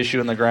soft tissue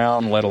in the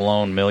ground, let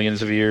alone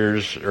millions of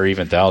years or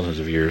even thousands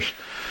of years.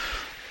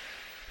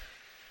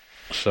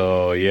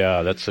 So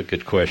yeah, that's a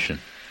good question.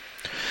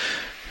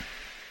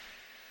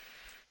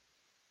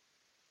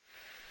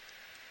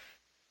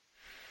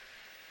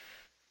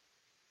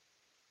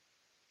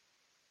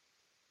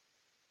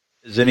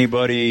 Is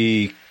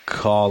anybody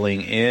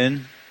calling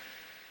in?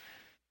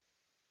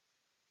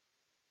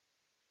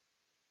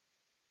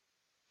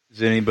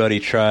 Has anybody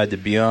tried the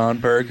Beyond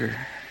Burger?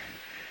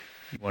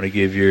 You want to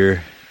give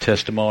your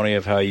testimony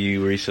of how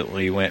you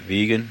recently went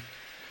vegan?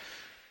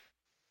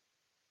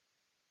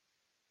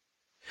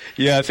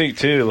 Yeah, I think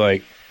too,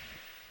 like,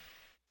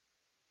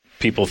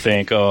 people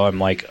think, oh,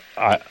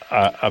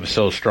 I'm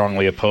so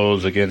strongly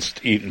opposed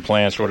against eating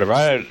plants or whatever.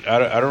 I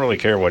don't really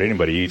care what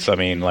anybody eats. I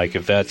mean, like,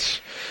 if that's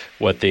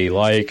what they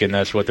like and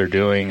that's what they're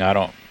doing, I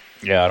don't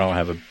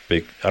have a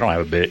big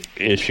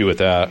issue with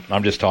that.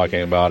 I'm just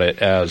talking about it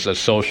as a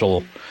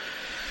social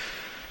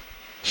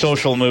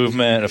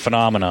movement, a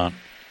phenomenon.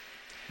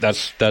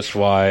 That's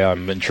why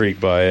I'm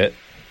intrigued by it.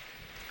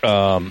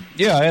 And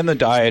the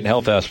diet and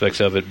health aspects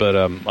of it, but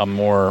I'm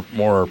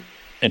more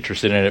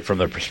interested in it from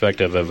the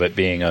perspective of it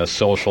being a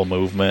social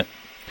movement.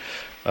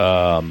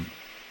 And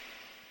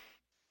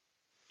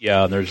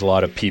there's a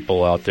lot of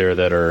people out there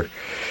that are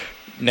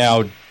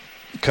now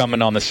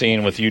coming on the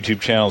scene with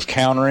YouTube channels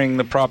countering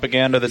the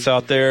propaganda that's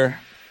out there.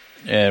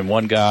 And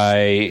one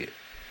guy,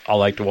 I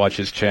like to watch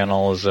his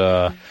channel, is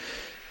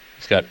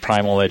he's got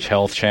Primal Edge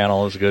Health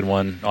channel, is a good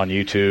one on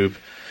YouTube.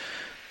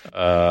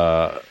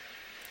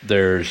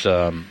 There's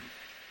a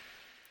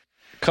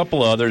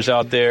couple others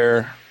out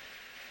there.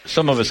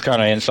 Some of it's kind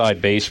of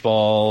inside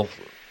baseball,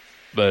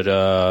 but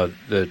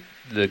the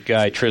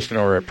guy Tristan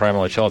over at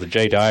Primal Edge Health,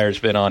 Jay Dyer's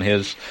been on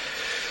his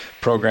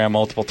program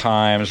multiple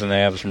times, and they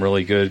have some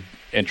really good,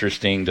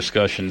 interesting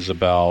discussions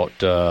about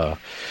this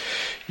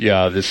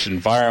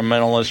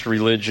environmentalist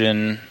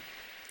religion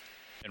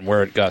and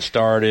where it got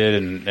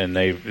started, and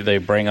they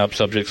bring up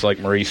subjects like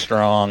Maurice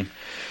Strong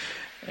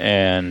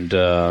and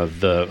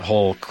the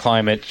whole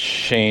climate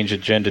change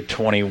agenda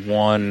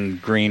 21,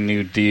 Green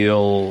New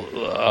Deal,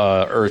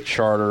 Earth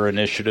Charter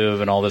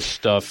initiative, and all this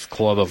stuff,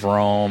 Club of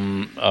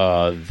Rome,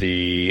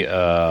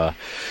 the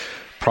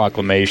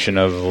proclamation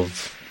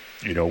of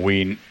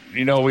we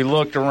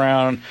looked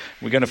around,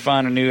 we're going to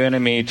find a new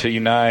enemy to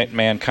unite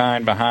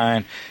mankind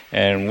behind,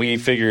 and we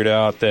figured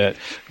out that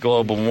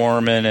global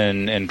warming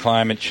and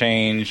climate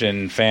change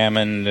and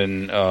famine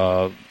and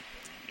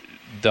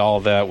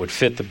all that would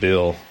fit the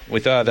bill. We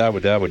thought that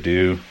would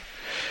do.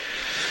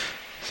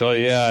 So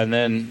yeah, and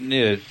then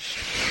you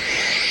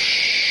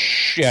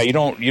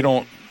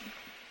don't.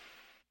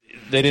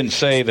 They didn't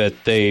say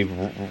that they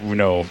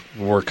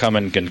were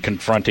coming and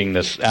confronting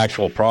this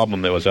actual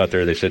problem that was out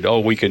there. They said,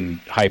 "Oh, we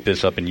can hype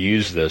this up and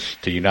use this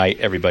to unite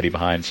everybody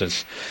behind."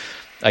 Since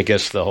I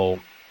guess the whole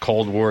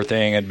Cold War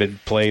thing had been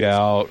played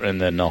out, and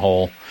then the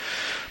whole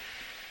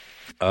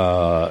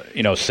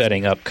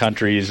setting up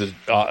countries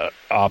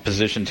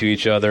opposition to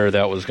each other,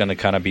 that was going to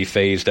kind of be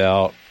phased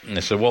out. And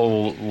they said,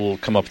 well, we'll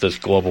come up with this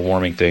global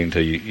warming thing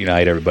to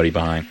unite everybody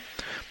behind.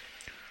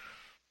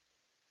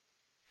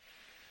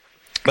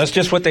 That's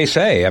just what they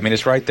say. I mean,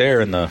 it's right there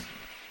in the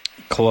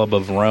Club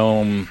of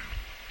Rome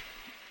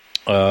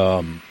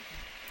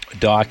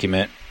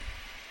document.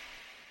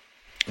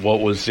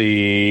 What was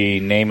the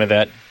name of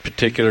that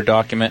particular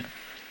document?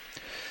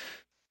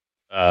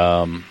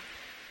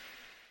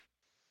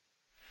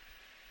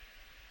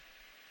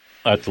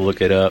 I have to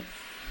look it up.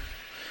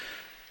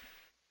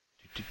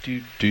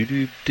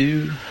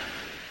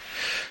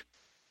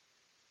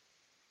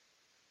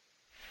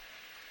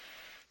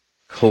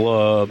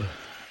 Club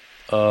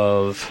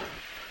of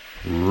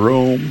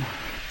Rome.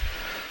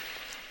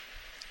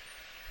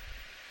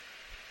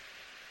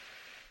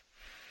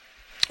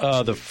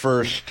 The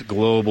First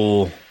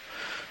Global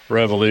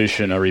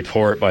Revolution, a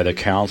report by the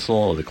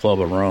Council of the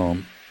Club of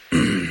Rome.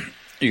 You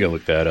can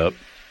look that up.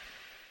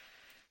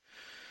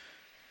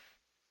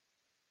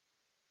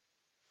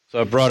 So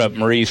I brought up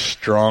Maurice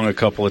Strong a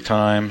couple of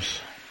times,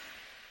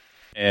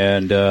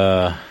 and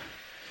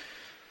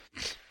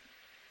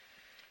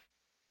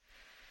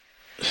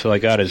So I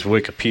got his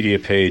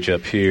Wikipedia page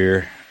up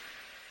here.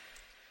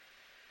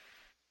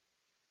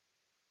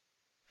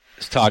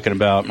 It's talking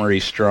about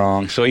Maurice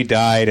Strong. So he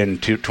died in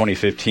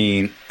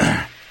 2015.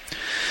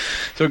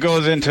 So it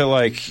goes into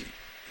like,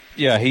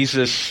 yeah, he's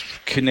this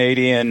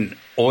Canadian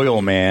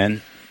oil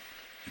man,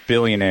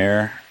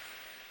 billionaire.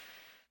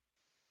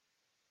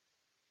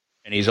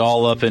 And he's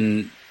all up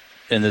in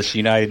this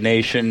United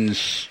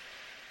Nations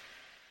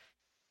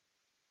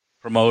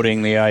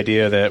promoting the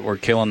idea that we're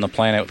killing the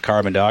planet with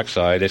carbon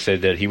dioxide. They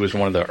said that he was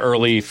one of the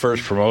early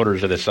first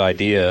promoters of this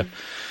idea,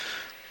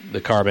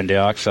 the carbon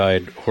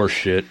dioxide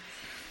horseshit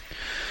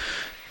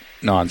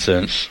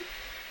nonsense.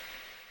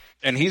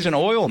 And he's an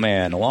oil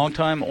man, a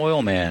long-time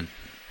oil man.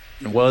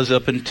 Was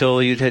up until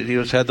he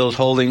had those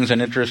holdings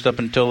and interest up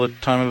until the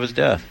time of his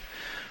death.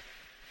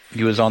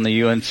 He was on the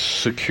UN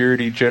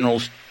Security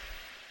General's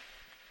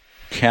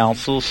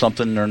Council,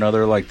 something or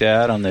another like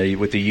that,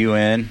 with the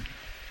UN.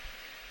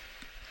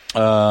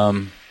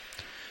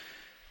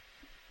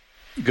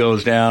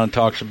 Goes down and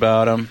talks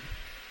about him.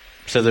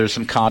 So there's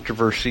some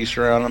controversy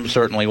surrounding him.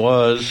 Certainly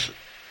was,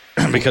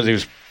 because he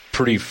was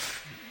pretty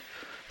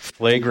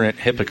flagrant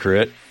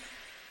hypocrite.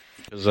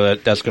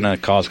 Because that's going to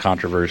cause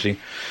controversy.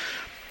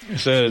 It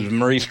says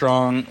Maurice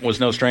Strong was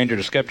no stranger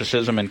to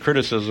skepticism and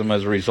criticism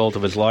as a result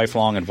of his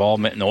lifelong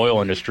involvement in the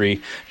oil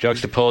industry,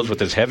 juxtaposed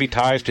with his heavy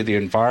ties to the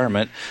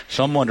environment.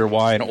 Some wonder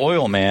why an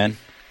oil man,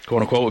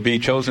 quote unquote, would be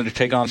chosen to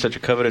take on such a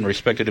coveted and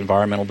respected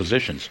environmental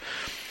positions.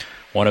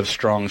 One of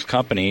Strong's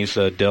companies,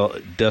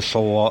 Dinosaurs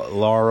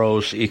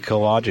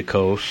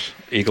Ecological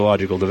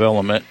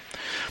Development,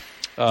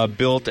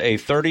 built a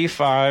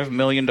 $35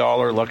 million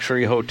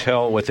luxury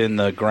hotel within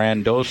the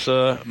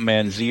Grandosa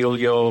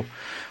Manzillo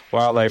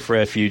Wildlife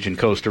Refuge in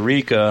Costa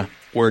Rica,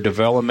 where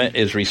development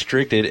is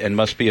restricted and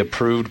must be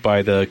approved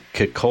by the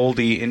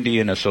Kikoldi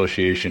Indian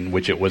Association,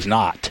 which it was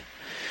not.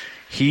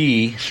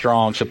 He,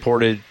 Strong,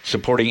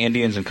 supporting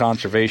Indians and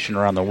conservation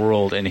around the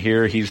world, and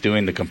here he's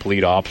doing the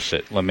complete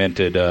opposite,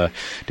 lamented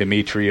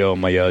Demetrio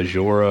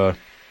Mayajora,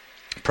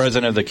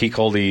 president of the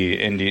Kikoldi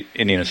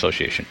Indian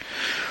Association.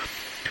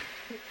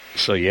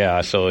 So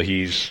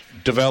he's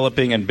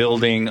developing and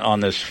building on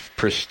this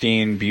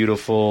pristine,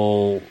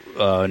 beautiful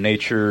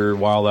nature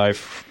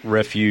wildlife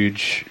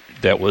refuge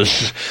that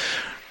was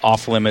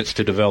off limits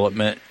to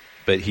development,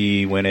 but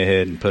he went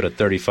ahead and put a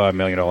 $35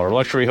 million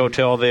luxury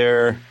hotel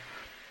there.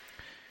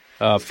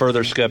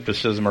 Further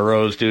skepticism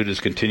arose due to his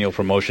continual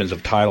promotions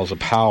of titles of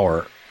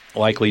power,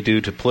 likely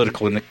due to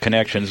political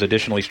connections.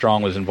 Additionally,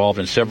 Strong was involved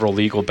in several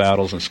legal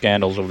battles and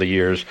scandals over the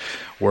years,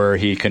 where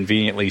he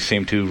conveniently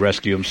seemed to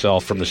rescue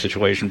himself from the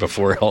situation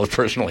before held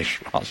personally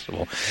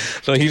responsible.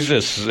 So he's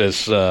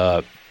this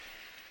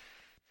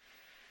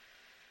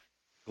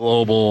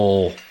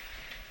global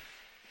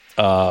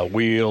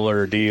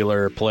wheeler,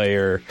 dealer,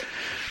 player,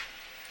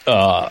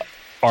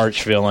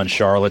 arch villain,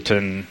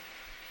 charlatan,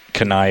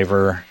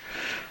 conniver,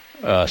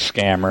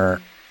 scammer,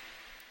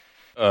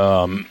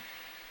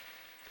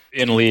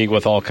 in league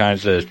with all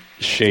kinds of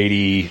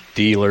shady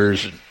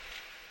dealers,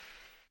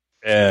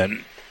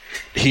 and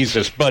he's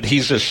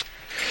just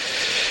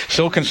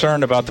so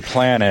concerned about the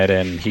planet,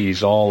 and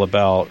he's all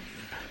about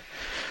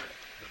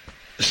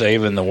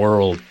saving the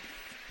world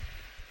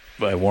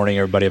by warning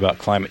everybody about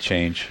climate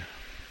change.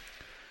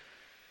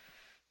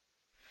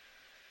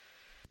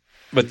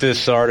 But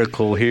this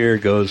article here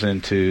goes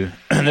into,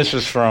 and this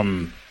is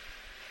from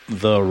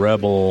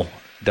therebel.media.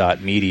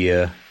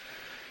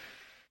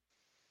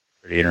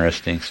 Pretty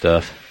interesting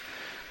stuff.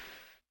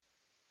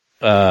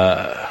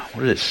 What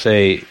did it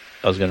say?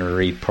 I was going to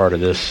read part of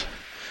this.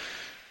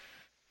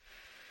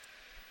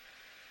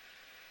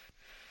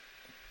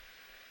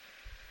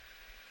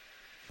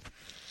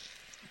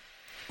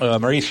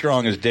 Maurice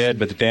Strong is dead,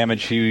 but the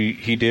damage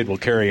he did will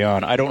carry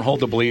on. I don't hold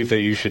the belief that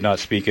you should not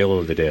speak ill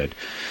of the dead.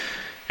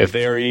 If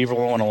they are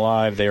evil when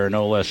alive, they are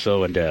no less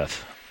so in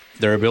death.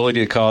 Their ability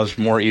to cause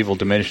more evil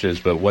diminishes,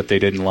 but what they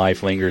did in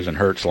life lingers and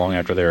hurts long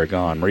after they are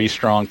gone. Maurice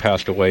Strong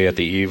passed away at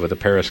the eve of the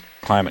Paris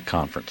Climate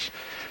Conference.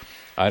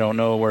 I don't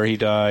know where he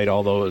died,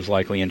 although it was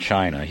likely in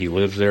China. He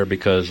lives there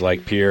because,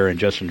 like Pierre and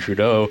Justin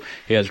Trudeau,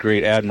 he has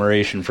great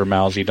admiration for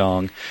Mao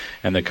Zedong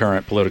and the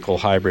current political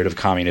hybrid of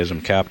communism,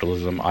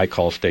 capitalism, I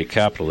call state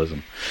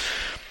capitalism.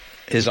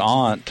 His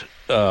aunt,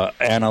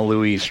 Anna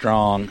Louise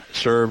Strong,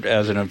 served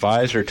as an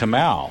advisor to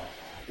Mao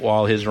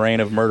while his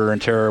reign of murder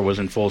and terror was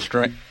in full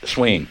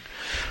swing.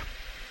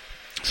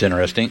 It's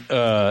interesting.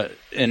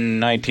 In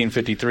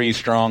 1953,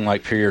 Strong,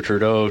 like Pierre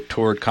Trudeau,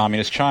 toured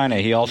communist China.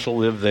 He also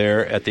lived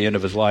there at the end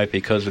of his life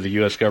because of the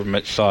U.S.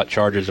 government sought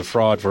charges of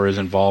fraud for his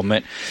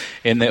involvement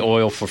in the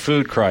oil for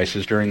food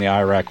crisis during the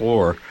Iraq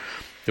War.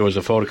 There was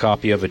a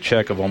photocopy of a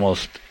check of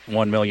almost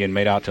 $1 million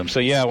made out to him. So,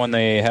 yeah, when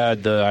they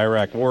had the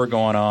Iraq War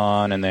going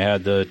on and they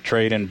had the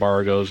trade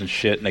embargoes and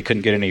shit and they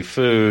couldn't get any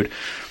food,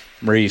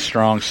 Maurice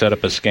Strong set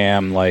up a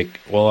scam like,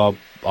 well,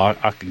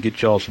 I can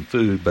get y'all some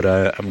food, but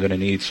I'm going to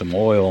need some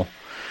oil.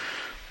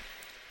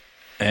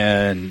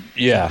 And,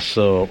 yeah,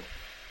 so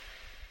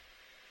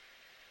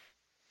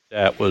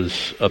that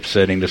was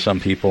upsetting to some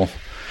people.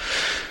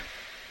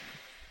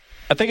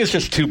 I think it's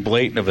just too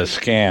blatant of a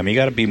scam. You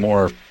got to be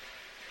more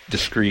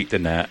discreet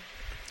than that.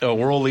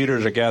 World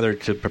leaders are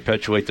gathered to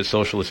perpetuate the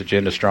socialist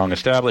agenda Strong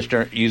established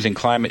using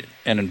climate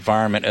and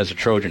environment as a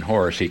Trojan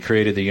horse. He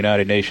created the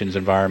United Nations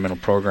Environmental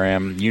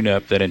Program,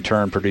 UNEP, that in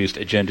turn produced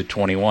Agenda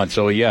 21.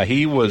 So, yeah,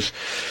 he was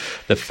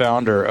the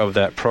founder of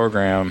that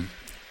program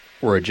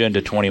where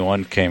Agenda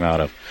 21 came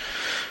out of.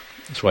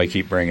 That's why I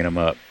keep bringing him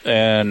up.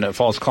 And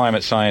false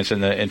climate science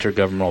and the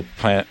intergovernmental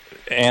plan.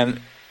 And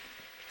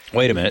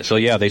wait a minute. So,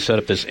 yeah, they set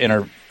up this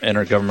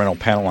intergovernmental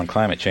panel on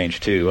climate change,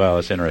 too. Wow,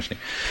 that's interesting.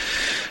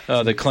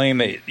 The claim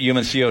that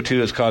human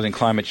CO2 is causing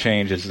climate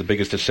change is the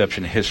biggest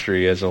deception in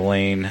history, as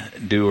Elaine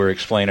Dewar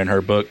explained in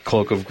her book,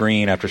 Cloak of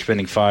Green, after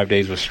spending 5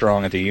 days with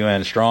Strong at the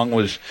UN. Strong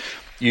was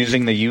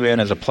using the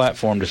UN as a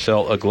platform to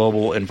sell a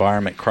global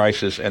environment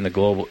crisis and the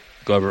global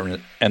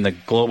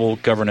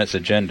governance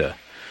agenda.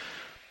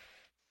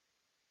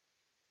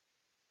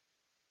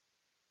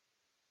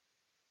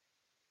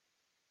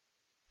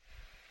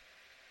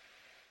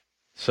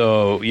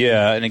 So,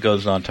 yeah, and it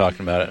goes on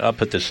talking about it. I'll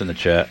put this in the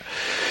chat.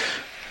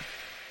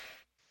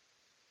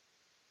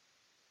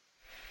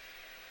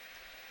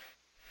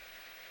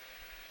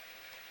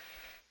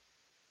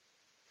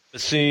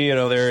 See,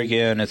 there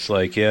again, it's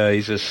like, yeah,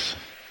 he's this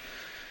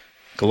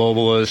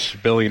globalist,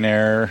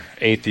 billionaire,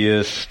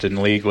 atheist,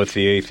 in league with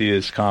the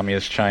atheist,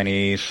 communist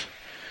Chinese,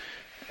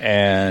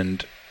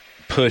 and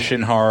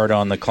pushing hard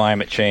on the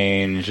climate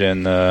change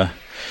and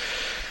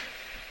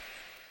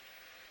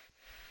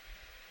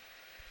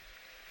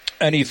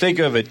and you think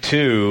of it,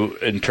 too,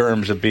 in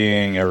terms of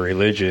being a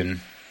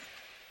religion,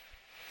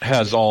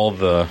 has all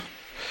the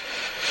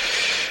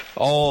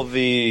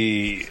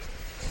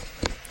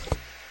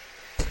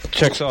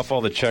checks off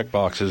all the check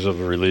boxes of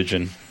a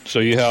religion. So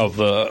you have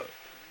the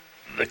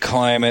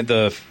climate,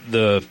 like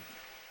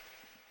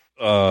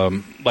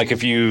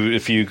if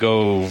you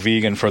go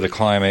vegan for the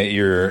climate,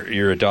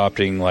 you're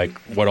adopting like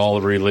what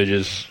all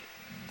the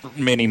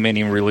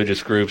many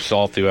religious groups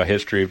all throughout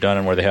history have done,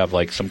 and where they have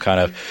like some kind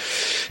of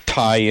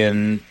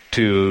tie-in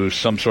to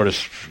some sort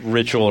of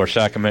ritual or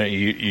sacrament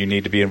you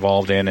need to be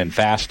involved in, and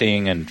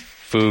fasting and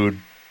food,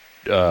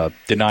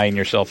 denying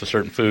yourself a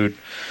certain food.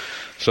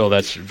 So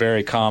that's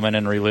very common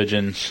in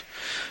religions.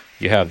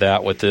 You have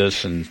that with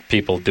this, and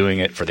people doing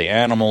it for the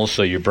animals.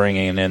 So you're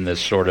bringing in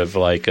this sort of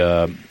like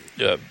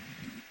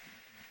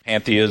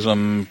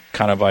pantheism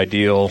kind of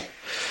ideal,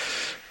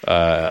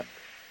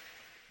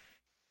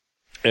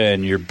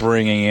 and you're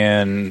bringing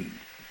in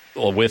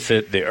with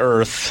it the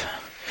earth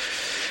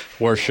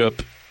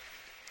worship,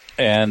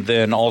 and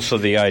then also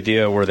the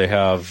idea where they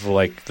have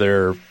like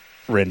their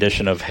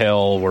rendition of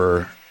hell,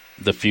 where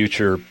the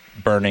future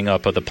burning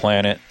up of the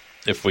planet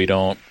if we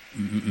don't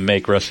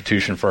make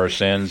restitution for our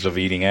sins of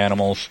eating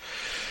animals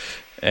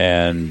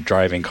and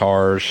driving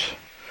cars.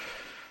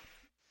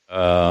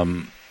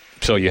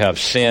 So you have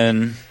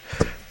sin,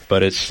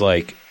 but it's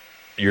like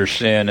your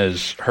sin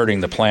is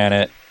hurting the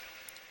planet,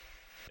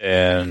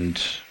 and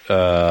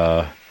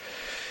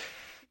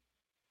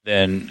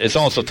then it's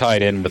also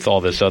tied in with all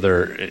this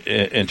other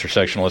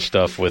intersectionalist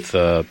stuff with,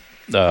 of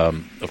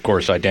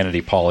course,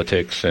 identity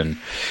politics and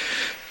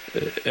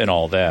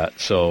all that.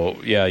 So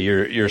yeah,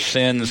 your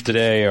sins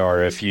today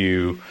are if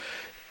you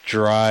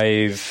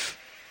drive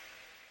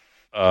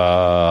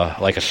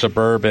like a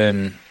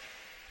Suburban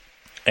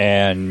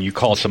and you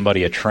call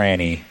somebody a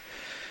tranny,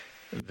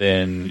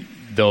 then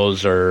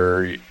those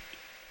are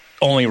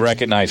only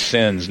recognized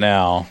sins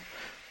now.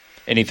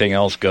 Anything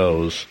else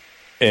goes.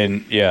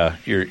 And yeah,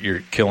 you're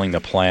killing the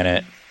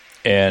planet,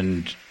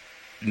 and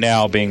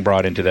now being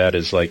brought into that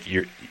is like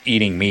you're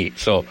eating meat.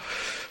 So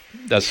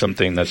that's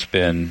something that's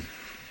been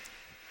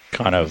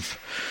kind of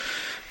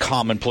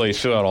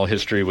commonplace throughout all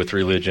history with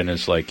religion,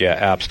 is like, yeah,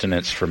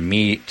 abstinence from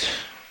meat.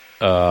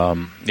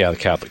 Yeah, the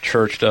Catholic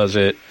Church does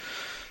it.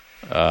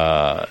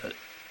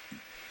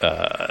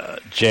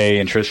 Jay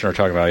and Tristan are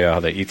talking about, yeah, how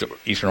the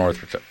Eastern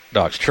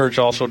Orthodox Church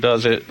also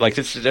does it. Like,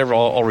 this is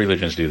all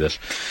religions do this.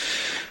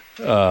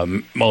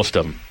 Most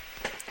of them.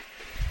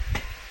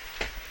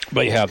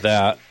 But you have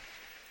that.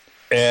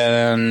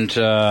 And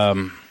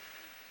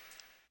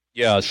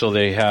yeah, so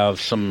they have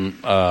some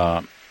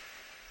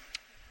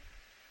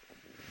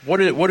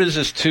what is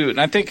this too?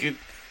 And I think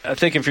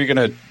if you're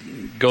going to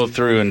go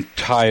through and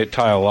tie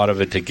a lot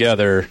of it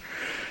together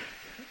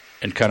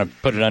and kind of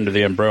put it under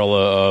the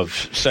umbrella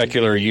of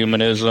secular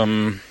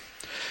humanism,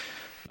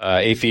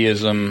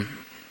 atheism,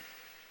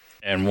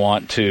 and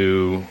want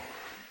to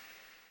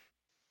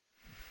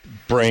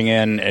bring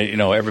in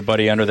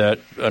everybody under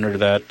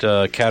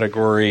that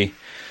category,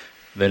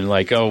 then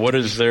like, oh, what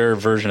is their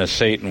version of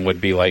Satan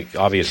would be like?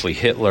 Obviously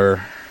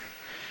Hitler.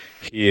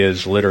 He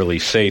is literally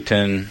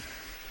Satan.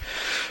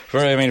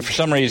 For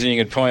some reason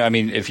you could point,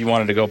 if you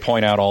wanted to go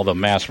point out all the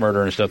mass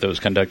murder and stuff that was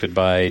conducted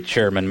by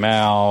Chairman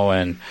Mao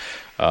and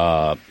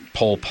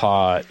Pol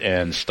Pot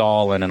and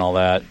Stalin and all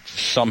that,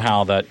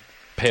 somehow that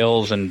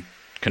pales in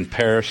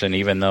comparison,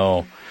 even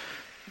though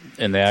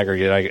in the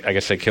aggregate, I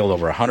guess they killed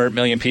over 100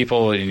 million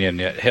people, and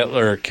yet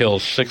Hitler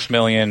kills 6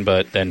 million,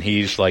 but then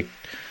he's like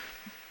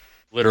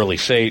literally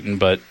Satan,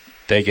 but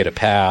they get a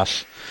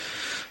pass.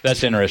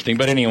 That's interesting.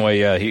 But anyway,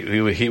 yeah,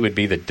 he would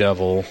be the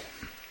devil.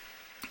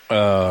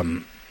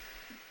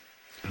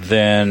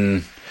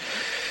 Then,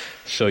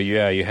 so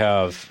yeah, you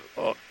have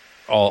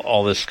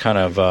all this kind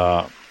of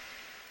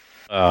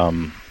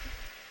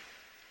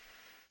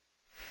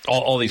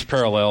all these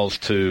parallels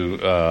to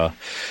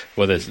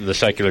the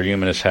secular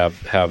humanists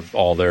have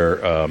all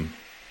their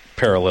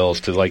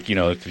parallels to, like, you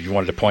know, if you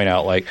wanted to point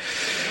out, like,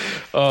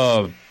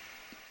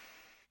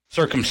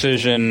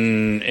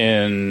 circumcision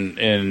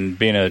in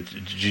being a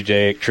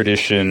Judaic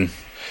tradition,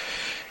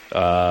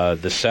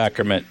 the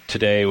sacrament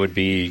today would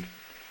be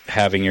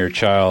having your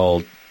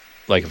child,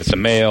 like if it's a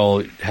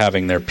male,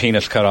 having their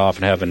penis cut off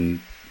and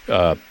having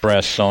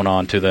breasts sewn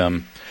onto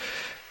them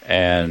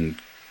and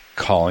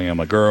calling them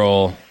a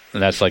girl,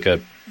 and that's like a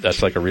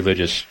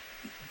religious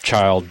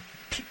child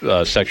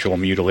sexual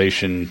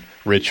mutilation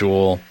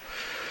ritual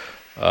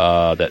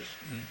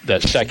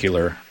that's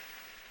secular.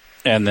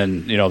 And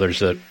then, you know, there's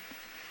the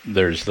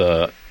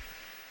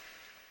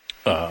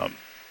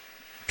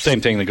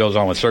same thing that goes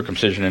on with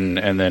circumcision,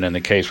 and then in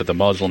the case with the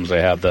Muslims,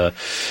 they have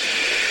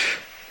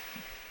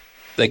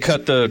they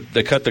cut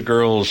the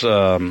girl's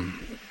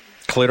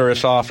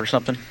clitoris off or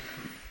something,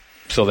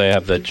 so they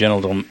have the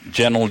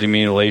genital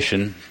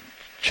mutilation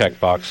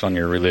checkbox on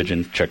your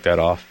religion. Check that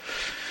off.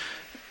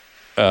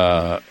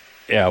 Yeah,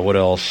 what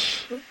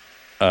else?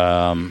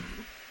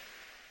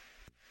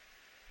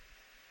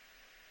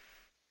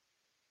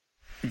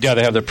 Yeah,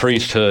 they have the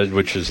priesthood,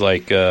 which is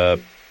like the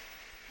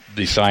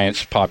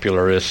science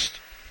popularist,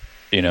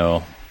 you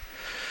know,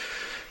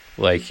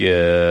 like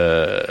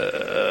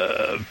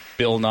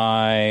Bill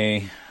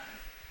Nye,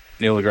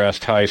 Neil deGrasse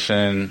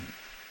Tyson,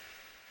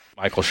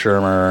 Michael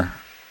Shermer,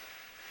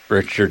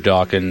 Richard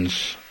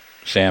Dawkins,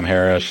 Sam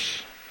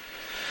Harris.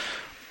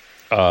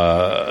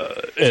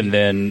 And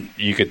then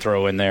you could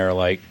throw in there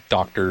like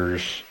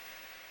doctors,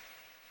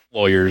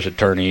 lawyers,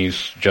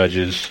 attorneys,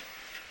 judges,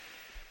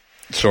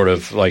 sort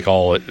of like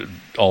all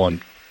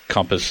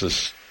encompass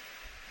this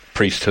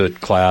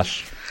priesthood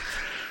class,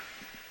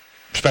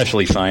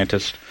 especially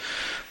scientists.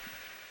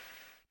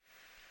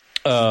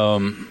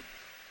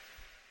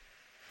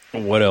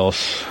 What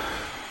else?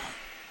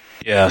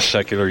 Yeah,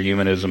 secular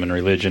humanism and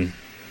religion.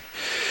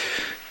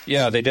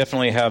 Yeah, they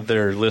definitely have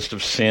their list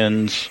of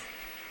sins,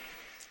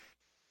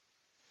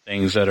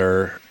 things that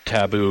are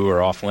taboo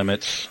or off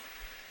limits.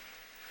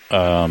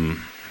 And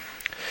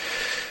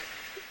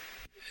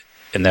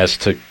that's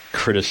to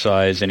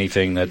criticize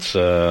anything that's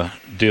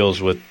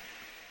deals with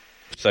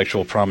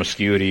sexual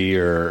promiscuity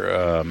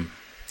or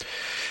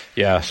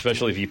yeah,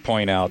 especially if you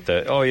point out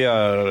that, oh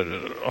yeah,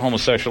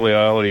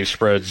 homosexuality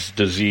spreads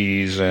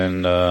disease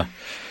and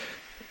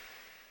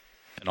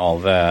all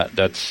that.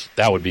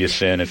 That would be a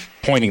sin if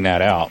pointing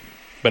that out.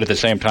 But at the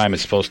same time,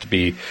 it's supposed to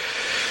be,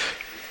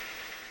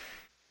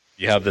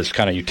 you have this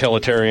kind of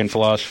utilitarian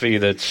philosophy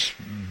that's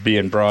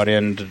being brought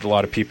in. A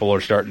lot of people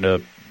are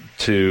starting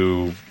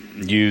to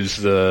use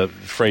the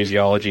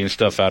phraseology and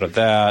stuff out of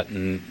that,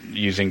 and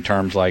using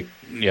terms like,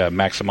 yeah,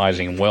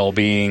 maximizing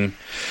well-being.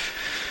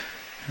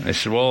 And they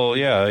said, well,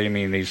 yeah, I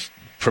mean, these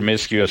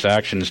promiscuous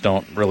actions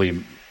don't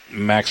really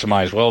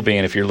maximize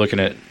well-being if you're looking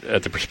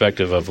at the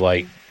perspective of,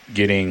 like,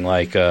 getting,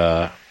 like,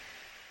 anal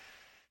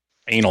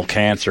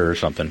cancer or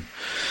something,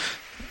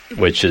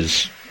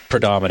 which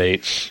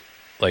predominates,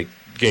 like,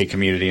 gay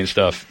community and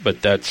stuff.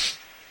 But that's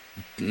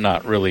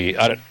not really,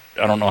 I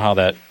don't know how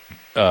that,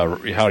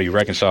 how do you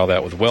reconcile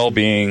that with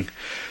well-being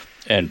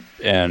and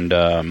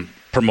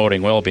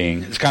promoting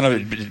well-being? It's kind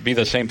of be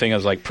the same thing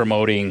as, like,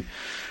 promoting,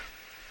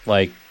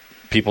 like,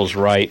 people's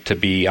right to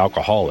be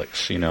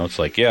alcoholics. You know, it's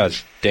like, yeah,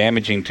 it's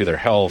damaging to their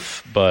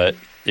health, but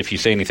if you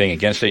say anything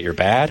against it, you're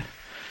bad.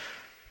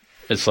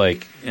 It's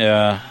like,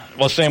 yeah,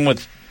 well, same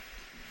with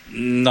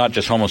not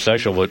just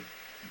homosexual, but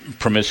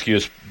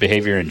promiscuous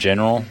behavior in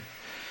general,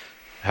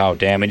 how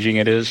damaging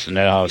it is, and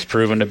how it's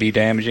proven to be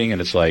damaging.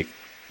 And it's like,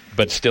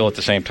 but still at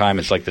the same time,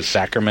 it's like the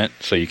sacrament,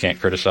 so you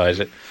can't criticize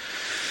it,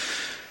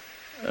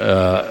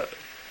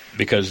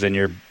 because then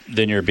you're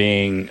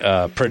being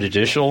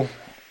prejudicial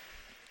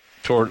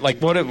toward,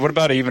 like, what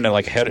about even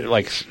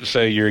like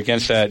say you're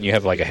against that and you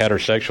have like a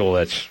heterosexual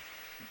that's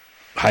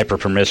hyper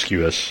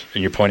promiscuous,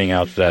 and you're pointing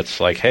out that's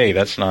like, hey,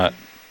 that's not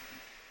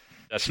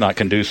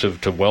conducive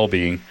to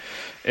well-being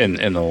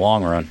in the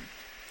long run.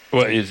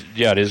 Well,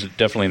 it is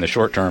definitely in the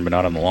short term, but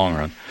not in the long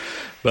run.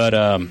 But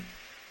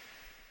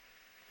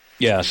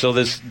yeah, so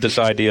this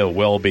idea of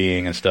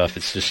well-being and stuff,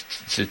 it's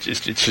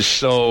just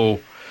so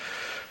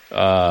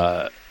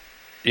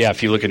yeah,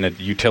 if you look at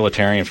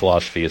utilitarian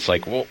philosophy, it's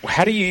like, well,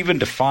 how do you even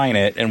define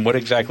it, and what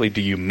exactly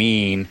do you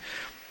mean?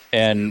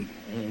 And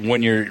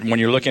when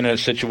you're looking at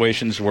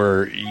situations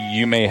where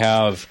you may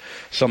have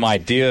some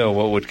idea of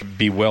what would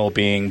be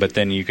well-being, but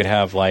then you could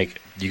have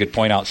like you could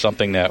point out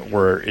something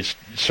where it's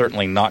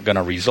certainly not going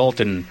to result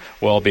in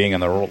well-being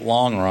in the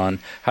long run.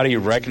 How do you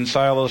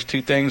reconcile those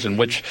two things, and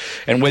which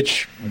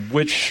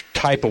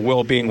type of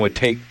well-being would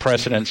take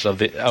precedence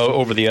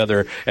over the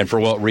other, and for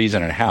what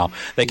reason and how?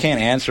 They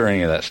can't answer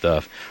any of that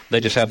stuff. They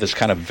just have this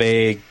kind of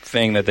vague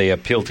thing that they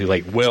appeal to,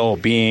 like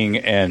well-being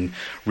and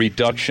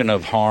reduction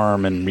of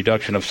harm and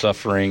reduction of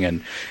suffering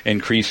and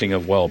increasing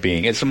of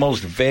well-being. It's the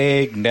most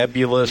vague,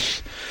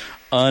 nebulous,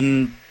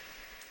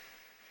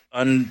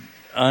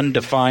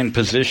 undefined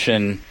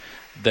position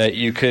that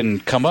you can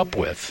come up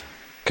with,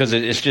 because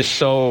it's just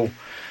so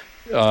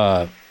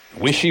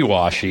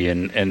wishy-washy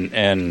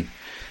and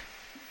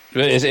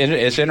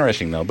it's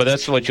interesting though. But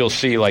that's what you'll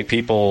see, like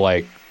people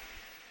like,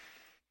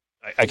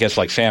 I guess,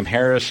 like Sam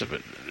Harris,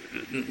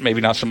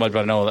 maybe not so much,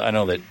 but I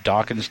know that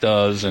Dawkins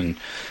does, and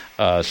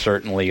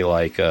certainly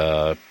like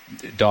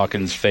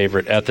Dawkins'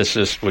 favorite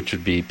ethicist, which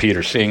would be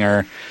Peter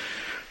Singer.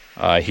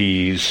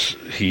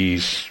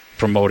 He's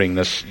promoting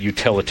this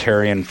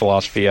utilitarian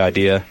philosophy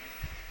idea,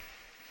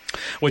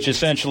 which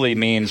essentially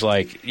means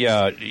like,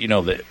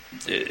 that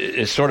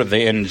it's sort of the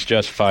ends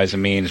justifies the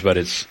means, but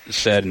it's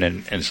said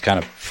and it's kind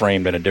of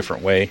framed in a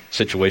different way.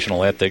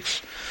 Situational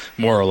ethics,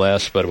 more or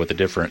less, but with a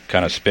different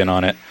kind of spin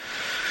on it.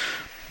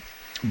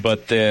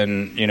 But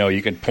then,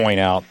 you can point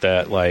out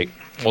that, like,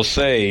 we'll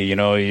say,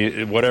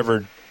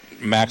 whatever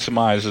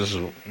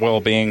maximizes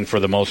well-being for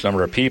the most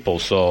number of people.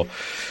 So,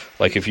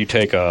 like, if you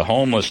take a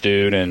homeless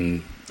dude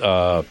and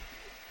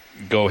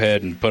go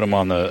ahead and put him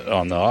on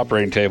the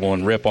operating table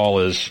and rip all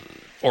his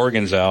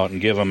organs out and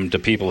give them to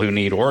people who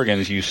need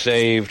organs, you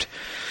saved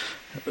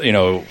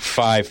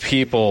 5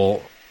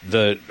 people.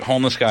 The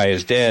homeless guy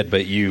is dead,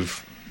 but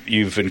you've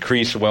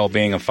increased the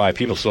well-being of 5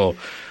 people. So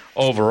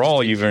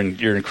overall,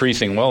 you're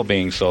increasing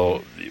well-being.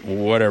 So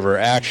whatever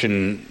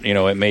action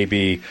it may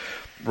be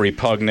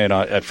repugnant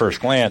at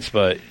first glance,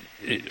 but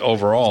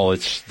overall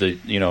it's the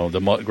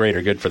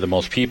greater good for the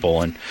most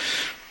people. And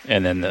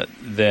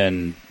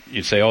then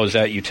you'd say, oh, is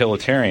that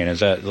utilitarian? Is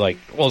that like,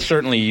 well,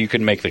 certainly you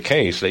could make the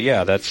case that,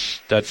 yeah,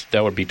 that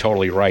would be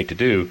totally right to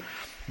do.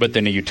 But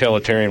then a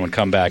utilitarian would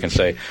come back and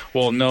say,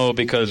 well, no,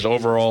 because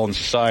overall in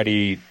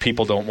society,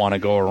 people don't want to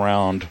go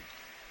around.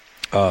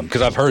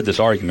 Because I've heard this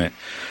argument,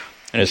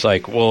 and it's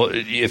like, well,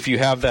 if you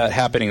have that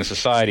happening in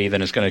society,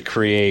 then it's going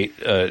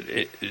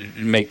to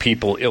make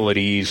people ill at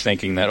ease,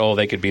 thinking that, oh,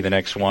 they could be the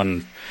next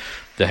one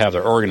to have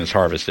their organs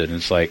harvested. And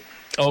it's like,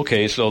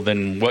 okay, so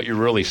then what you're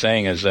really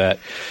saying is that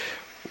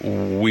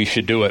we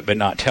should do it, but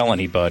not tell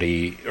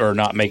anybody, or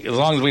not make. As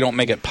long as we don't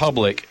make it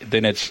public,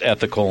 then it's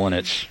ethical and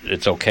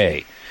it's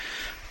okay.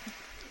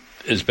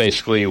 Is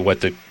basically what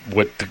the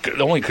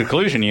only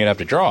conclusion you'd have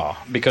to draw,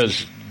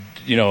 because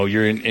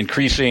you're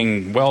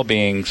increasing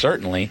well-being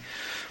certainly,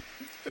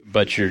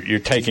 but you're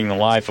taking the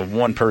life of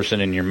one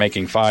person and you're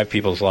making 5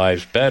 people's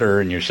lives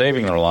better, and you're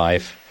saving their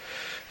life,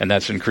 and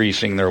that's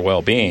increasing their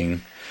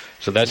well-being.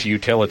 So that's a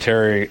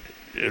utilitarian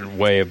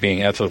way of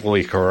being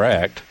ethically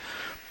correct.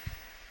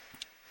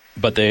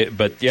 But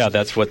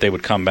that's what they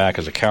would come back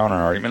as a counter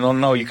argument.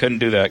 No, you couldn't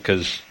do that,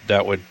 because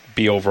that would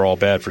be overall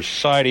bad for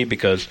society,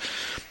 because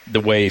the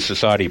way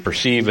society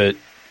perceive it,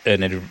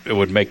 and it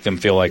would make them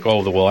feel like,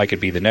 oh, well, I could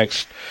be the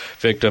next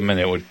victim, and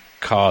it would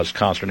cause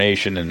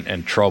consternation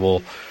and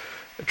troubled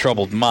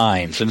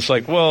minds. And it's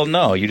like, well,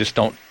 no, as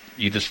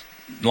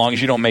long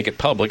as you don't make it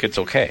public, it's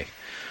okay.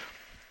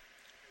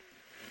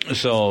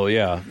 So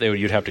yeah,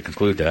 you'd have to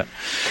conclude that.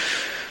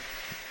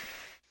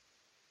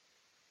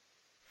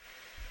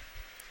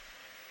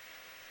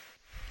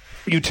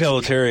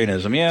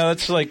 Utilitarianism, yeah,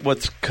 that's like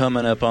what's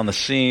coming up on the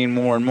scene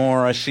more and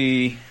more. I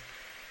see.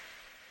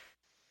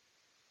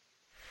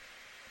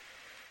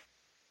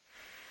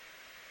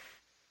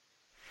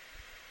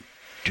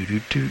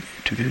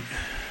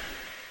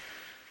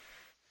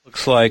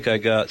 Looks like I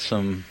got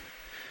some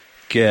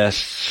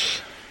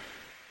guests,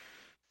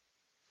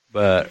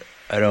 but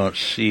I don't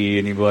see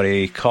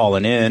anybody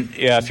calling in.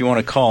 Yeah, if you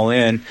want to call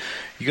in,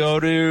 you go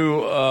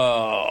to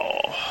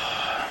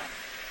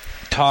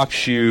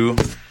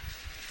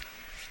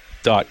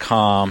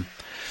TalkShoe.com,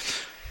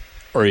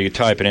 or you can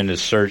type it into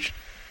search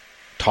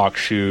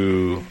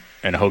TalkShoe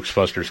and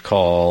Hoaxbusters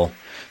call.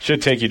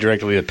 Should take you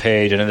directly to the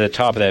page, and at the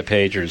top of that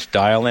page there's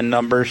dial-in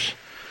numbers.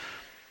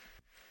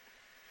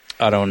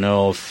 I don't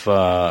know if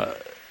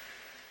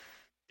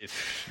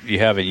you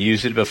haven't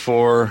used it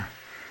before,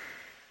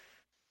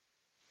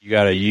 you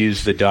got to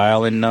use the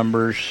dial-in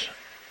numbers,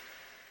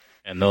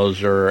 and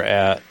those are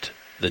at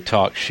the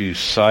TalkShoe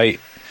site.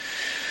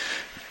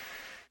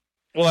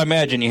 Well, I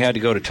imagine you had to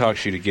go to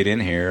TalkShoe to get in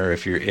here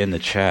if you're in the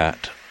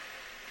chat.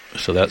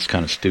 So that's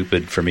kind of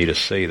stupid for me to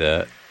say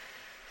that.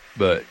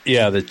 But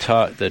yeah, the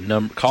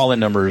call-in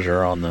numbers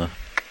are on the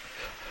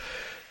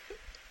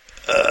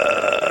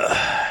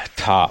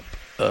top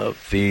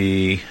of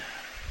the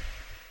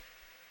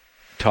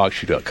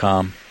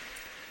TalkShoe.com.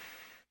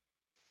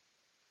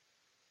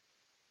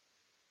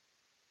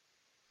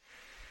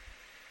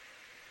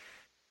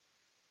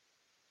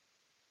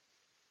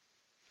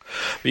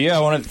 But yeah,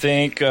 I want to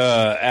thank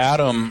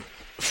Adam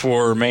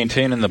for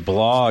maintaining the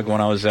blog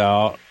when I was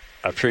out.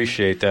 I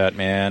appreciate that,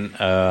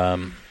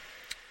 man.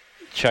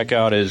 Check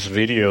out his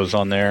videos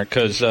on there,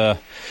 because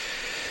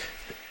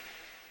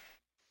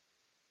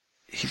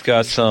he's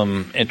got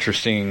some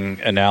interesting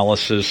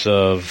analysis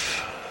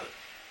of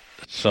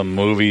some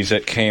movies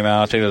that came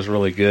out. I think it was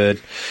really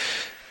good.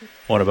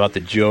 One about the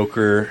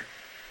Joker,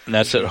 and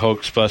that's at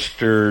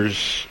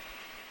Hoaxbusters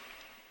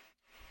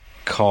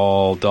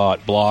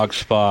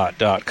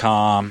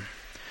call.blogspot.com.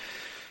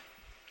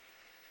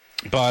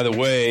 By the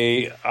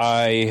way,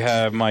 I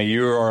have my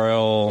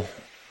URL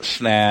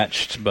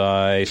snatched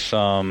by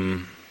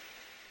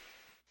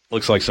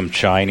looks like some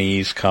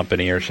Chinese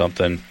company or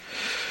something.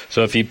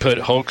 So if you put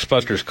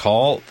Hoaxbusters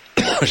call,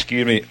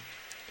 excuse me,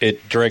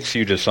 it directs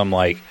you to some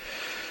like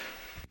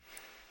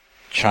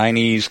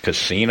Chinese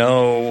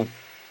casino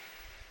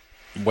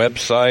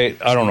website.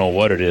 I don't know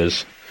what it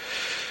is,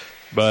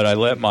 but I'll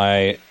let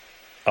my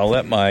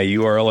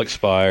URL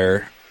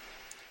expire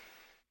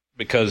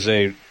because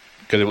it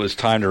was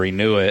time to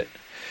renew it,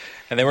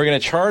 and they were going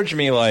to charge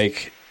me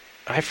like,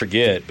 I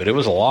forget, but it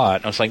was a lot.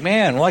 And I was like,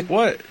 man, like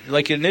what?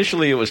 Like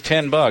initially it was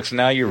 $10.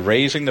 Now you're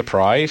raising the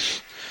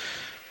price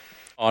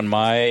on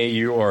my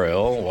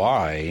URL.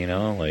 Why? You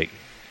know, like,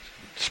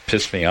 it's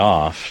pissed me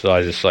off. So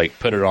I just like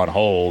put it on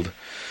hold,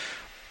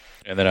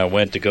 and then I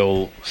went to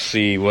go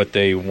see what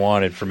they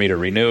wanted for me to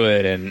renew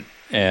it,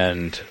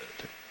 and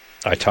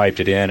I typed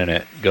it in, and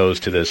it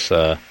goes to this.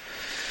 Man,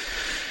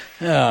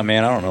 I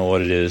don't know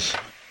what it is.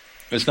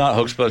 It's not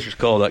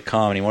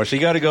hoaxbusterscall.com anymore. So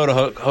you got to go to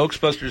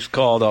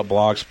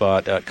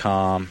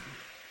hoaxbusterscall.blogspot.com.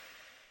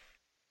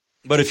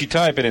 But if you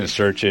type it in a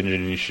search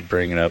engine, you should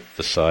bring it up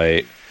the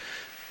site,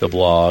 the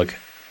blog.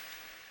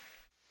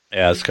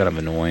 Yeah, it's kind of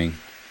annoying.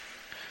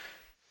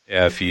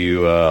 Yeah, if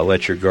you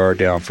let your guard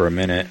down for a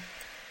minute,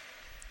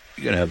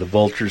 you're going to have the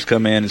vultures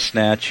come in and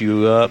snatch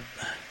you up.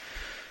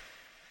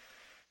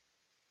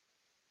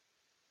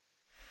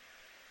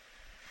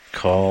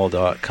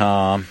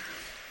 Call.com.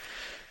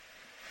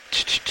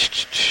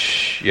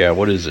 Yeah,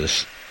 what is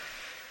this?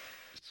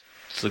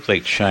 This looks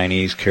like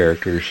Chinese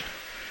characters.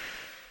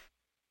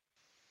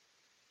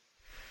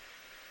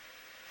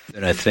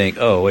 Then I think,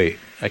 oh, wait,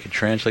 I can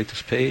translate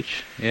this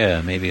page?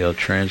 Yeah, maybe I'll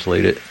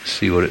translate it,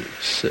 see what it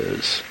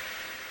says.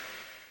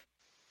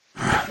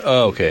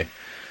 Oh, okay.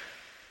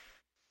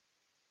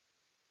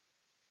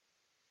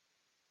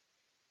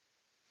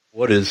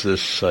 What is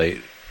this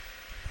site?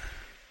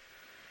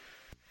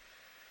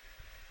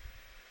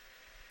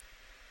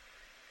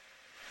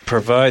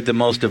 Provide the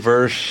most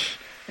diverse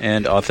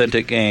and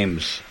authentic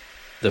games,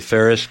 the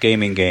fairest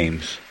gaming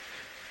games,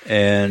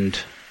 and ...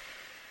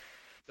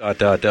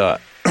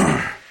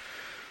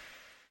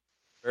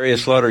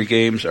 Various lottery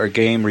games are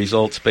game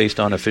results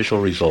based on official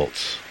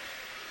results.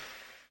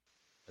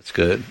 That's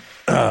good.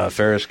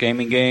 Fairest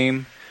gaming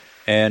game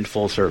and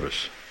full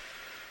service.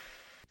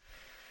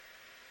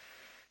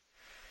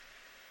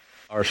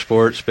 Our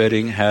sports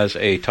betting has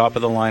a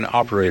top-of-the-line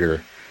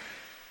operator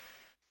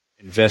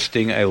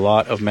investing a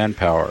lot of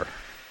manpower.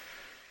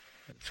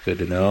 That's good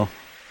to know.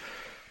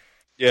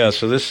 Yeah,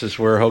 so this is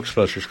where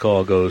Hoaxbusters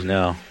Call goes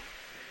now.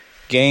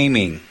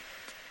 Gaming.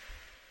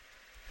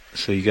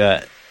 So you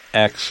got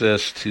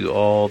access to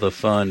all the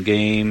fun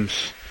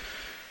games.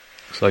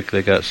 Looks like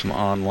they got some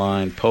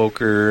online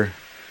poker,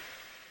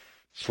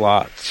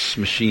 slots,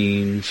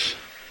 machines,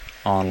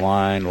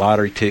 online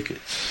lottery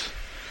tickets.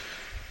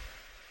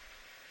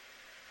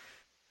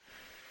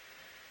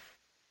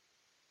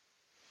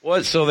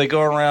 What? So they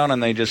go around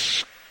and they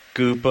just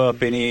scoop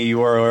up any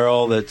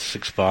URL that's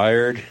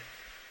expired?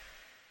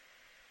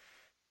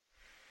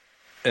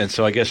 And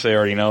so I guess they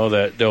already know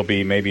that there'll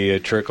be maybe a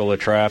trickle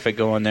of traffic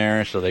going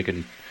there, so they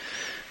can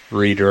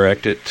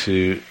redirect it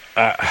to...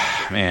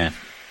 man.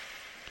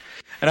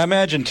 And I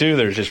imagine, too,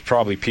 there's just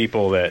probably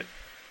people that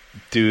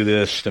do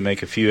this to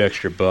make a few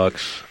extra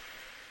bucks.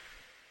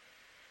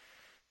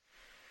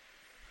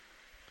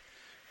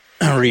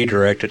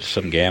 Redirect it to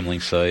some gambling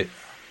site.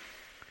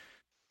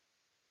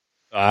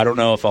 I don't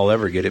know if I'll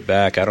ever get it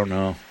back. I don't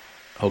know.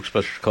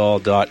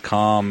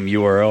 Hoaxbusterscall.com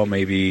URL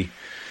may be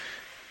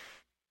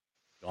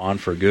gone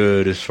for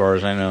good, as far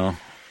as I know.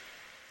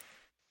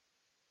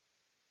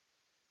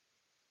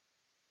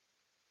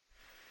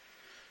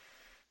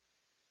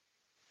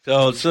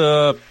 So it's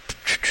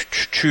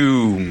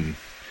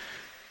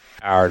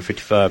hour and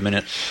 55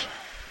 minutes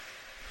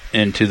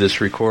into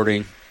this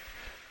recording.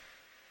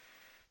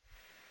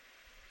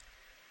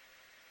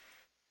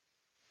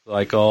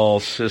 Like all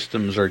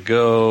systems are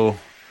go.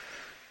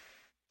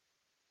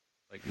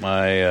 Like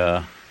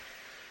my,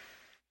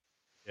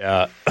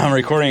 I'm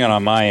recording it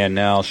on my end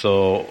now,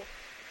 so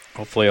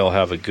hopefully I'll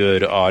have a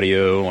good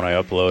audio when I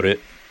upload it.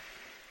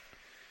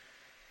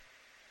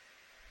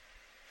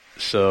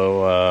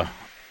 So,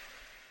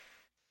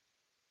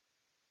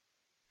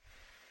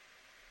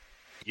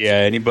 yeah,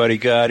 anybody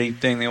got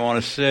anything they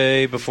want to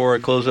say before I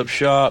close up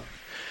shop?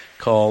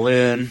 Call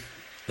in.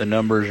 The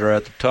numbers are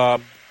at the top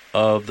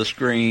of the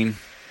screen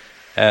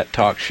at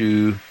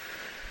talkshoe.com.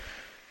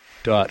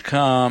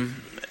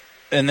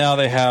 And now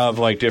they have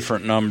like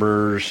different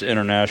numbers,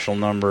 international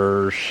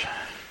numbers.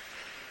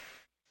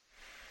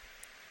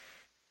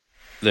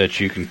 that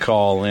you can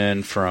call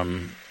in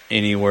from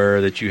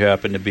anywhere that you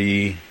happen to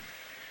be.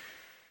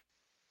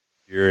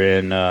 You're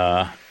in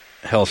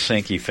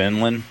Helsinki,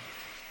 Finland.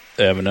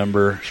 They have a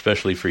number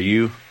especially for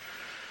you.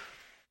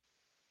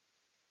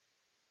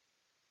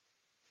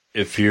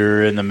 If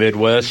you're in the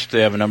Midwest,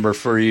 they have a number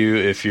for you.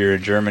 If you're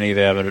in Germany,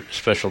 they have a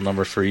special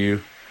number for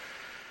you.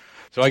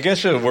 So I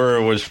guess where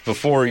it was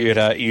before, you'd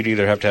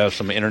either have to have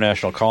some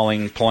international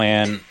calling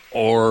plan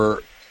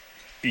or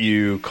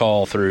you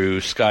call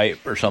through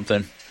Skype or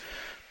something.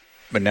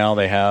 But now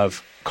they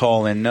have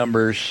call-in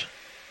numbers,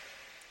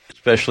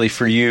 especially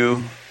for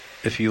you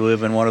if you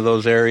live in one of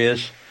those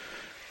areas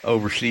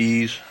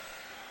overseas.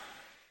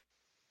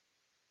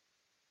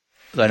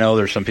 I know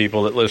there's some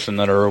people that listen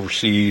that are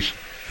overseas.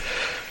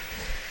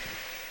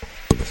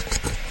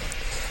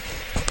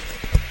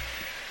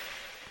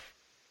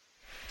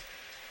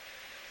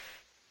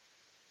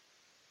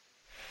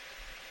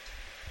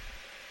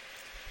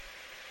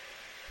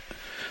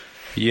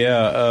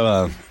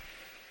 Yeah,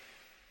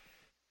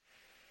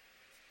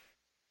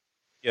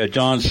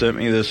 John sent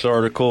me this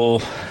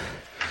article.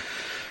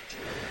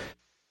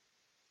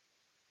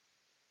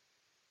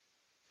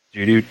 I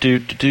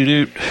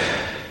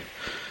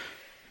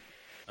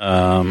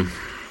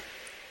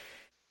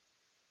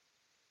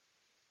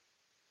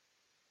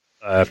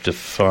have to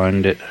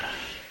find it.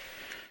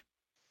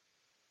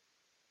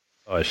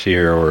 Oh, I see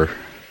here.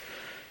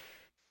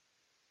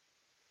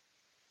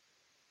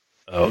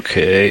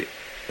 Okay.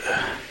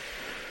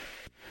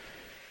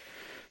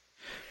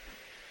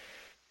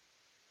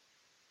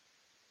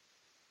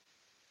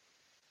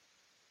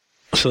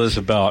 So this is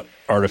about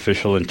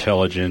artificial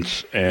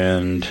intelligence,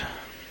 and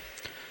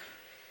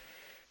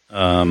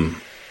I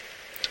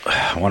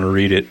want to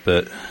read it,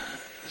 but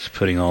it's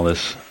putting all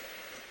this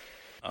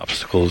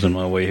obstacles in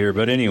my way here.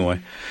 But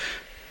anyway,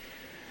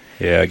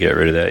 yeah, get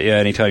rid of that. Yeah,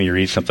 anytime you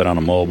read something on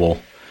a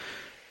mobile,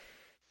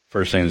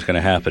 first thing that's going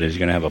to happen is you're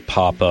going to have a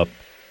pop-up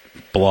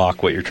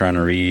block what you're trying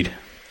to read.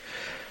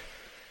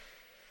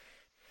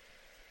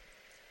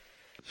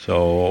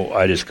 So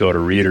I just go to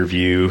reader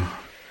view.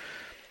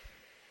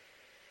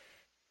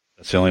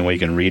 That's the only way you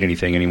can read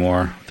anything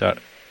anymore without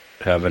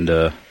having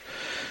to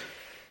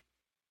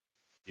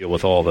deal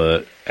with all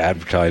the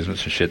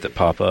advertisements and shit that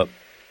pop up.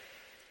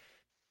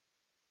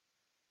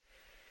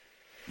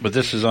 But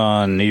this is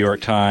on New York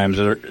Times.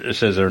 It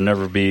says there'll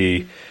never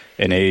be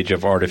an age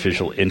of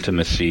artificial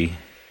intimacy.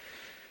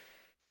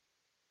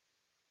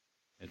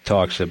 It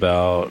talks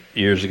about,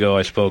 years ago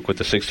I spoke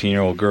with a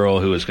 16-year-old girl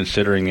who was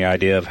considering the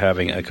idea of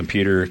having a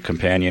computer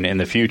companion in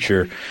the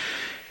future,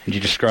 and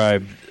she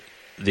described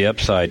the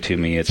upside to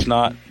me. It's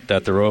not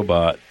that the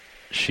robot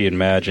she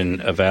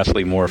imagined, a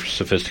vastly more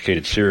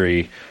sophisticated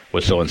Siri,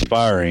 was so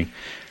inspiring.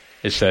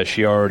 It's that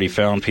she already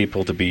found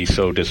people to be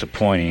so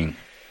disappointing.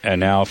 And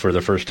now, for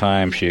the first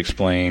time, she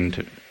explained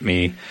to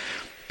me,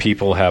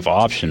 people have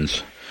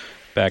options.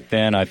 Back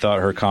then, I thought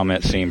her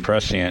comments seemed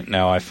prescient.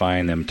 Now I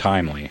find them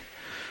timely.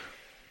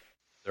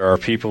 There are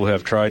people who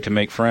have tried to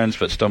make friends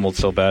but stumbled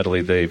so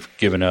badly they've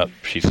given up,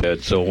 she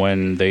said. So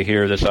when they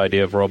hear this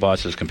idea of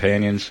robots as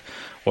companions,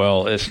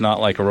 well, it's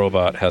not like a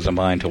robot has a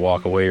mind to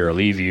walk away or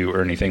leave you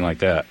or anything like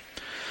that.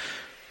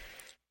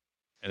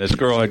 And this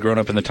girl had grown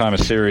up in the time of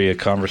Siri, a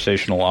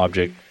conversational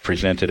object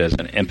presented as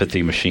an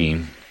empathy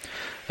machine,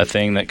 a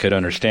thing that could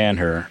understand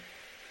her.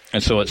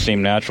 And so it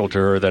seemed natural to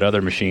her that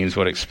other machines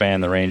would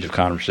expand the range of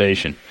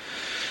conversation.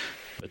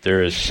 But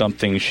there is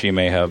something she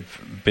may have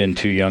been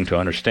too young to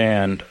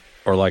understand,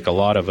 or like a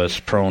lot of us,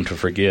 prone to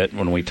forget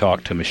when we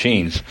talk to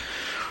machines.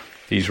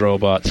 These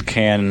robots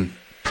can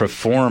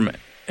perform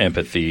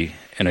empathy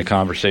in a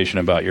conversation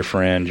about your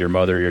friend, your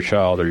mother, your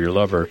child, or your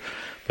lover,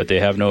 but they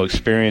have no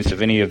experience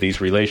of any of these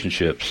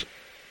relationships.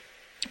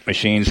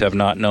 Machines have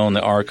not known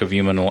the arc of a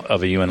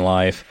human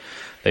life.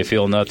 They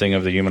feel nothing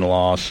of the human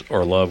loss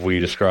or love we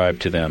describe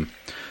to them.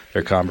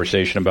 Their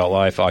conversation about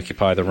life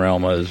occupy the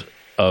realm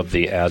of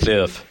the as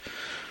if.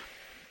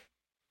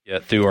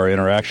 Yet through our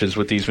interactions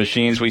with these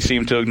machines, we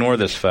seem to ignore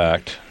this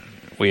fact.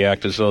 We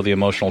act as though the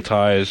emotional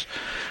ties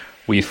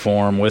we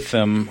form with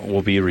them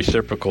will be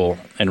reciprocal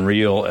and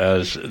real,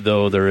 as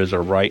though there is a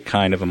right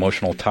kind of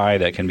emotional tie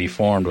that can be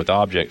formed with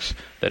objects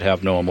that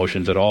have no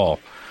emotions at all.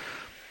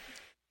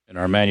 In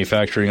our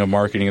manufacturing and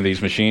marketing of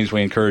these machines,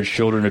 we encourage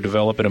children to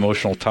develop an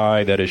emotional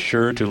tie that is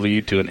sure to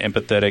lead to an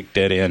empathetic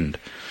dead end.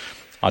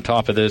 On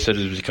top of this, it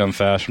has become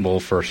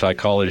fashionable for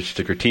psychologists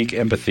to critique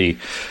empathy,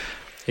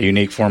 a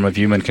unique form of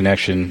human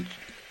connection,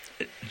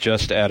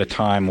 just at a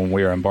time when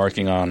we are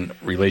embarking on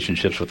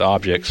relationships with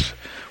objects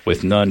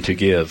with none to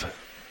give.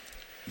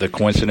 The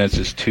coincidence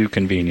is too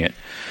convenient.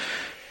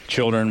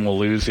 Children will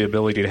lose the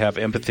ability to have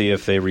empathy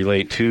if they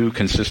relate too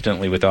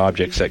consistently with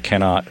objects that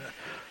cannot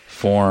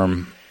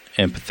form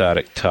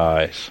empathetic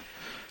ties.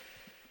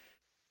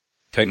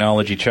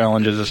 Technology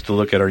challenges us to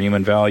look at our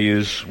human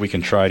values. We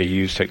can try to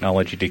use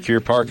technology to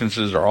cure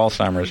Parkinson's or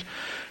Alzheimer's,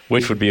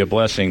 which would be a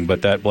blessing,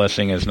 but that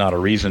blessing is not a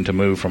reason to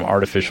move from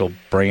artificial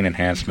brain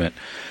enhancement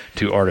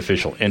to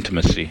artificial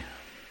intimacy.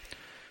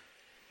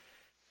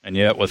 And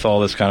yet, with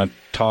all this kind of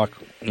talk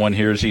one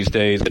hears these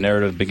days, the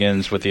narrative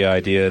begins with the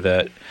idea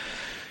that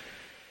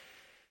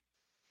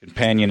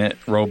companionate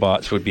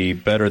robots would be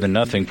better than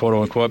nothing,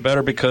 quote-unquote,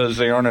 better because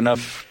there aren't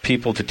enough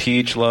people to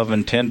teach, love,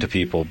 and tend to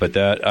people. But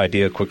that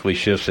idea quickly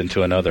shifts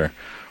into another.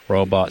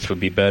 Robots would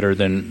be better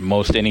than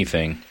most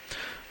anything.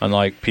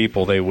 Unlike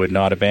people, they would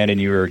not abandon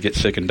you or get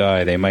sick and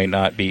die. They might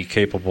not be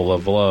capable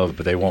of love,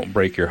 but they won't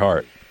break your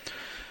heart.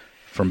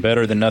 From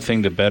better than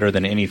nothing to better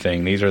than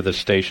anything, these are the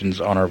stations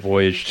on our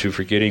voyage to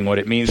forgetting what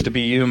it means to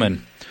be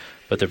human.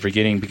 But the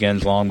forgetting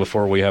begins long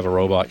before we have a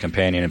robot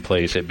companion in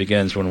place. It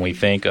begins when we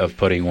think of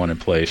putting one in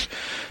place.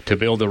 To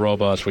build the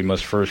robots, we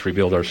must first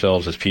rebuild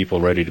ourselves as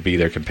people ready to be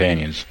their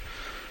companions.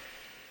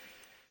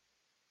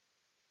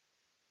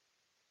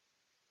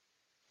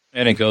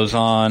 And it goes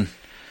on.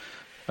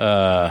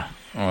 I'm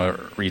going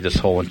to read this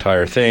whole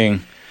entire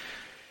thing,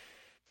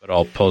 but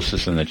I'll post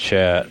this in the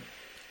chat.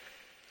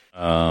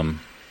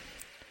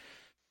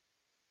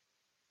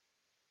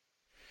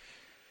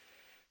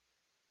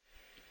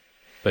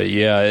 But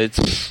yeah, we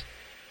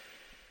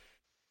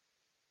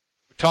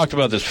talked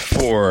about this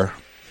before,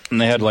 and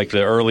they had like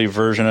the early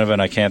version of it,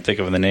 and I can't think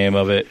of the name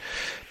of it.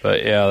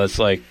 But yeah, that's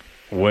like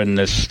when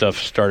this stuff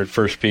started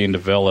first being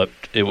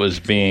developed, it was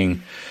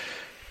being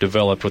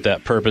developed with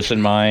that purpose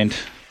in mind.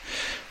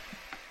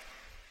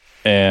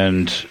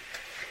 And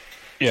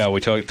yeah,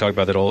 we talked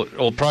about that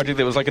old project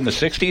that was like in the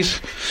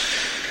 60s.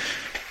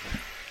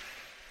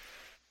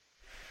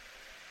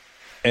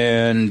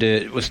 And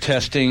it was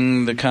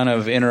testing the kind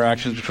of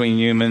interactions between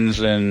humans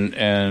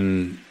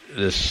and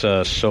this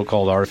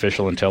so-called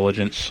artificial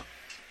intelligence.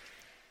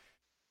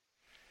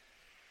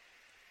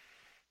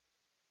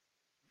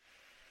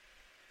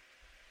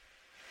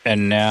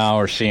 And now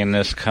we're seeing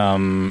this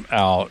come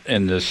out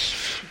in this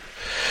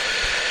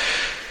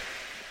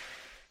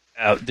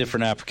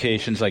different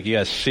applications. Like you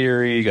got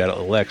Siri, you got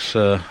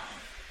Alexa,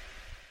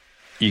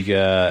 you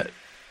got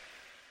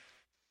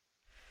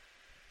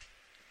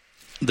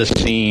the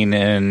scene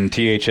in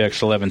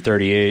THX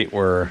 1138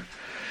 where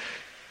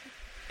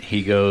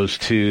he goes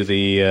to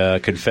the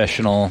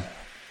confessional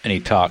and he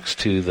talks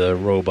to the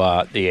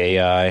robot, the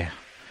AI.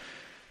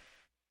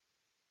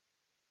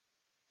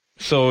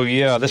 So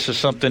yeah, this is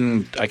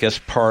something, I guess,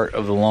 part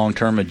of the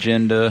long-term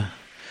agenda.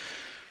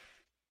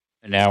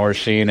 And now we're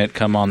seeing it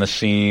come on the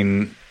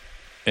scene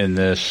in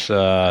this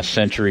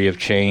century of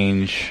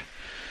change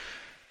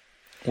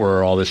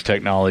where all this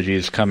technology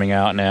is coming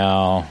out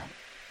now,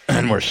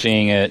 and we're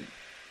seeing it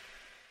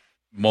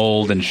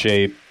mold and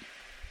shape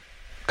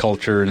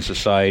culture and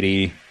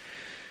society.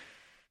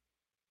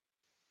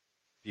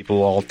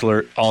 People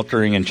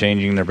altering and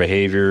changing their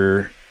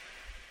behavior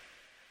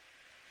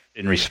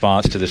in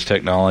response to this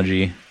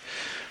technology.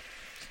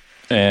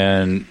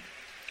 And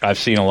I've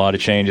seen a lot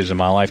of changes in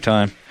my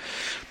lifetime,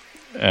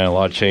 and a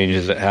lot of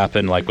changes that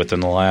happened like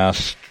within the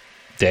last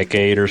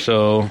decade or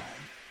so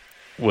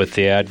with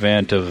the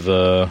advent of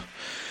the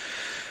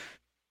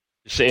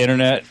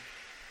internet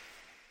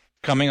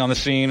coming on the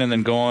scene and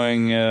then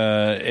going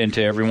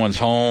into everyone's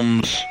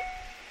homes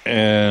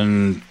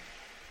and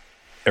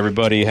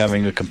everybody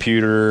having a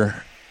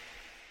computer,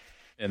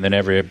 and then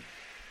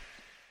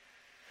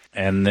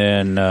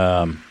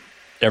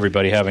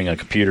everybody having a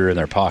computer in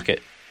their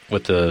pocket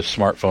with the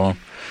smartphone,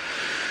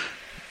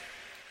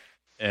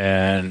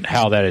 and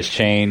how that has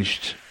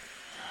changed.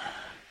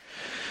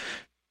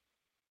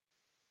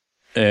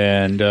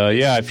 And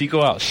if you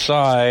go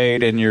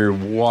outside and you're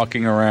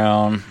walking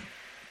around,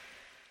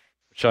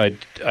 which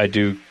I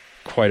do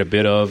quite a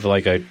bit of,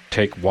 like I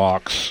take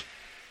walks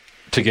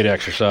to get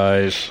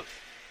exercise,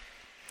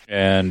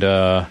 and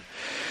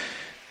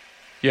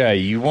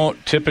you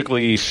won't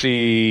typically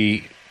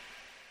see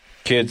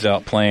kids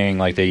out playing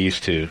like they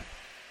used to.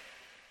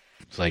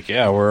 It's like,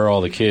 where are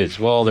all the kids?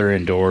 Well, they're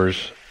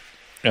indoors,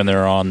 and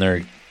they're on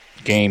their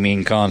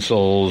gaming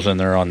consoles, and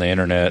they're on the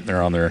internet, and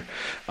they're on their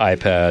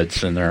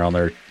iPads, and they're on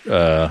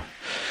their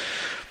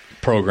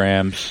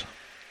programs.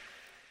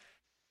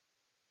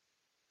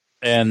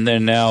 And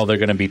then now they're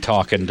going to be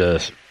talking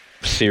to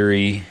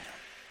Siri,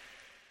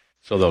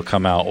 so they'll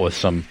come out with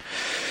some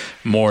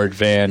more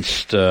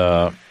advanced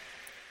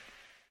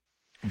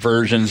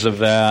versions of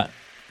that.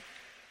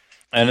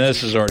 And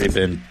this has already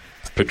been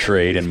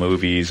portrayed in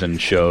movies and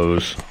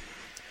shows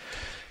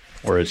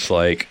where it's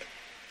like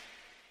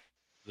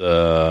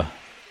the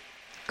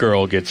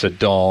girl gets a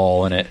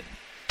doll and it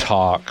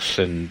talks,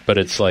 but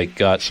it's like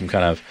got some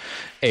kind of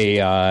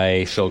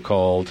AI,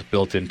 so-called,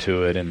 built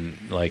into it,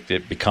 and like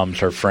it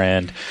becomes her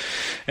friend.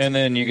 And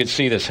then you could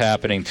see this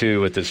happening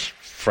too with this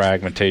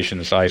fragmentation,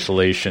 this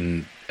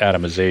isolation,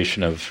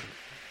 atomization of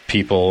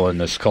people in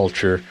this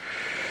culture,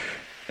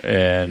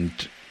 and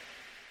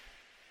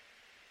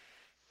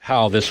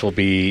how this will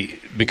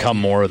become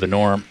more of the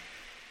norm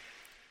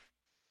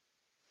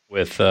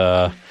with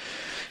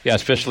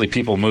especially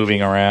people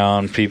moving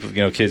around,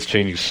 kids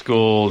changing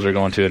schools or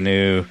going to a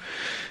new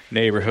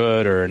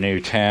neighborhood or a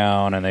new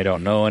town and they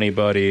don't know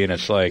anybody, and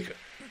it's like,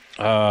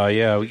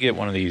 we get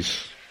one of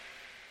these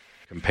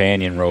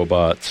companion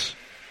robots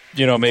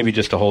maybe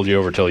just to hold you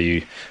over till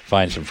you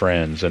find some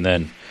friends, and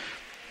then.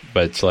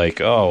 But it's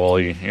like, oh, well,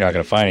 you're not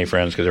going to find any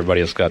friends because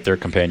everybody else got their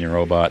companion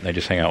robot, and they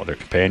just hang out with their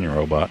companion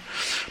robot,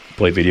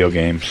 play video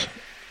games.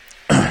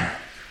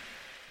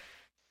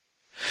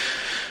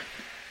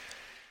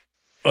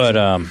 But,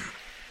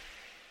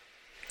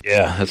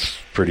 yeah, that's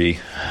pretty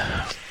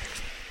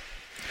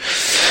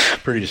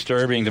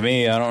disturbing to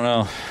me. I don't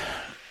know.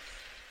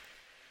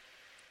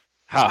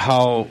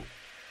 How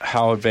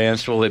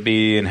advanced will it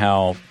be, and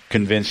how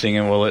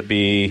convincing will it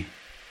be,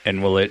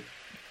 and will it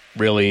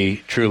really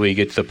truly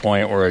get to the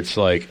point where it's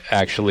like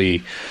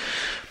actually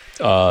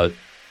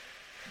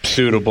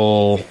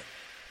suitable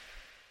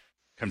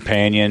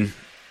companion?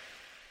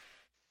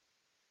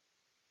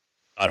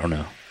 I don't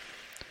know.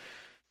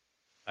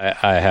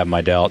 I have my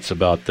doubts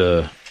about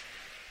the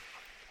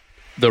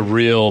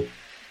real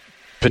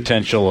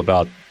potential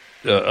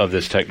of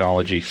this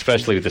technology,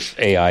 especially with this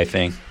AI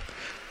thing.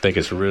 I think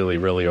it's really,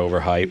 really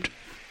overhyped.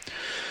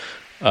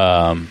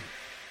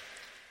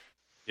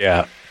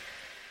 Yeah.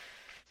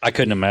 I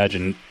couldn't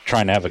imagine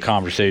trying to have a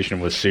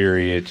conversation with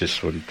Siri. It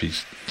just would be,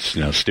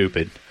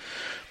 stupid.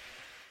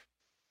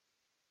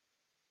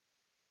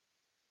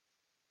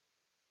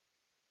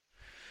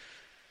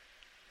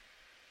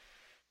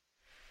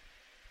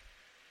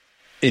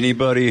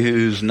 Anybody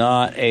who's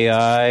not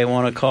AI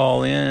want to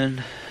call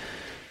in?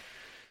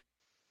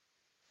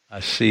 I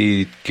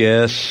see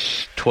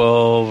Guess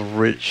 12,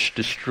 Rich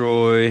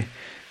Destroy,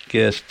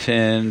 Guess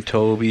 10,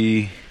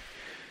 Toby,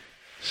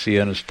 see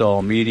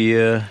Uninstall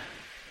Media.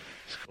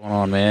 What's going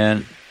on,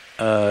 man?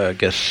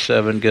 Guess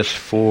 7, guess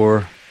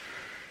 4.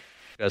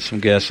 Got some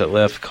guests that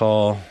left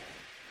call.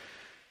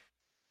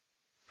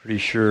 Pretty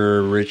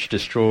sure Rich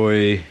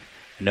Destroy. I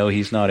know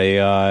he's not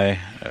AI.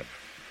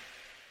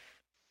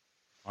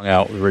 Hung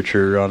out with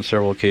Richard on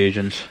several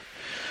occasions.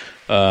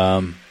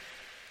 As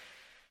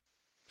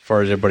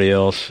far as everybody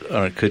else,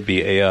 it could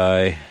be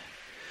AI.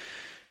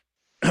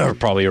 Or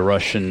probably a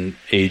Russian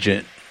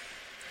agent.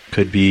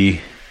 Could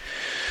be.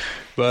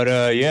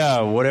 But,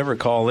 yeah, whatever,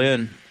 call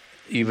in.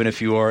 Even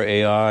if you are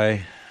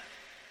AI,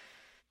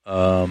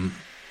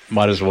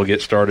 might as well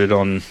get started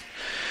on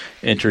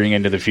entering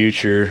into the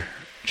future.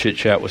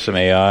 Chit-chat with some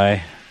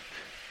AI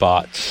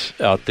bots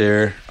out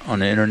there on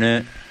the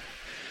internet.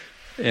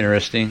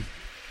 Interesting.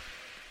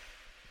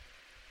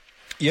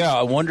 Yeah,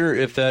 I wonder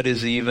if that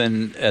is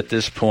even at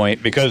this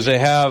point, because they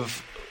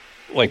have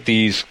like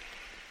these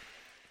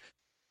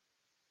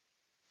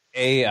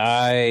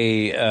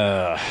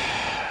AI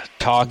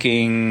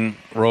talking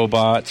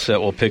robots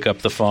that will pick up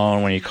the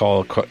phone when you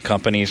call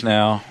companies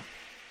now.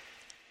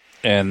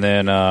 And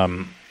then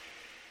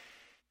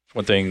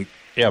one thing,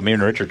 yeah, me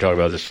and Richard talked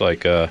about this,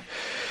 like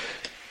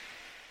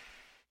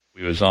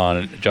we was on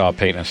a job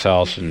painting his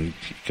house, and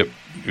we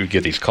would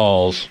get these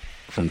calls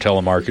from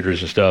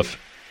telemarketers and stuff,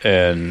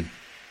 and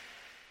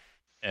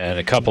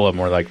a couple of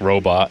them were like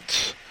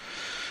robots,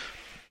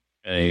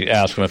 and he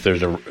asked them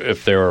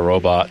if there were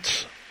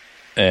robots,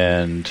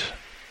 and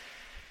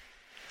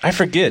I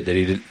forget that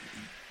he didn't.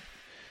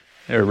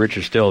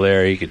 Richard's still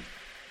there. He could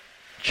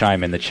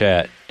chime in the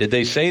chat. Did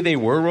they say they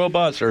were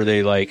robots, or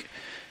they like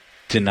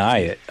deny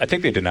it? I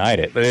think they denied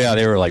it, but yeah,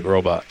 they were like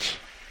robots.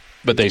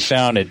 But they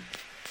sounded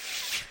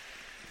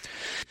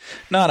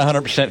not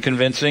 100%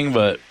 convincing,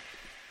 but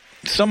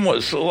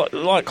somewhat a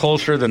lot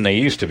closer than they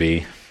used to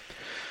be.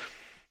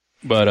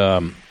 But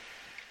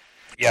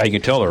yeah, you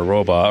can tell they're a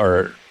robot,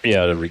 or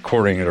yeah, the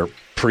recording or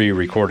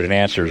pre-recorded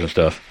answers and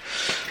stuff.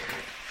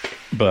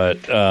 But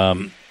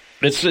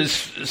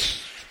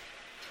it's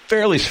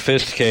fairly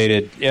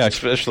sophisticated, yeah,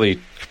 especially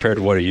compared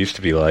to what it used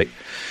to be like.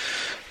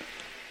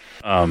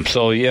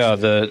 So yeah,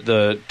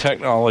 the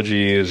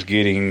technology is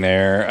getting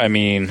there. I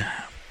mean,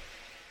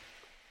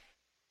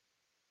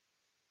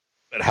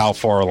 but how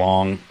far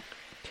along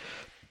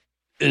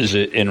is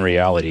it in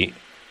reality?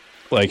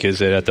 Like,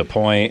 is it at the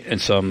point in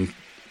some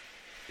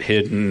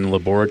hidden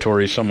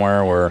laboratory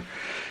somewhere where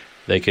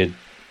they could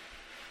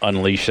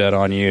unleash that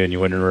on you and you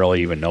wouldn't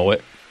really even know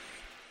it?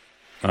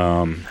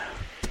 I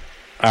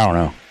don't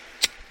know.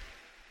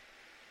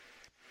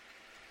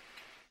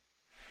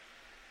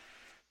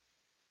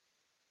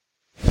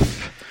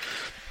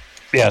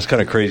 Yeah, it's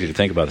kind of crazy to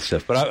think about this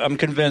stuff, but I'm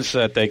convinced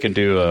that they can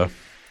do a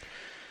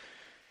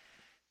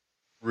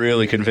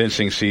really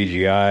convincing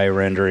CGI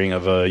rendering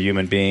of a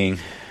human being,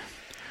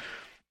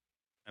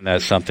 and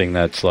that's something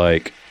that's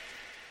like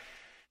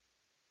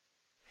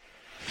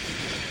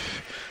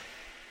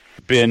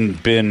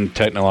been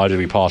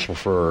technologically possible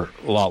for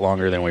a lot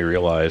longer than we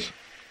realize.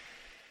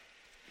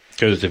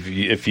 Because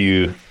if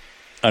you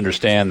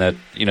understand that,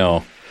 you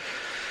know,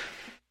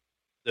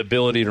 the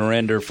ability to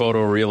render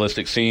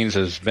photorealistic scenes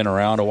has been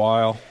around a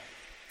while.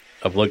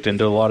 I've looked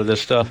into a lot of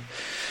this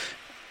stuff.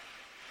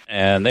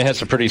 And they had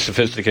some pretty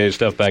sophisticated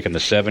stuff back in the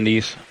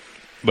 70s.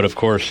 But of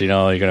course, you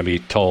know, you're going to be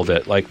told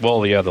that, like,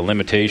 well, yeah, the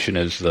limitation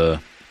is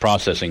the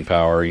processing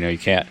power. You know, you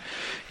can't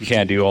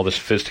do all the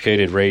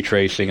sophisticated ray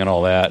tracing and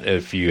all that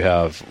if you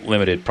have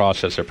limited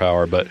processor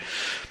power. But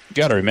you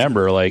got to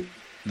remember, like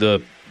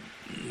the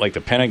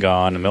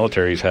Pentagon, the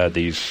military's had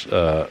these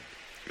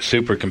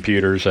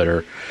supercomputers that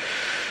are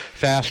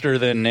faster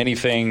than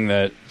anything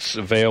that's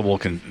available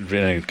in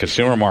a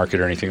consumer market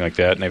or anything like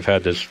that, and they've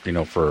had this,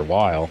 for a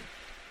while.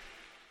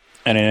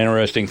 And an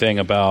interesting thing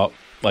about,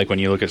 like, when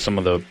you look at some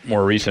of the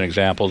more recent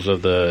examples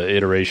of the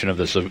iteration of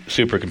the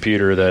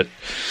supercomputer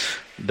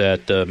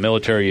that the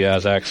military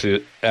has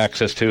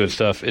access to and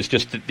stuff, it's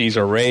just that these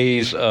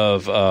arrays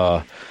of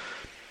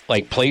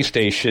like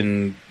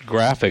PlayStation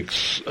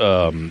graphics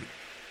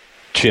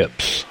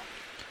chips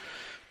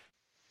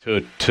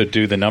to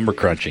do the number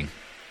crunching.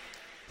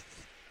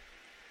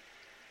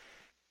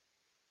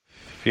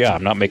 Yeah,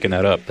 I'm not making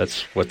that up.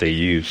 That's what they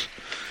use.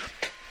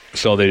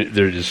 So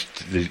they're just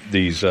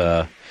these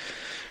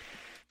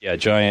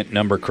giant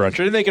number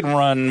crunchers. They can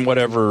run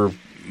whatever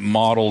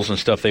models and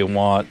stuff they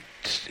want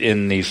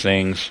in these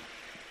things.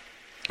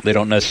 They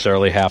don't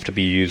necessarily have to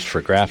be used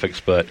for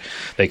graphics, but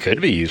they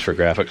could be used for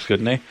graphics,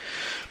 couldn't they?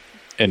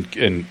 And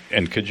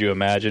could you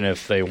imagine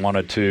if they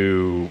wanted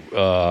to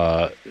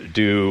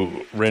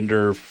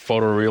render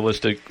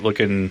photorealistic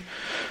looking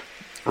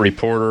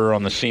reporter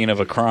on the scene of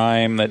a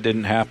crime that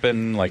didn't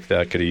happen? Like,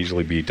 that could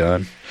easily be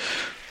done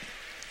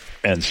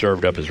and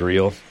served up as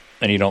real.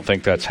 And you don't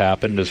think that's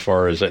happened, as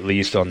far as at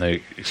least on the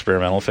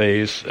experimental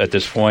phase at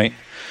this point?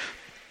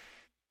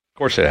 Of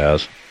course it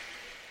has.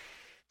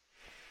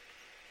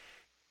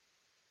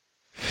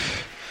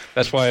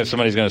 That's why if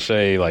somebody's going to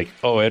say, like,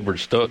 oh, Edward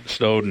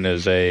Snowden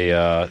is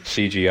a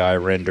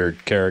CGI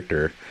rendered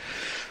character,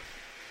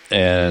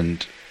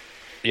 and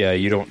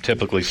you don't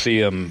typically see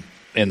him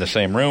in the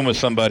same room with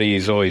somebody.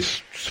 He's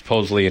always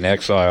supposedly in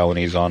exile and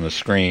he's on the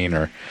screen.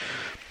 Or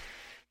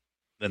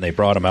then they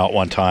brought him out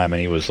one time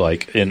and he was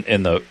like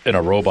in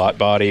a robot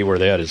body where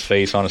they had his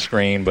face on a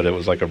screen, but it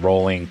was like a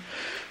rolling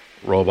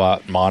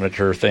robot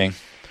monitor thing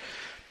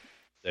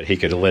that he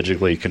could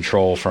allegedly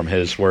control from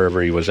his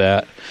wherever he was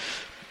at.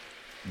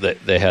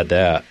 That they had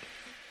that,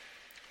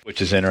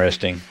 which is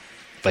interesting.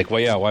 Like, well,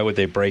 yeah, why would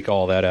they break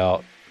all that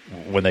out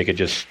when they could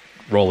just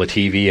roll a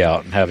TV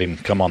out and have him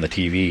come on the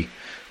TV?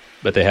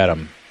 But they had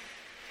him.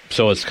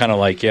 So it's kind of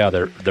like, yeah,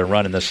 they're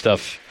running this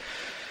stuff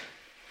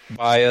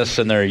by us,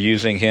 and they're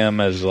using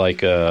him as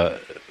like a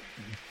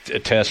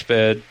test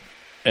bed,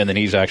 and then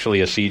he's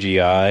actually a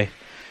CGI,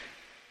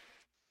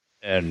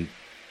 and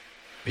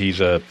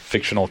he's a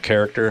fictional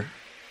character.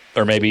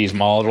 Or maybe he's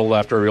modeled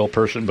after a real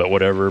person, but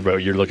whatever.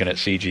 But you're looking at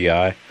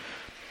CGI,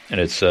 and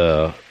it's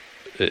and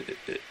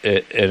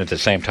at the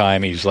same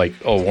time he's like,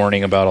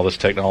 warning about all this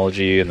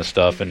technology and the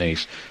stuff, and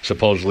he's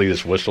supposedly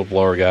this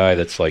whistleblower guy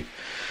that's like,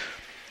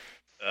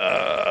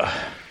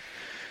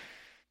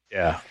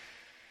 yeah.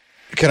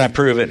 Can I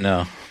prove it?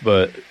 No,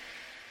 but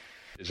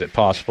is it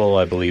possible?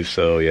 I believe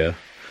so. Yeah.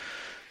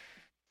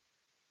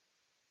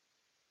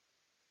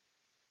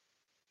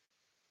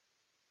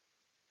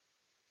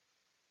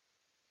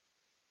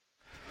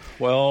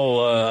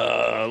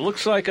 Well,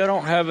 looks like I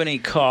don't have any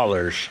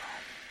callers.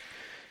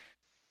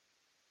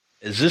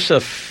 Is this a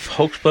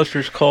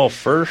Hoaxbusters call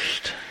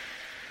first?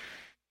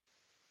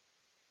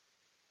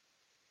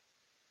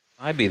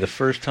 Might be the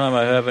first time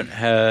I haven't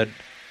had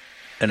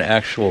an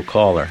actual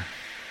caller.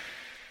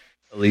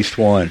 At least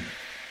one.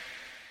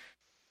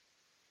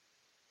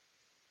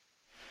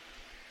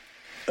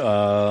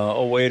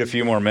 I'll wait a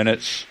few more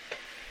minutes.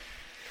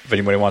 If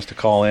anybody wants to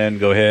call in,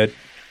 go ahead.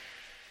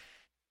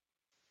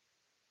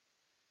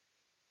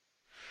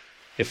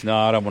 If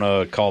not, I'm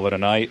going to call it a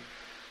night.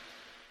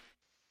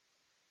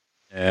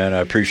 And I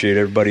appreciate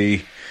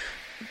everybody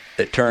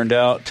that turned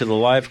out to the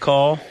live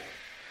call.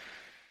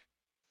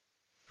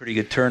 Pretty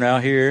good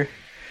turnout here.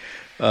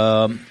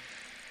 Let's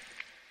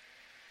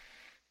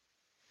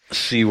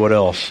see what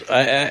else.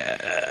 I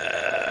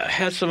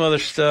had some other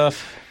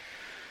stuff.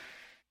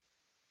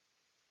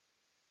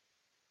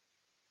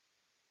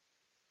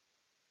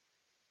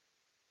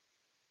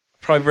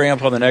 Probably bring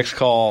up on the next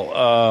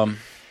call.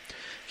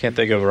 Can't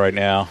think of it right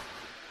now.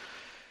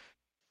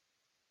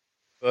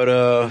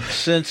 But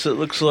since it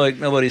looks like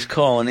nobody's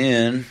calling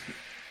in,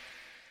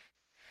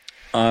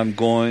 I'm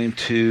going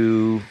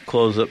to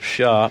close up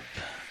shop.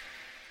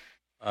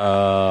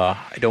 I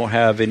don't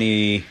have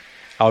any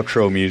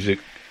outro music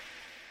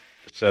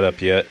set up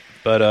yet,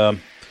 but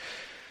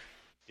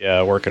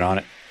yeah, working on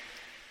it.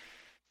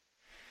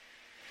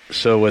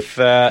 So with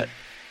that,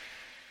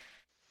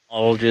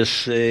 I'll just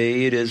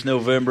say it is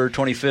November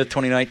 25th,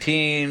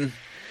 2019.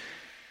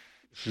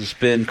 This has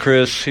been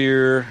Chris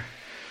here,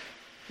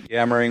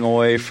 yammering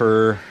away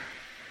for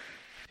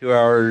 2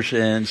 hours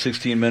and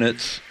 16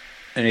 minutes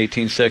and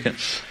 18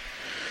 seconds.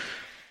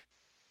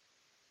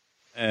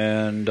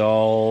 And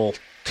I'll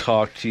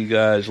talk to you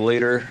guys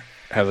later.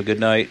 Have a good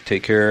night.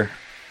 Take care.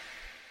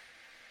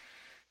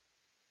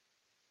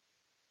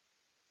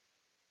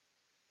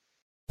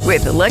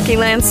 With the Lucky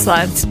Land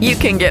Slots, you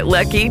can get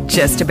lucky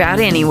just about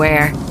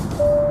anywhere.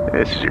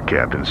 This is your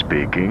captain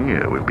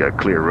speaking. We've got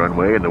clear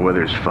runway and the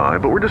weather's fine,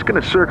 but we're just going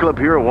to circle up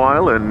here a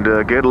while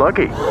and get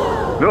lucky.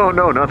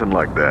 No, nothing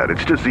like that.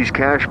 It's just these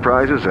cash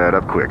prizes add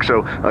up quick.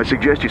 So I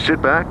suggest you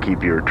sit back,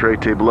 keep your tray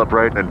table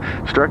upright,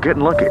 and start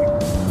getting lucky.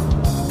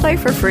 Play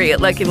for free at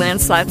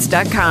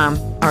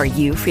LuckyLandSlots.com. Are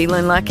you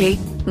feeling lucky?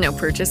 No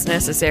purchase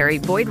necessary.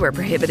 Void where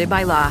prohibited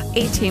by law.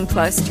 18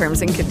 plus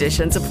terms and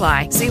conditions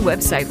apply. See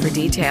website for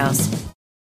details.